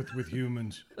walked the earth with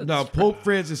humans. Now, Pope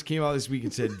Francis came out this week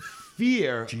and said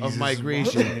fear of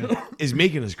migration is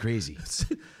making us crazy.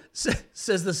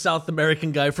 Says the South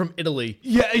American guy from Italy.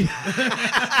 Yeah.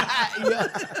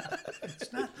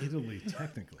 It's not Italy,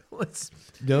 technically. It's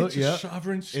No, It's a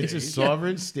sovereign state. It's a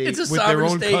sovereign state a with sovereign their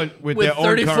own state with with their own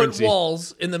 30-foot currency.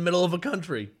 walls in the middle of a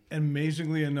country.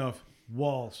 Amazingly enough,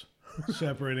 walls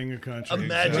separating a country.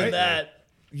 Imagine Right. that.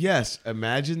 Yes,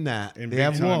 imagine that. And They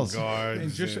have big-time walls. guards.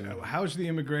 And just and- how's the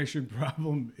immigration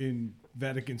problem in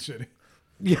Vatican City?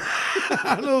 Yeah.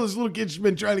 I know this little kid's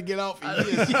been trying to get out for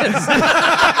years.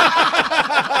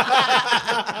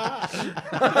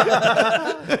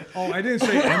 Oh, I didn't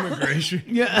say immigration.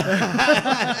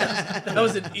 That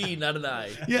was an E, not an I.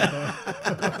 Yeah.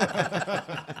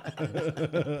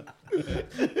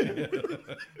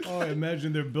 Oh, I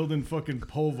imagine they're building fucking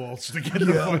pole vaults to get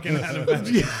the fucking out of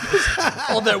Vatican.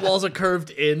 All their walls are curved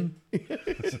in.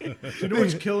 You know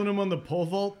what's killing them on the pole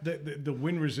vault? The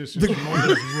wind resistance from all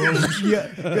those ropes.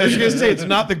 Yeah. I was going to say, it's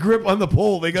not the grip on the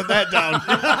pole. They got that down.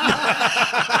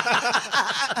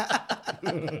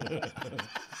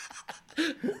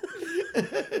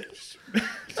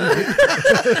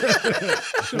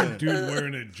 Some dude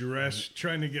wearing a dress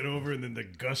trying to get over, and then the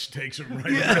gust takes him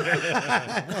right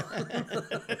back.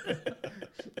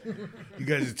 You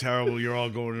guys are terrible. You're all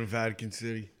going to Vatican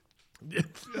City.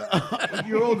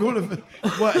 You're all going to,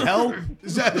 what, hell?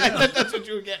 Is that's what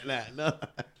you were getting at. No.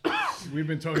 We've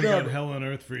been talking about hell on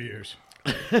earth for years.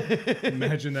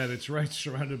 Imagine that. It's right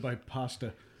surrounded by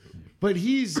pasta. But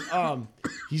he's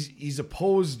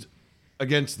opposed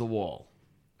against the wall.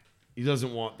 He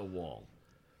doesn't want the wall.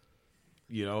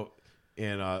 You know,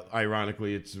 and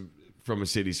ironically, it's from a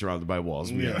city surrounded by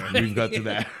walls. We've got to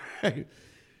that.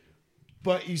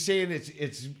 But he's saying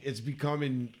it's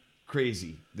becoming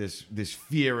crazy. This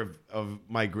fear of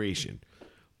migration,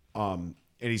 and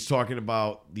he's talking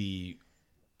about the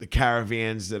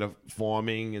caravans that are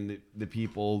forming and the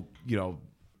people. You know,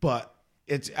 but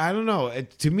it's I don't know.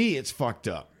 To me, it's fucked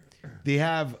up. They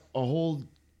have a whole.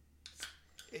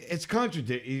 It's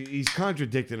he's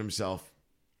contradicted himself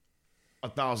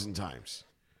 1,000 times.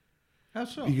 How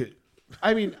so?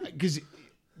 Because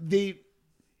they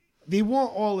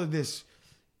want all of this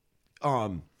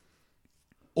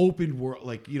open world,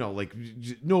 like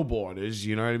no borders.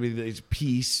 You know what I mean? It's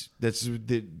peace. That's what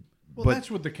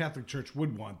the Catholic Church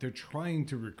would want. They're trying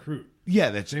to recruit. They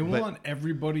They want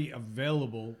everybody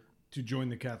available to join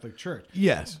the Catholic Church.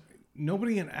 yes,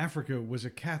 Nobody in Africa was a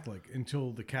Catholic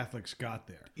until the Catholics got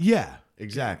there. yeah,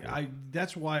 exactly.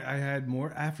 That's why I had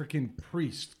more African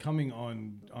priests coming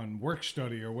on work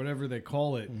study or whatever they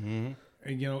call it. And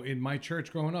in my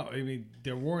church growing up, I mean,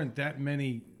 there weren't that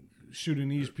many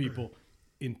Sudanese people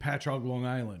in Patchogue, Long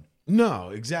Island. No,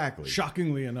 exactly.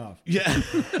 Shockingly enough, Yeah,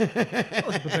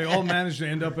 but they all managed to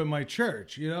end up at my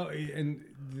church. And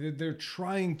they're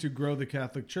trying to grow the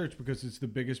Catholic Church because it's the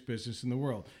biggest business in the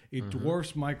world. It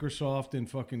dwarfs Microsoft and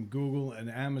fucking Google and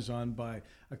Amazon by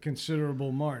a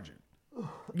considerable margin.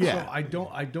 yeah. So I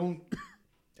don't.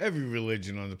 Every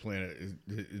religion on the planet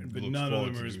But none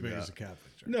of them are as big as the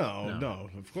Catholic Church. No,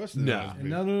 of course No. not. And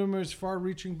none of them are as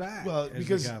far-reaching back Well, as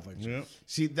because- the Catholic Church. Yeah.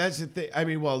 See, that's the thing. I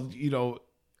mean, well,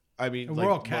 And we're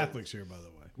all Catholics here, by the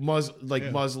way.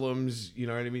 Muslims, you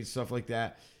know what I mean, stuff like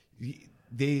that.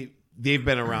 They've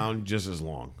been around just as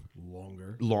long.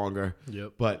 Longer.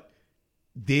 Yep. But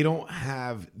they don't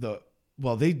have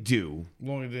they do.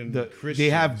 Longer than They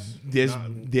Christians. have there's not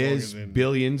longer there's than-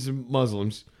 billions of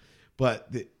Muslims,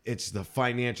 but it's the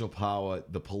financial power,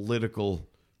 the political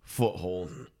foothold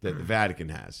that the Vatican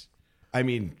has. I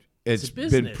mean, it's a been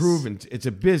business. proven. It's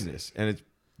a business, and it's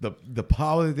the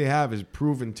power that they have is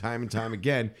proven time and time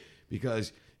again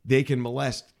because they can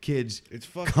molest kids It's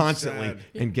fucking constantly sad.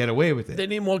 and get away with it. They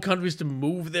need more countries to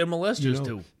move their molesters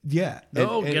to. Yeah.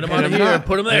 No, get 'em and out of I'm here, not-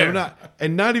 put 'em and I'm there.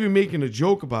 not even making a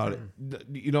joke about it.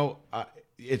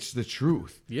 It's the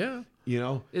truth, Yeah. you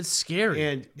know? It's scary.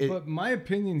 And But my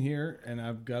opinion here, and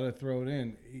I've got to throw it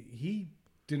in, he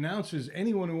denounces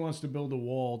anyone who wants to build a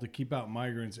wall to keep out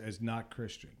migrants as not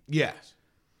Christian. yes.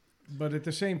 But at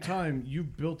the same time, you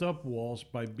built up walls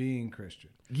by being Christian.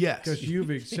 Yes. Because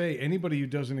you say anybody who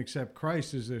doesn't accept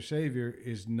Christ as their Savior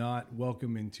is not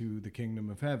welcome into the kingdom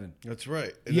of heaven. That's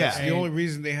right. And Yeah. That's the only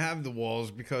reason they have the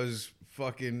walls because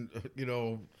fucking,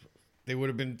 they would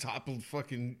have been toppled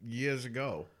fucking years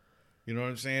ago. You know what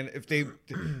I'm saying? If they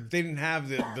didn't have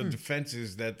the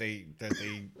defenses that they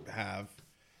have.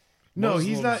 No, Muslims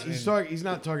he's not. and- He's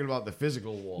not talking about the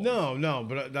physical wall. No,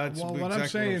 but that's Well, exactly what I'm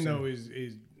saying, what though, is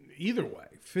either way,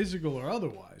 physical or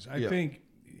otherwise, I Yeah. think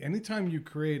anytime you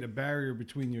create a barrier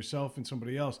between yourself and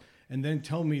somebody else and then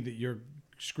tell me that you're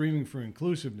screaming for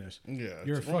inclusiveness, Yeah,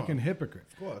 you're a it's wrong. fucking hypocrite.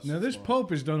 Of course, Now, it's this wrong. Pope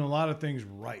has done a lot of things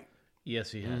right.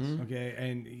 yes, he has. Mm-hmm. Okay,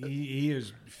 and he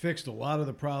has fixed a lot of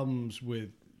the problems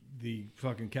with the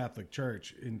fucking Catholic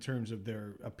Church in terms of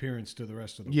their appearance to the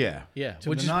rest of the world. Yeah. Yeah. To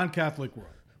Which the is, non-Catholic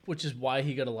world. which is why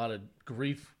he got a lot of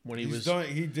grief when he was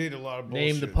He did a lot of bullshit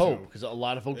named the Pope, too. because a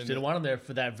lot of folks didn't want him there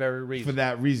for that very reason. For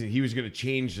that reason, he was going to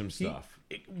change some stuff.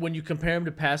 When you compare him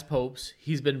to past popes,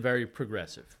 he's been very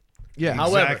progressive. Yeah.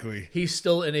 However, Exactly. he's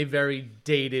still in a very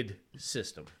dated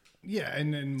system. Yeah,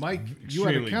 and Mike, you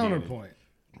had a Extremely counterpoint.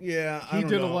 Yeah, I He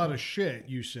don't did know. a lot of shit,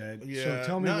 you said. Yeah, So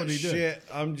tell me not what he did. shit.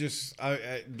 I'm just.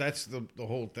 That's the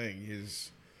whole thing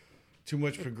is too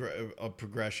much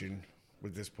progression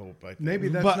with this Pope. I think. Maybe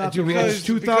that's But not dude, the it's case.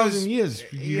 2,000 years.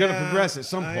 You got to progress at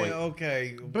some point.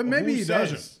 Okay, But maybe who he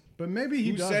says? doesn't. But maybe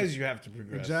he Who doesn't. says you have to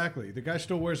progress? Exactly. The guy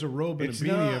still wears a robe and It's a beanie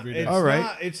not. every day. It's All right.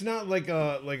 Not, it's not like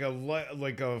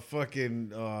a fucking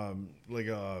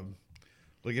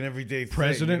like an everyday thing,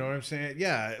 President? You know what I'm saying?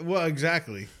 Yeah. Well,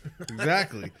 exactly.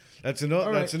 Exactly. That's another.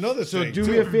 All right. That's another So thing. do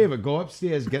too. me a favor. Go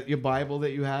upstairs, get your Bible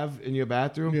that you have in your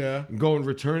bathroom. Yeah. And go and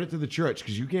return it to the church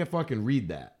because you can't fucking read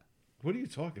that. What are you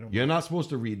talking about? You're not supposed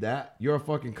to read that. You're a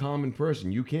fucking common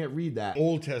person. You can't read that.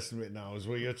 Old Testament now is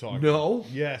what you're talking. No.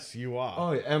 Yes, you are.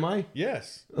 Oh, am I?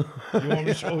 Yes. You want me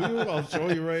to show you? I'll show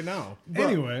you right now.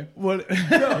 Anyway, What?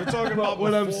 We're talking about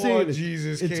what I'm before saying is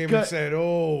Jesus it's came got- and said,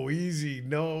 "Oh, easy.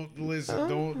 No, listen,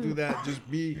 don't do that. Just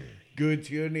be good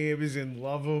to your neighbors and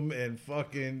love them and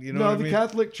fucking, you know No, what I the mean?"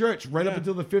 Catholic Church, right up Yeah.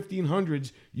 until the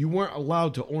 1500s, you weren't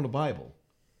allowed to own a Bible.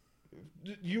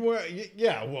 You were,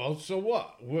 yeah. Well, so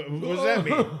what? What does that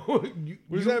mean?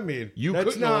 What does that mean? you that's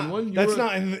couldn't not. own one. You That's were-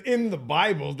 not in the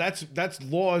Bible. That's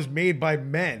laws made by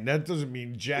men. That doesn't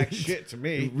mean jack shit to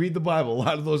me. Read the Bible. A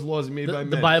lot of those laws are made by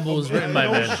The men. Bible was written by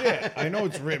no men. shit. I know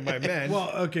it's written by men. well,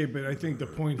 okay, but I think the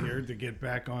point here, to get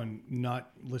back on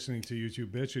not listening to you two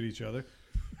bitch at each other,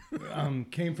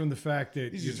 came from the fact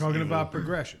that you're just talking evil. about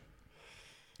progression.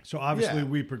 So obviously Yeah.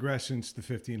 we progressed since the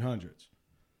 1500s.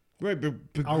 right, but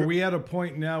Are we at a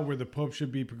point now where the Pope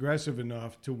should be progressive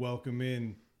enough to welcome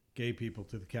in gay people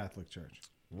to the Catholic Church?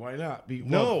 Why not?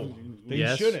 No, they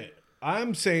Yes. shouldn't.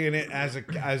 I'm saying it as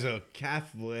a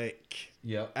Catholic,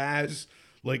 Yep. as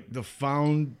like the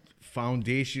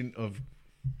foundation of.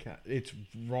 It's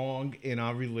wrong in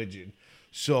our religion.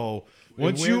 So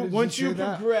once where you does it once say you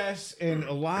that? progress and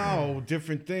allow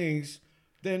different things,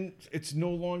 then it's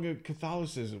no longer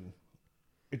Catholicism.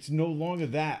 It's no longer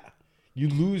that. You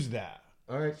lose that.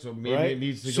 All right, so maybe Right? it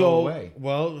needs to So, go away.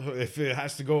 Well, if it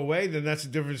has to go away, then that's a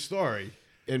different story.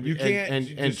 And You can't and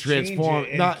just transform change it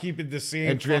and not keep it the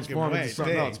same and transform fucking into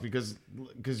something way, else because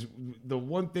the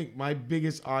one thing, my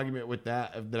biggest argument with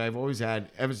that I've always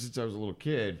had ever since I was a little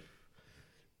kid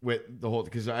with the whole,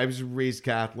 because I was raised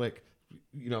Catholic,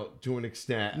 you know, to an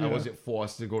extent. I wasn't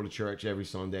forced to go to church every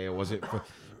Sunday. I wasn't,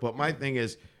 but my thing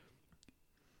is,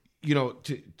 you know,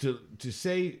 to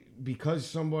say because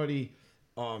somebody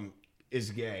is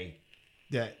gay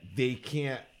that they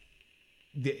can't,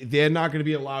 they're not going to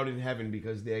be allowed in heaven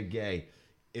because they're gay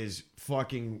is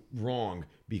fucking wrong,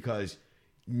 because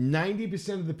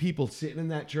 90% of the people sitting in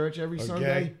that church every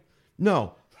Sunday, gay?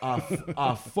 no,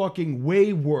 are fucking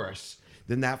way worse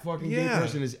than that fucking gay Yeah.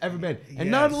 person has ever been. And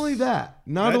not Yes. only that,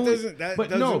 That doesn't- but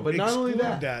not only exclude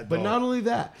that, that, but though. not only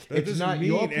that, That it's doesn't not mean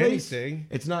your place. anything.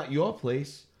 It's not your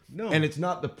place No. and it's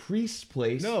not the priest's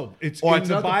place. No, it's or in it's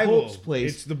the not Bible. the Pope's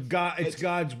place. It's the God. It's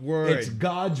God's word. It's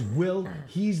God's will.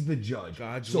 He's the judge.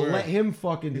 God's so word. let him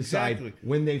fucking decide Exactly.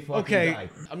 when they fucking Okay. die.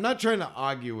 I'm not trying to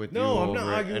argue with you. No, I'm not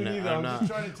over it, arguing and either. I'm just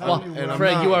trying to tell Well, you. and I'm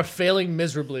Fred, not- you are failing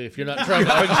miserably if you're not trying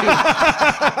to argue.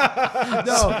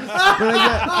 No, but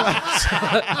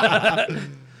I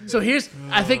get, So here's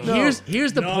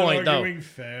the point though. Non-arguing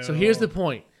fail. So here's the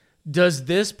point. Does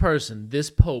this person,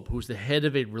 this Pope, who's the head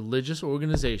of a religious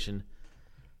organization,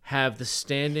 have the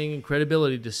standing and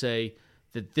credibility to say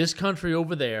that this country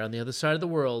over there on the other side of the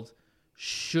world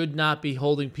should not be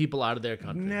holding people out of their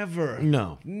country? Never.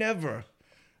 No. Never.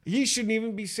 He shouldn't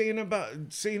even be saying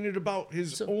it about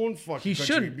his own fucking He country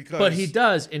shouldn't, because but he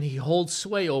does, and he holds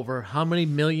sway over how many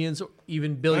millions or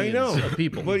even I billions know of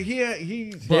people. But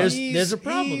There's a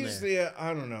problem he's there.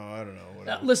 I don't know.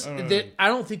 Whatever. Listen, I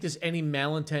don't think there's any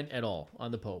malintent at all on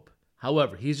the Pope.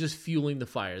 However, he's just fueling the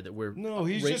fire that we're No,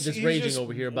 he's just that's he's raging just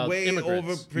over here about way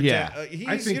immigrants. Yeah.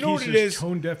 I think you know what he's it as is.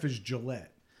 tone deaf as Gillette.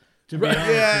 To be Right.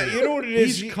 honest Yeah, with you know what it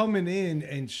is. He's coming in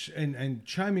and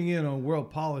chiming in on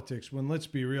world politics when, let's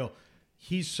be real,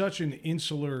 he's such an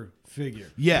insular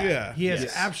figure. yeah. He has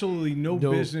Yes. absolutely no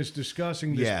business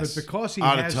discussing this, Yes. but because he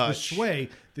Out of has the touch. sway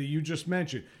that you just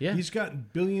mentioned, Yeah. he's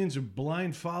got billions of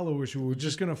blind followers who are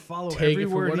just going to follow take every it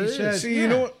for word what he it is. says. See, you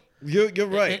know what? You're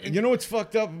right. And- You know what's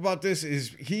fucked up about this is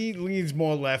he leans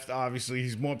more left. Obviously,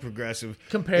 he's more progressive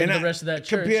Compared to And the rest of that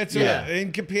church. Compared to Yeah.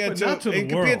 and compared But to not to the and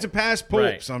compared world. to past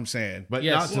Right. popes. I'm saying. But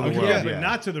Yes. not to the Okay, world. yeah, Yeah, but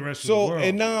not to the rest of the So world.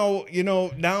 and now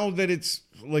now that it's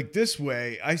like this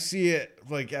way, I see it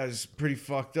like as pretty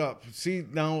fucked up. See,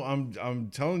 now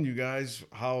I'm telling you guys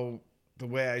how the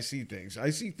way I see things.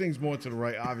 I see things more to the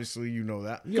right. Obviously, you know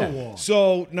that. Go on.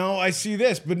 So now I see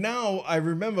this, but now I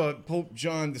remember Pope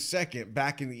John II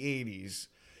back in the 80s.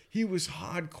 He was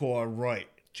hardcore right.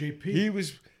 JP.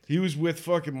 He was with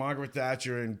fucking Margaret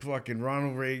Thatcher and fucking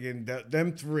Ronald Reagan.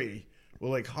 Them three were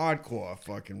like hardcore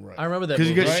fucking right. I remember that 'Cause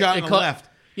you movie. get shot It on the co- left.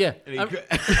 Yeah, I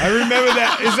remember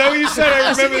that. Is that what you said?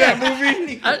 I remember that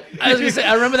movie. I was gonna say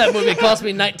I remember that movie. It cost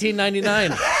me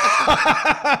 $19.99.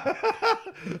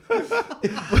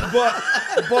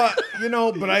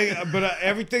 But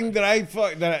everything that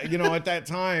at that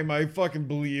time I fucking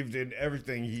believed in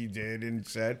everything he did and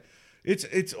said.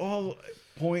 It's all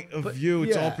point of view.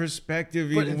 It's yeah. all perspective.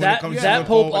 But Even when it that comes to that the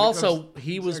Pope when it also comes-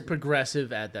 he was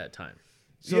progressive at that time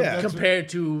yeah. compared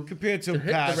to Compared to the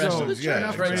past rest of the ones, yeah. church.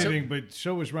 Not for Right, so- anything, but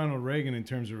so was Ronald Reagan in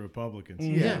terms of Republicans.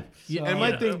 Yeah. Yeah. And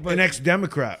my thing, but An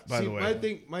ex-Democrat, by see, the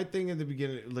way. my thing in the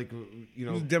beginning, like He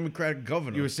was a Democratic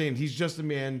governor. you were saying, he's just a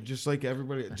man, just like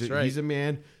everybody. right. He's a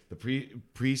man. The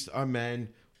priests are men.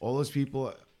 All those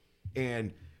people,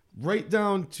 and right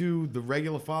down to the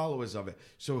regular followers of it.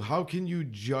 So how can you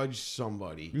judge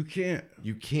somebody? You can't.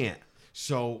 You can't.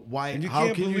 So why? And you How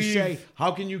can't can you believe- say?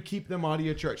 How can you keep them out of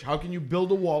your church? How can you build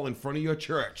a wall in front of your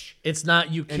church It's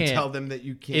not you and can't. tell them that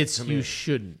you can't? It's come you in?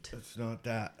 shouldn't. It's not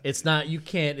that. It's not you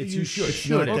can't. It's you should.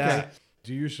 Not Okay. that.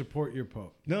 Do you support your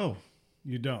Pope? No.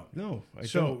 You don't. No. I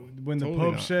So don't. when the Totally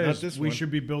Pope not. Not says this we one.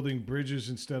 should be building bridges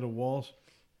instead of walls,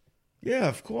 Yeah,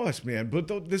 of course, man. But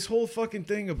this whole fucking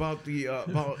thing about the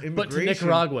about immigration. But to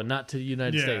Nicaragua, not to the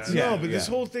United Yeah. States. No, Yeah, but this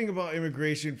yeah. whole thing about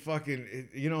immigration,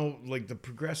 like the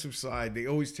progressive side, they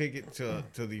always take it to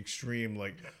the extreme.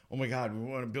 Like, oh my God, we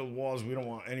want to build walls. We don't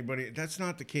want anybody. That's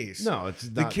not the case. No, it's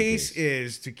the not the case. case.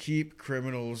 Is to keep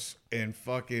criminals and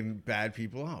fucking bad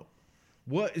people out.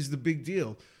 What is the big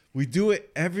deal? We do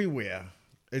it everywhere.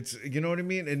 It's you know what I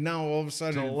mean. And now all of a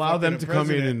sudden, To allow them to fucking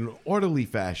come in president- an orderly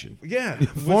fashion. Yeah, Form a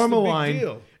what's the big line.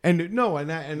 deal? And no,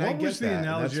 and I what get was the that.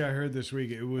 analogy That's- I heard this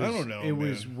week? It was. I don't know, It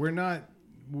was. man. We're not.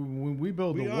 When we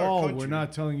build We the are a wall, country. we're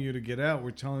not telling you to get out.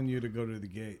 We're telling you to go to the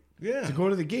gate. Yeah, to go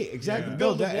to the gate. Exactly. Yeah.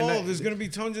 build the that, and wall. that- There's going to be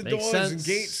tons of Makes doors sense. and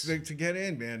gates to get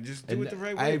in, man. Just do And it the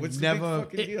right way. I've What's the never- big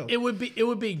fucking deal? It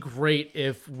would be great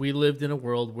if we lived in a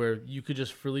world where you could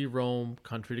just freely roam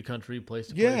country to country, place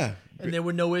to place, Yeah. and there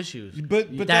were no issues. But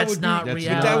that's that would not be,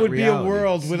 reality. But that would be a reality.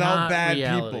 world It's without not bad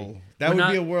reality. people. That We're would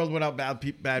not- be a world without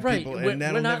bad right. people, We're, and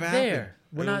that'll we're not never there. happen.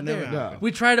 We're It'll not never there. happen.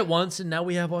 We tried it once, and now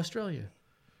we have Australia.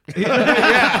 You're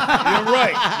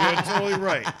right. You're totally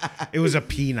right. It was a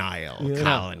penile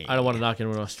colony. I don't want to knock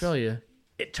anyone in Australia.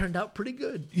 It turned out pretty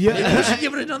good. Yeah. Maybe we should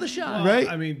give it another shot. Right?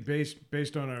 I mean,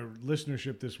 based on our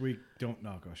listenership this week, don't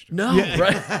knock Australia. No,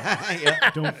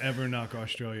 right? Don't ever knock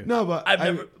Australia. No, but I've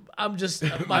never. I'm just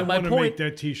my I want to make point.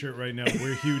 that T-shirt right now.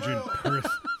 We're huge in Perth.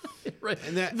 Right.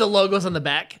 that- The logo's on the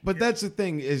back. But that's the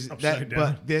thing is Upside that.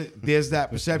 down. But there's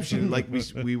that perception, like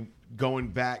we going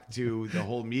back to the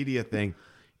whole media thing.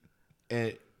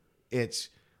 It's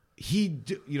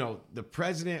the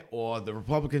president or the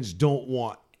Republicans don't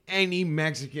want any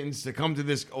Mexicans to come to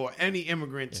this, or any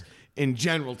immigrants in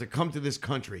general to come to this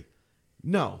country.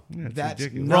 No, that's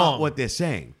ridiculous. not Wrong. what they're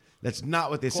saying. That's not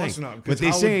what they're saying. course not, 'cause What they're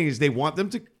how would- saying is they want them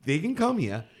to. They can come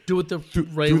here Do it the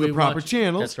right through way. the proper watch.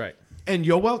 channels. That's right. And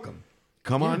you're welcome.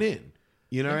 Come on in.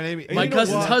 You know what I mean? My you know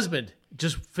cousin's what? husband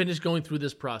just finished going through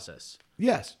this process.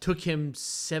 Yes. Took him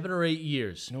 7 or 8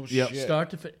 years. No Yep. shit. Start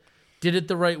to finish. Did it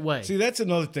the right way. See, that's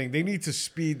another thing. They need to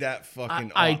speed that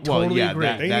fucking I up. totally yeah, agree.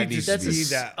 that- They that need needs to That's speed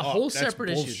that a up. whole That's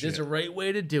separate issue. bullshit. There's a right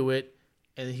way to do it,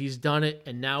 and he's done it,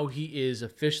 and now he is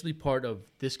officially part of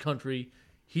this country.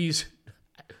 He's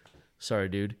sorry,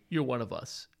 dude. You're one of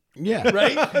us. Yeah.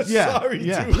 Right? Yeah. Sorry,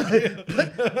 yeah. dude.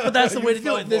 But that's the way to do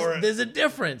fell it. for it. There's a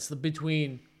difference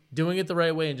between doing it the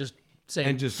right way and just saying,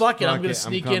 And just, fuck it, I'm fuck going it, to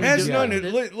I'm sneak coming. in It and has do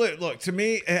nothing. it. Look, to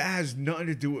me, it has nothing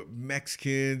to do with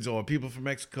Mexicans or people from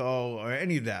Mexico or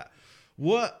any of that.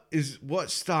 What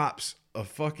stops a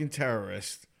fucking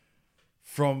terrorist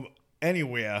from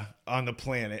anywhere on the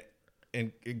planet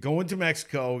and go into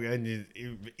Mexico and you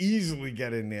easily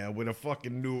get in there with a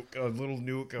fucking nuke, a little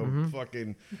nuke, a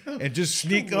fucking, and just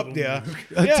sneak up there?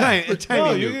 A tiny No,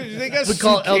 nuke. they got We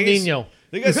call it El suitcase- Nino.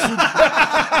 They got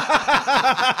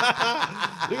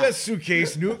they got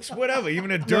suitcase nukes, whatever.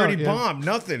 Even a dirty yeah. bomb,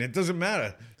 nothing. It doesn't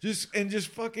matter. Just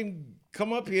fucking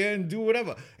come up here and do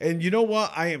whatever. And you know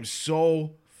what? I am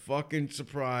so fucking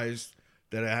surprised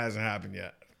that it hasn't happened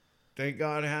yet. Thank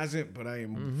God it hasn't. But I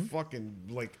am fucking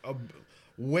like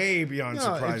way beyond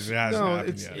surprised it hasn't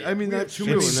happened yet. I mean, that's Too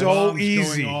true. many It's and so bombs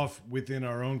easy. going off within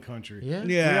our own country. Yeah.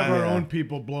 We have our Yeah. own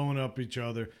people blowing up each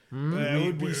other. It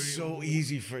would be so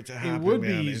easy for it to happen. It would be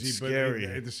man. easy, It's but scary.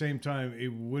 at the same time,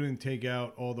 it wouldn't take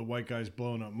out all the white guys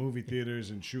blowing up movie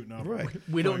theaters and shooting up. Right.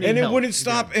 We don't need and it help. wouldn't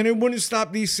stop. And it wouldn't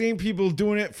stop these same people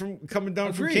doing it from coming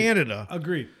down from Agreed. Canada.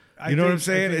 Agreed. You know what I'm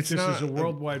saying? I think It's this not is a a-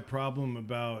 worldwide problem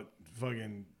about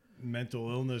fucking mental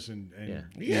illness and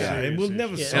Yeah, and we'll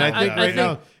never Yeah, solve And I think I right think-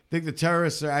 now, I think the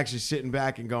terrorists are actually sitting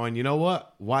back and going, you know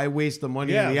what? Why waste the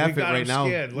money Yeah, and the we effort got right 'em now?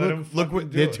 scared. Let 'em Look fucking what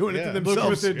do they're it. doing it Yeah. to Look Look what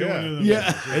themselves. they're doing Yeah. to them.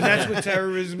 Yeah. And that's what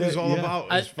terrorism is all Yeah.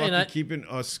 about. I- Is and fucking I- keeping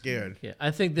us scared. Yeah,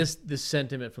 I think this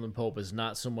sentiment from the Pope is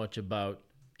not so much about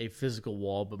a physical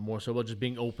wall, but more so about just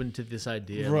being open to this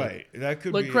idea. Right. That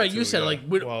could Like be. Craig, it you too, said, yeah. like,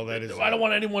 well, that is. I don't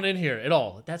want anyone in here at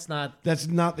all. That's not. That's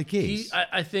not the case.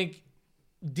 I think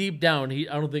deep down, I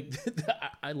don't think.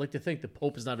 I like to think the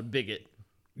Pope is not a bigot.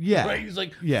 yeah. Right? He's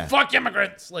like, Yeah. fuck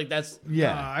immigrants. Like that's.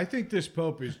 Yeah. I think this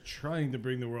Pope is trying to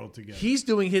bring the world together, He's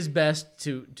doing his best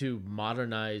to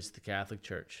modernize the Catholic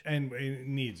Church. and it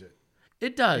needs it.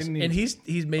 It does, It needs and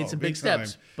he's made some big time.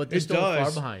 steps, but they're It still far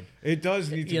does. behind. It does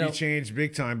need to You be know- changed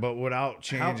big time, but without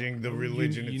changing the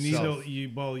religion itself.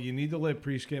 You need to let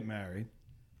priests get married.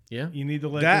 Yeah. You need to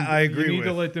let That them, I agree You need to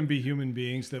with. let them be human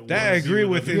beings that. That I wanna be agree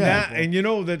with, other and that, people. and you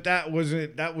know that was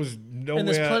nowhere.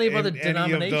 there's plenty of in other any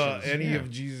denominations. Any Yeah. of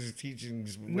Jesus'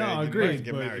 teachings. where No, you didn't agreed.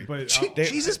 get married. But They-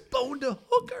 Jesus boned a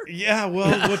hooker. Yeah, well,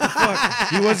 what the fuck?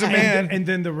 He was a man. and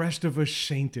then the rest of us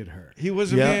sainted her, He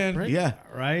was a Yeah. man. Right. Yeah.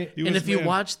 right? He And was if a you man.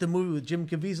 watch the movie with Jim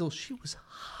Caviezel, she was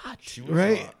hot. She was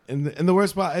Right. hot. And the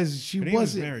worst part is she Her name was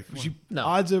wasn't. Mary. Come on. She, No.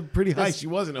 Odds are pretty high. This- She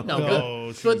wasn't a No, hooker.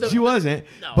 No, but the- She wasn't.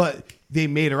 No. But they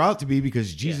made her out to be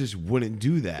because Jesus wouldn't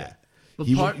do that. But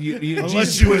He part- would- Unless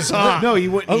Jesus she was wouldn't- hot. No, he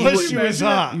wouldn't. he Unless wouldn't- she was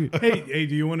hot. Hey,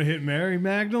 do you want to hit Mary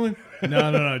Magdalene?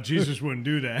 No. Jesus wouldn't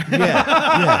do that. Yeah.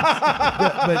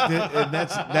 But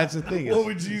that's the thing. What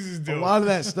would Jesus do? A lot of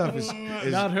that stuff is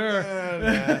Not her.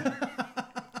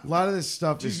 a lot of this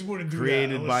stuff Jesus is wouldn't do that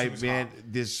created unless by she was man. hot.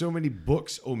 There's so many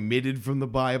books omitted from the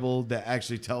Bible that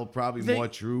actually tell probably They- more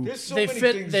true. There's so They many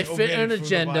fit- things they fit omitted an from the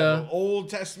agenda. Bible. Old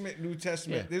Testament, New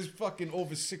Testament. Yeah. There's fucking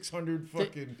over 600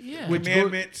 fucking yeah. Which go-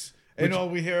 commandments. And all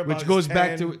we hear about Which is goes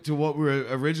back 10. to what we were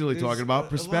originally There's talking a about, lot of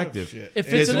perspective. shit. It fits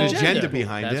There's an an agenda. agenda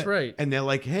behind That's it. right. And they're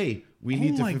like, hey, we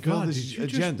need Oh to my fulfill God! this Did you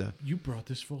agenda. you brought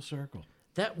this full circle.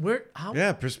 That we're how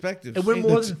Yeah, perspective. and we're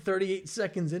more than 38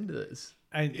 seconds into this.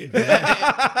 And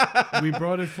we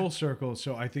brought it full circle,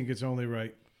 so I think it's only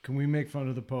right. Can we make fun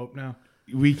of the Pope now?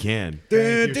 We can.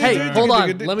 Thank you, Hey, sir. hold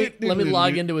on. Let me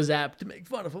log into his app to make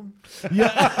fun of him.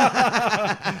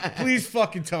 Please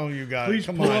fucking tell me you got Please it.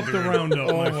 Come pull on, up the dude. roundup,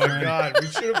 Oh my my friend. god, we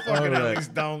should have fucking All right. at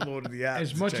least downloaded the app.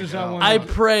 As to much check as it I out. want- I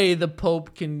pray the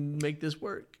Pope can make this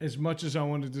work. As much as I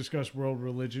want to discuss world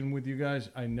religion with you guys,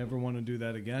 I never want to do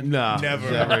that again. No, Never.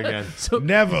 again. So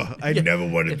Never. I never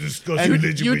want to discuss You-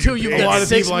 religion you with two, you've A got lot of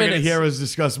 6 people aren't going to minutes. hear us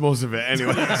discuss most of it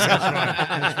anyway.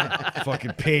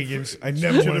 fucking pagans. I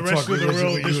never To want the to rest talk of the religion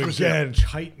world, with this you was again. a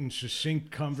tight and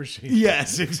succinct conversation.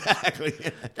 Yes, exactly.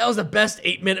 That was the best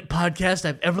 8-minute podcast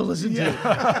I've ever listened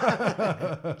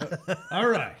to. All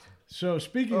right. So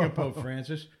speaking of Pope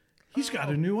Francis, he's got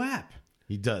a new app.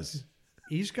 He does.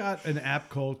 He's got an app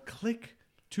called Click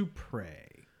to Pray.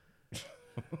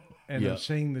 And Yeah. I'm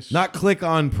saying this Not click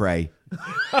on pray.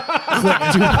 Click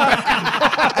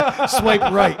to swipe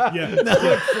right. Yeah,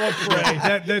 Click for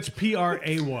Pray. That's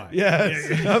P-R-A-Y. Yes.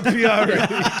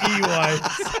 P-R-E-Y.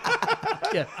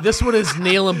 Yeah, this one is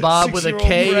Neil and Bob with a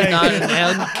K, 6-year-old Ray. not an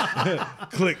N.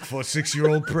 Click for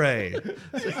 6-year-old prey.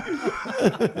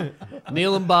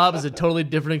 Neil and Bob is a totally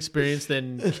different experience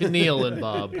than Neil and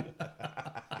Bob.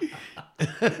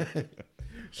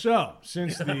 So,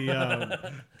 since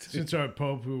our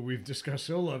Pope, who we've discussed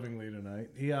so lovingly tonight,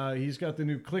 he's got the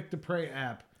new Click to Pray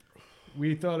app.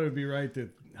 We thought it would be right to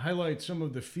highlight some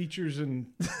of the features and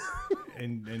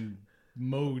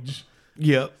modes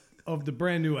Yep. of the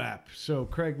brand new app. So,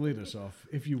 Craig, lead us off,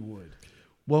 if you would.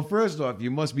 Well, first off, you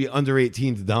must be under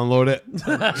 18 to download it.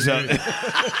 So,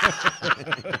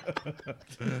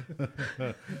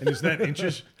 And is that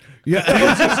inches? yeah.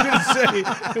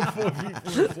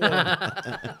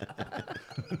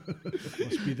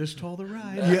 Must be this tall to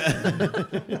ride.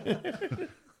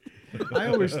 I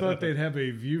always thought they'd have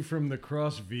a view from the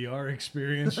cross VR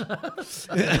experience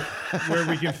where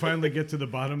we can finally get to the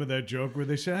bottom of that joke where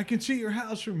they say, I can see your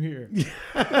house from here.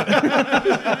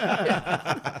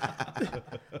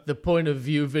 The point of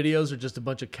view videos are just a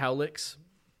bunch of cowlicks.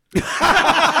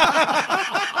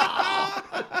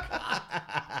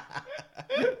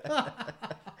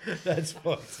 That's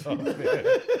fucked up, man.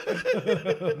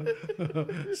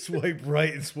 Swipe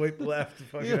right and swipe left to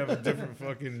fucking have a different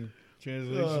fucking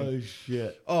translation.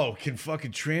 Shit. Oh, can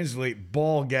fucking translate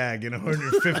ball gag in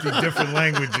 150 different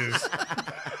languages.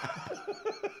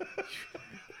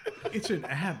 It's an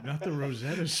app, not the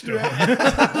Rosetta Stone.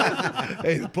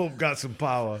 Hey, the Pope got some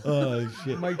power. Oh,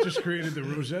 shit. Mike just created the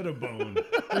Rosetta Bone.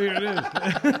 There it is.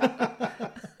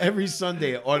 Every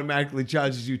Sunday, it automatically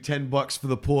charges you $10 for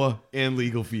the poor and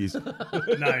legal fees.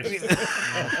 Nice.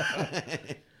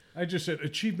 I just said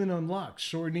achievement unlocked,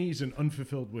 sore knees and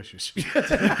unfulfilled wishes.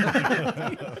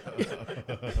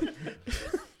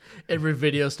 Every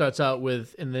video starts out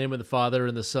with "in the name of the Father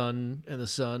and the Son and the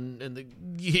Son and the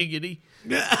giggity."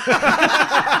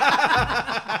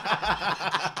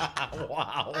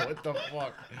 Wow, what the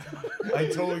fuck? I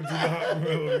totally do not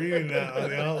remember reading that on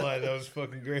the outline. That was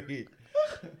fucking great.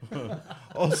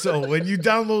 Also, when you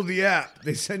download the app,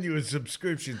 they send you a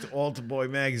subscription to Altar Boy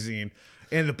magazine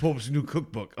and the Pope's new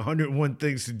cookbook, 101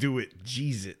 Things to Do with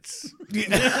Jesus.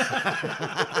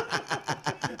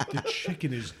 The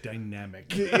chicken is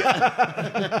dynamic.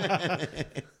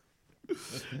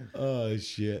 Oh,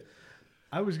 shit.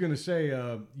 I was going to say,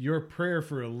 your prayer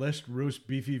for a less roast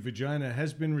beefy vagina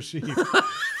has been received.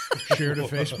 Share to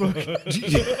Facebook.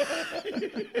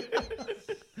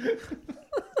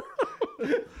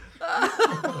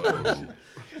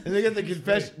 And they get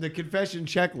the confession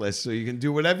checklist, so you can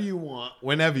do whatever you want,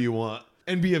 whenever you want,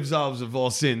 and be absolved of all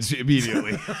sins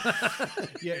immediately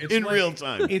Yeah, it's in like- real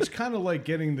time. It's kind of like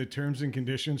getting the terms and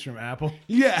conditions from Apple.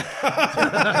 Yeah,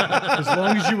 As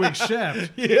long as you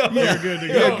accept, you're good to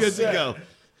go. You're good to go.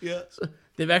 Yeah.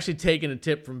 They've actually taken a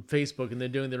tip from Facebook and they're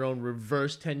doing their own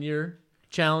reverse 10-year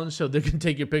challenge. So they can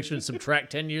take your picture and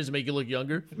subtract 10 years and make you look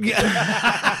younger.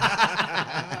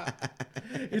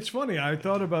 It's funny. I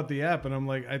thought about the app, and I'm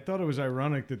like, I thought it was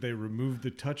ironic that they removed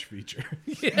the touch feature.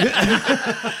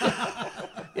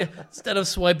 Instead of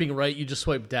swiping right, you just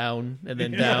swipe down and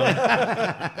then down.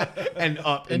 And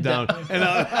up and, And down. down. And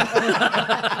up.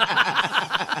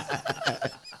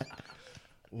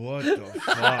 What the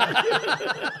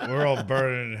fuck? We're all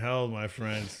burning in hell, my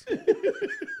friends.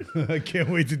 I can't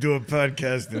wait to do a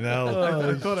podcast in hell.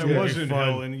 I thought I was in fun.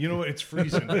 hell, and you know what? It's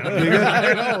freezing now.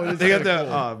 They got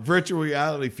the virtual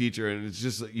reality feature, and it's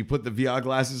just like you put the VR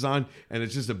glasses on, and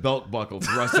it's just a belt buckle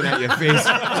thrusting at your face.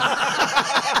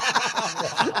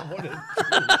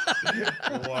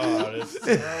 Wow, that's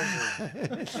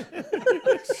terrible.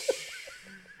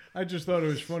 I just thought it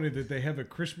was funny that they have a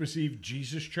Christmas Eve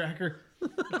Jesus tracker,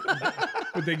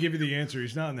 but they give you the answer.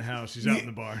 He's not in the house. He's out in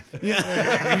the barn.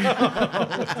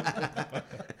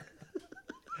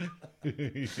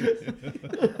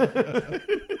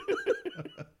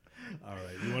 All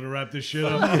right, you want to wrap this shit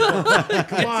up?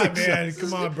 Come on, man.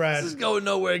 Come on, Brad. This is going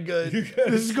nowhere good.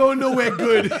 This is going nowhere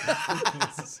good.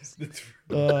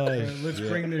 Let's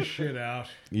bring this shit out.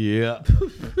 Yeah.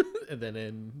 And then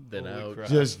in, then out.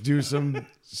 Just do some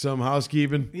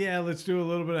housekeeping. Yeah, let's do a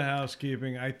little bit of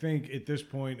housekeeping. I think at this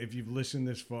point, if you've listened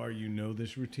this far, you know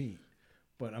this routine.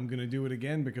 But I'm going to do it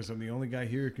again because I'm the only guy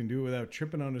here who can do it without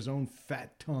tripping on his own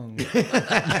fat tongue.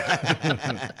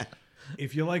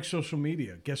 If you like social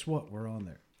media, guess what? We're on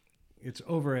there. It's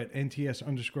over at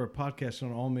NTS_podcast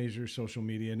on all major social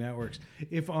media networks.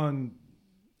 If on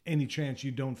any chance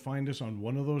you don't find us on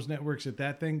one of those networks at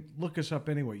that thing, look us up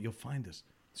anyway. You'll find us.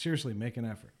 Seriously, make an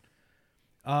effort.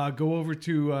 Go over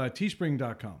to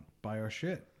teespring.com. Buy our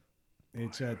shit.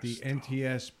 It's at the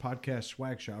NTS Podcast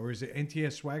Swag Shop. Or is it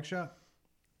NTS Swag Shop?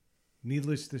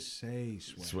 Needless to say,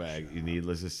 Swag.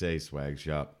 Needless to say, swag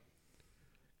shop.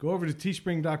 Go over to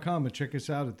teespring.com and check us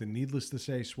out at the Needless to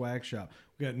Say Swag Shop.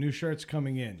 We got new shirts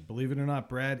coming in. Believe it or not,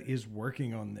 Brad is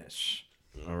working on this.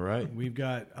 All right. We've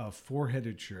got a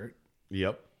four-headed shirt.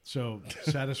 Yep. So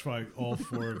satisfy all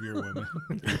four of your women.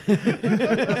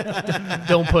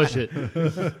 Don't push it.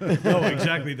 No,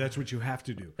 exactly. That's what you have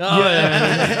to do. Oh,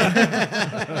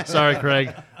 yeah. Sorry,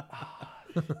 Craig.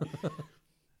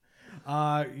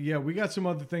 Yeah, we got some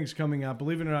other things coming out.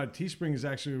 Believe it or not, Teespring is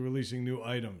actually releasing new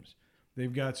items.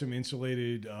 They've got some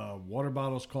insulated water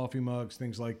bottles, coffee mugs,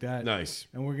 things like that. Nice.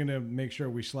 And we're going to make sure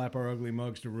we slap our ugly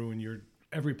mugs to ruin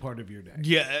every part of your day.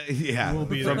 Yeah. We'll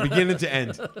be From there. beginning to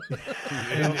end.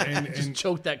 And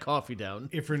Choke that coffee down.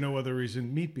 if for no other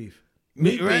reason, meat beef.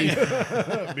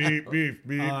 Right.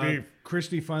 beef.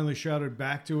 Christy finally shouted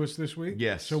back to us this week.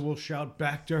 Yes. So we'll shout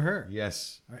back to her.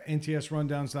 Yes.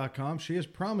 NTSrundowns.com. She has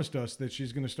promised us that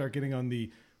she's going to start getting on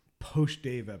the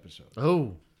post-Dave episode.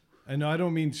 Oh. And I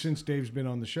don't mean since Dave's been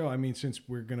on the show. I mean since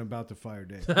we're about to fire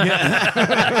Dave.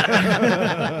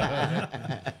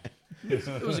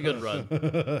 It was a good run.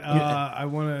 I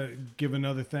want to give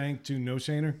another thank to No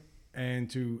Saner and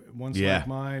to One Slack Yeah.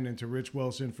 Mine and to Rich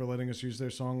Wilson for letting us use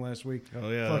their song last week. Oh,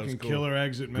 yeah, that was Fucking cool. killer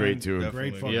exit, man. Great tune.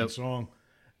 Great Definitely. fucking Yep. song.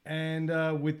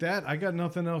 And with that, I got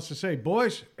nothing else to say.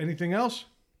 Boys, anything else?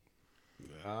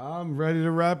 I'm ready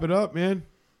to wrap it up, man.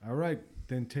 All right,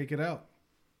 then take it out.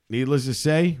 Needless to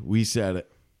say, we said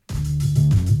it.